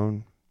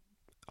Motown.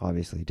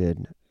 Obviously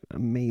did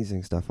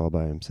amazing stuff all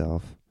by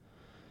himself.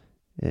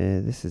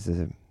 This is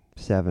a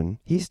 7.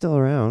 He's still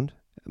around.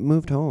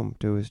 Moved home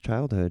to his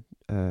childhood,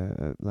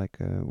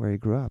 where he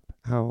grew up.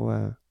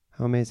 How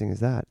amazing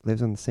is that?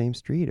 Lives on the same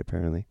street,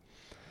 apparently.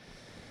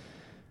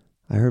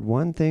 I heard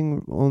one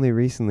thing only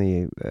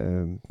recently,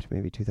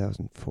 maybe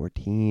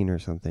 2014 or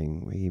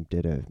something. He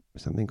did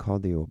something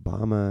called the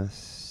Obama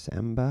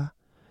Samba.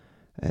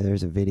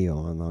 There's a video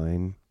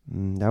online.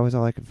 That was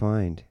all I could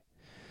find.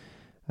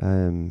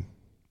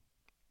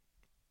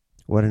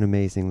 What an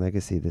amazing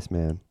legacy, this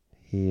man.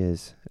 He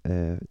is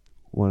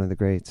one of the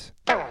greats.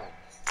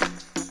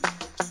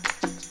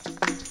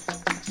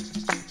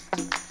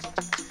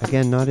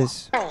 Again, not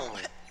his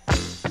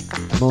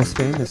most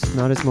famous,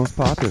 not his most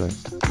popular.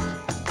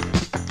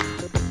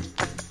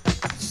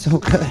 So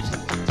good.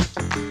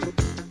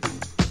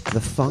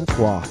 The Funk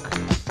Walk.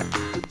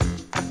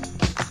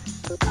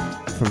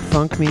 From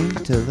Funk Me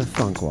to the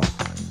Funk Walk.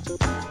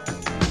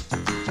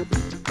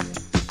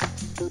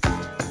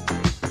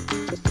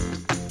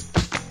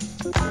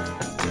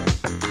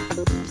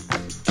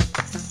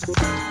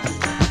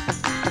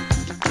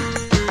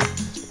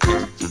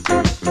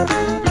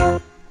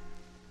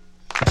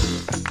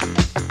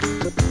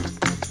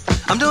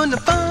 I'm doing the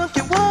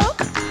funky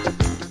walk.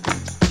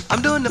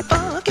 I'm doing the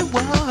funky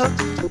walk.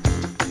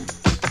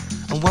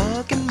 I'm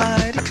walking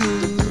mighty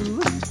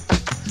cool.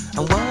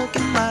 I'm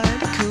walking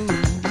mighty cool.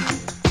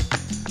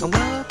 I'm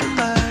walking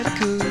mighty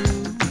cool.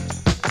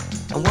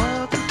 I'm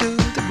walking to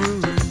the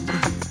groove.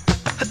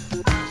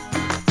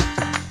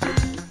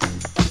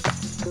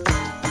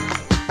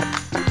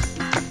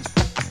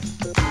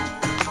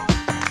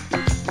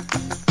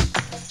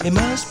 It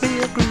must be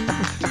a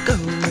groove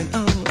going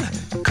on,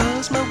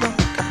 'cause my walk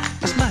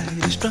is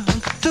mighty strong.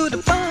 To the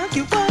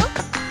funky walk.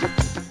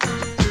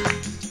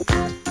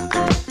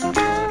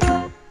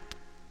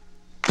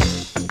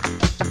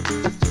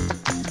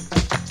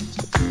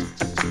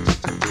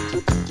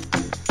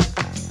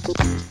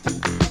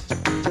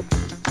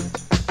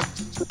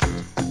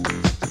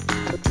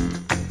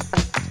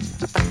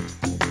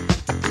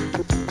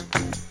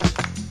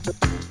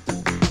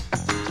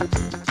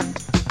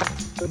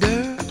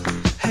 Girl,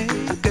 hey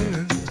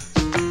girl,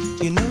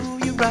 you know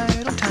you're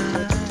right on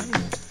time.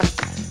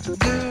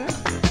 Girl,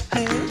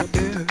 hey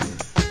girl,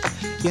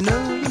 you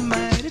know you're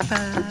mighty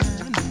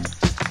fine.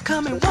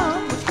 Come and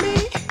walk with me.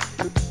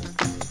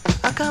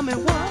 Come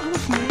and walk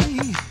with me.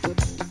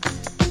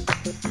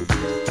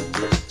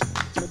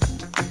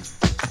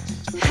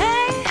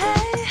 Hey,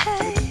 hey,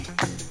 hey,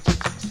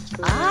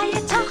 are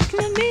you talking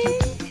to me?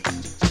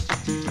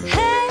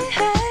 Hey,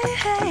 hey,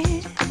 hey,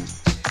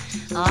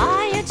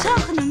 are you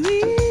talking to me?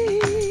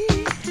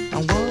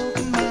 I'm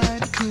walking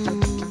mighty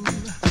cool.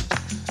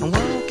 I'm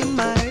walking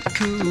mighty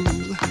cool.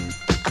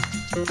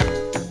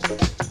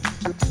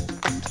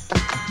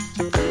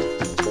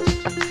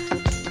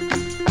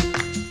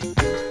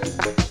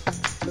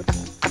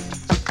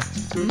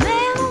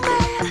 Man, oh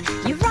man,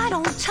 you're right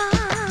on time.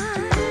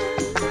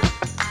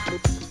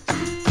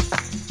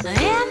 And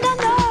I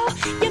know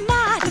you're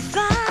mighty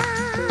fine.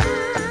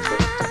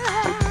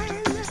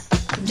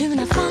 Doing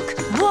a funk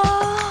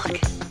walk.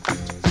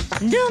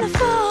 Doing a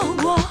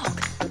funk walk.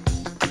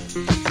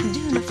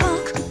 Doing a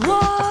funk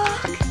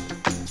walk.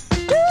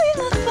 Doing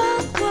a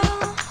funk walk.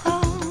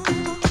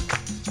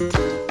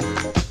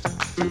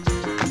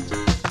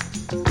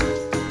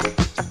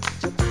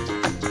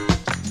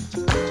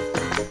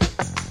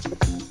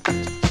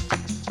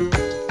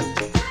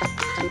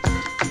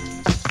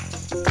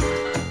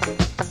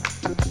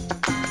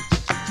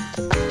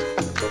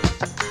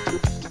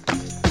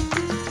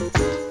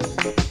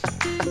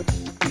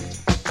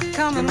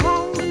 Come and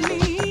walk with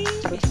me.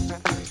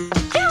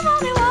 Come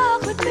on and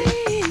walk with me.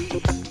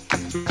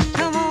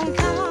 Come on,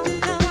 come on,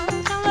 come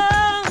on, come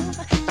on.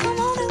 Come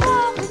on and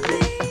walk with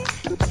me.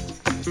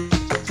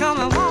 Come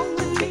and walk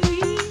with me.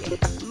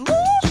 Woo!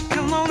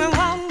 Come on and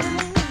walk with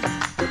me.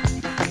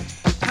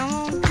 Come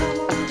on, come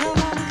on, come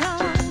on, come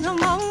on,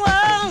 come on,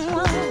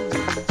 whoa.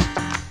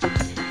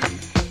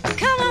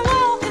 Come and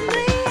walk with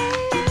me.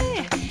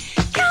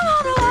 Come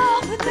on and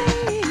walk with me.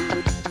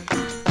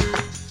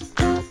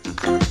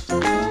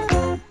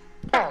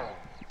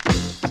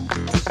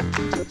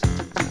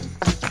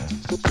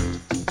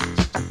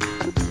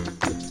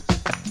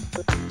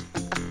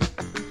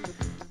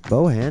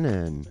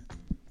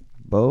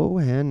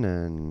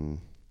 Bohannon.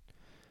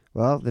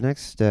 Well, the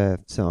next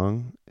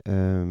song.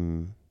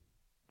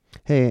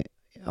 Hey,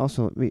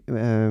 also,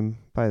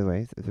 by the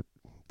way,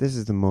 this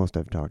is the most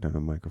I've talked on a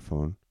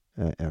microphone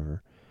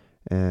ever.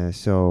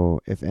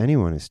 So if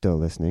anyone is still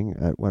listening,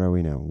 what are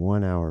we now?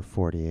 1 hour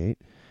 48.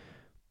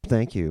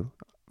 Thank you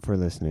for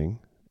listening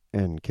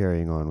and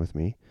carrying on with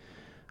me.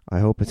 I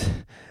hope it's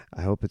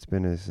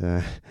been as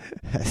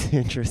as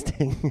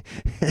interesting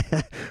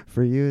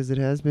for you as it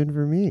has been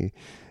for me.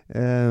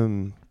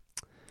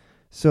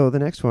 So the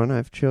next one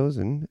I've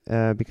chosen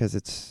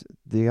because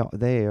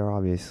they are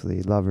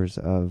obviously lovers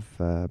of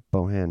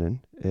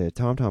Bohannon,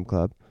 Tom Tom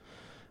Club.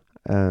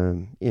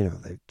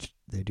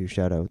 They do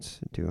shout outs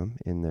to him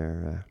in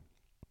their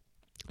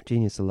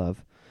Genius of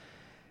Love.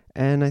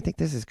 And I think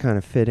this is kind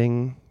of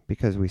fitting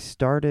because we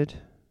started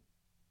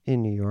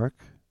in New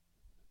York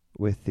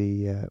with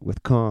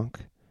Conk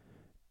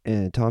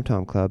and Tom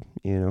Tom Club,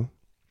 and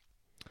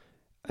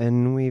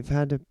we've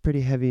had a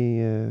pretty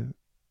heavy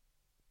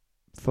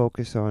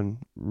focus on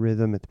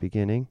rhythm at the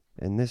beginning,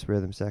 and this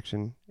rhythm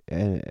section,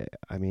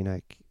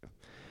 I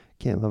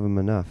can't love them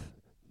enough.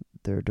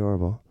 They're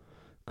adorable.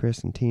 Chris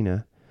and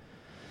Tina.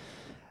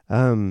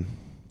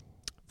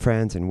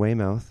 Franz and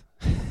Weymouth.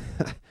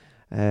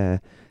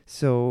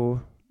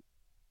 So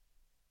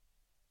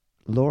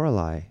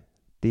Lorelei,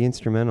 the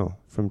instrumental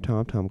from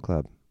Tom Tom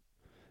Club.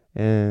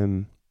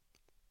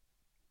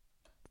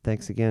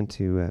 Thanks again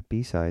to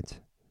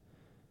B-Sides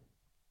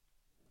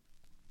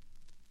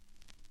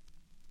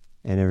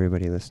and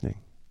everybody listening.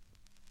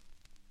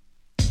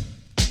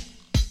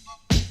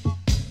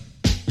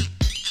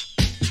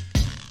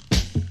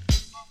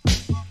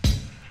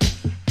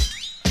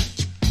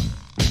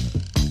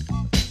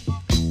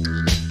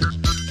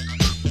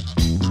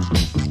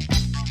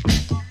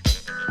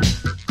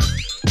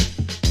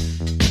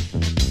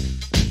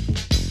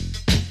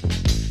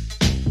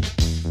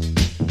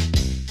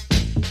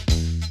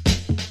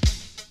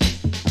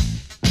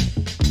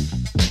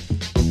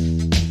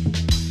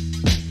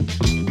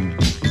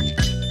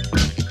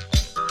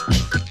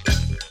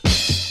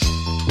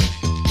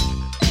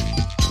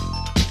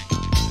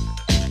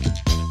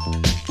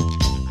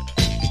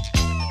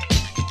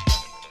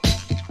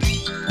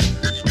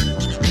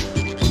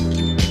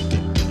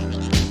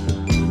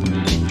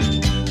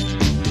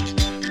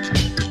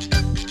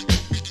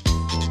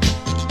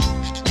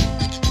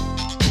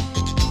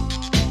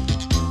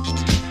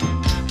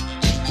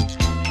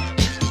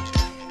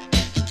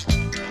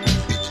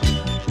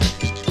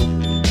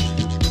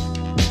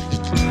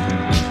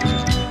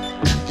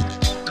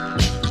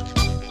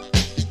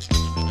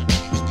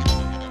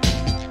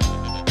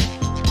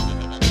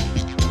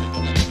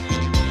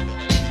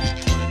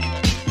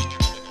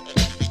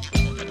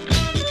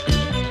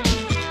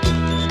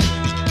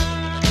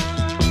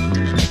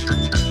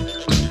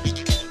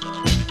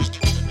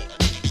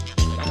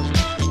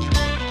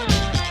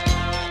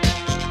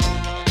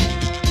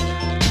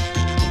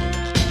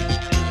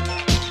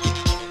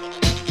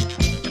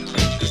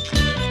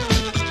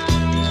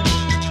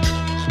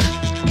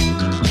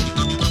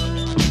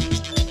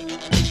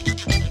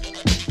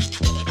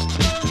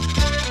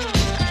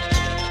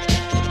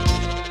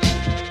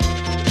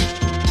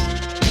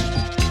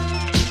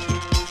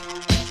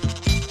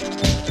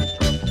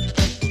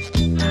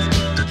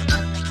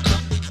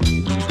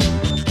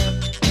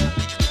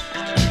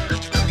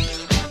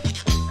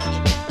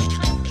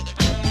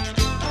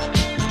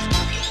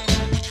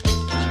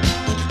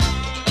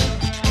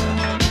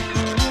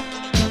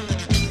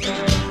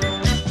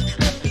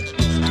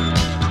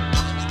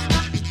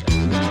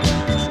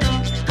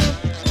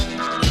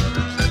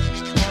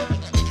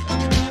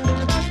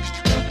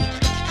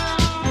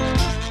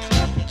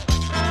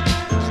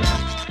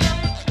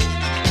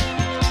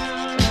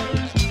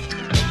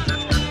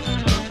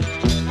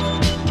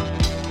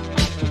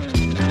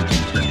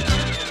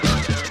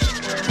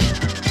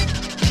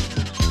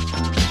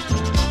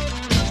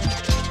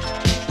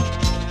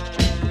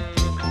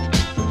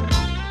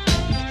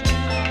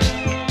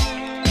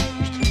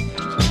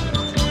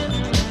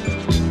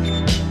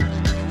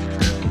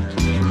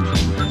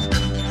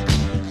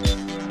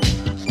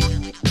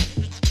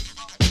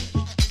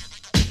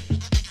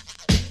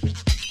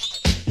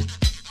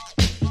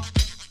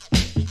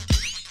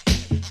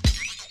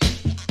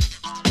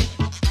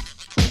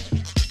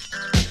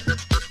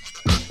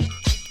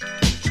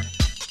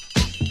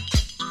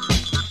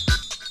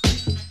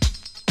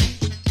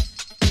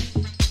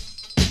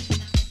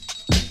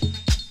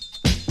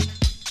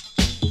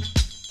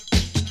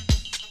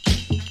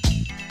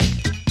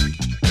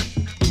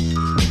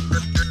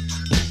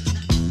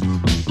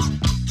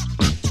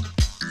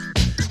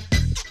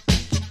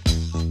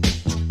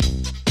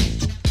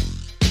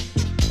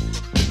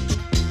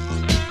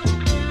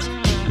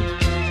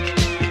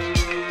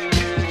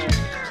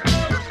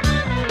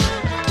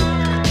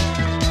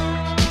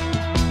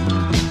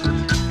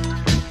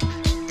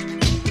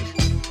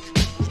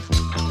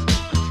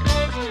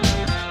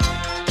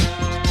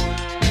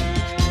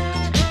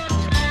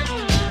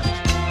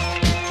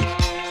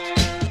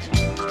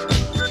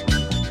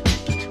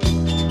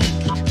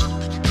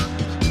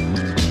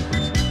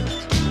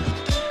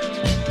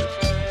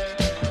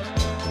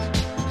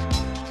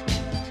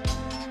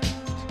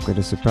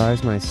 going to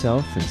surprise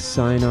myself and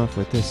sign off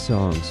with this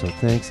song. So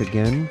thanks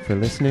again for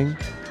listening.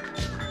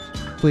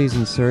 Please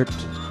insert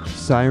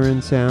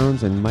siren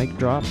sounds and mic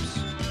drops.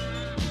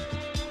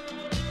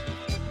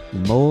 The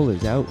mole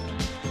is out.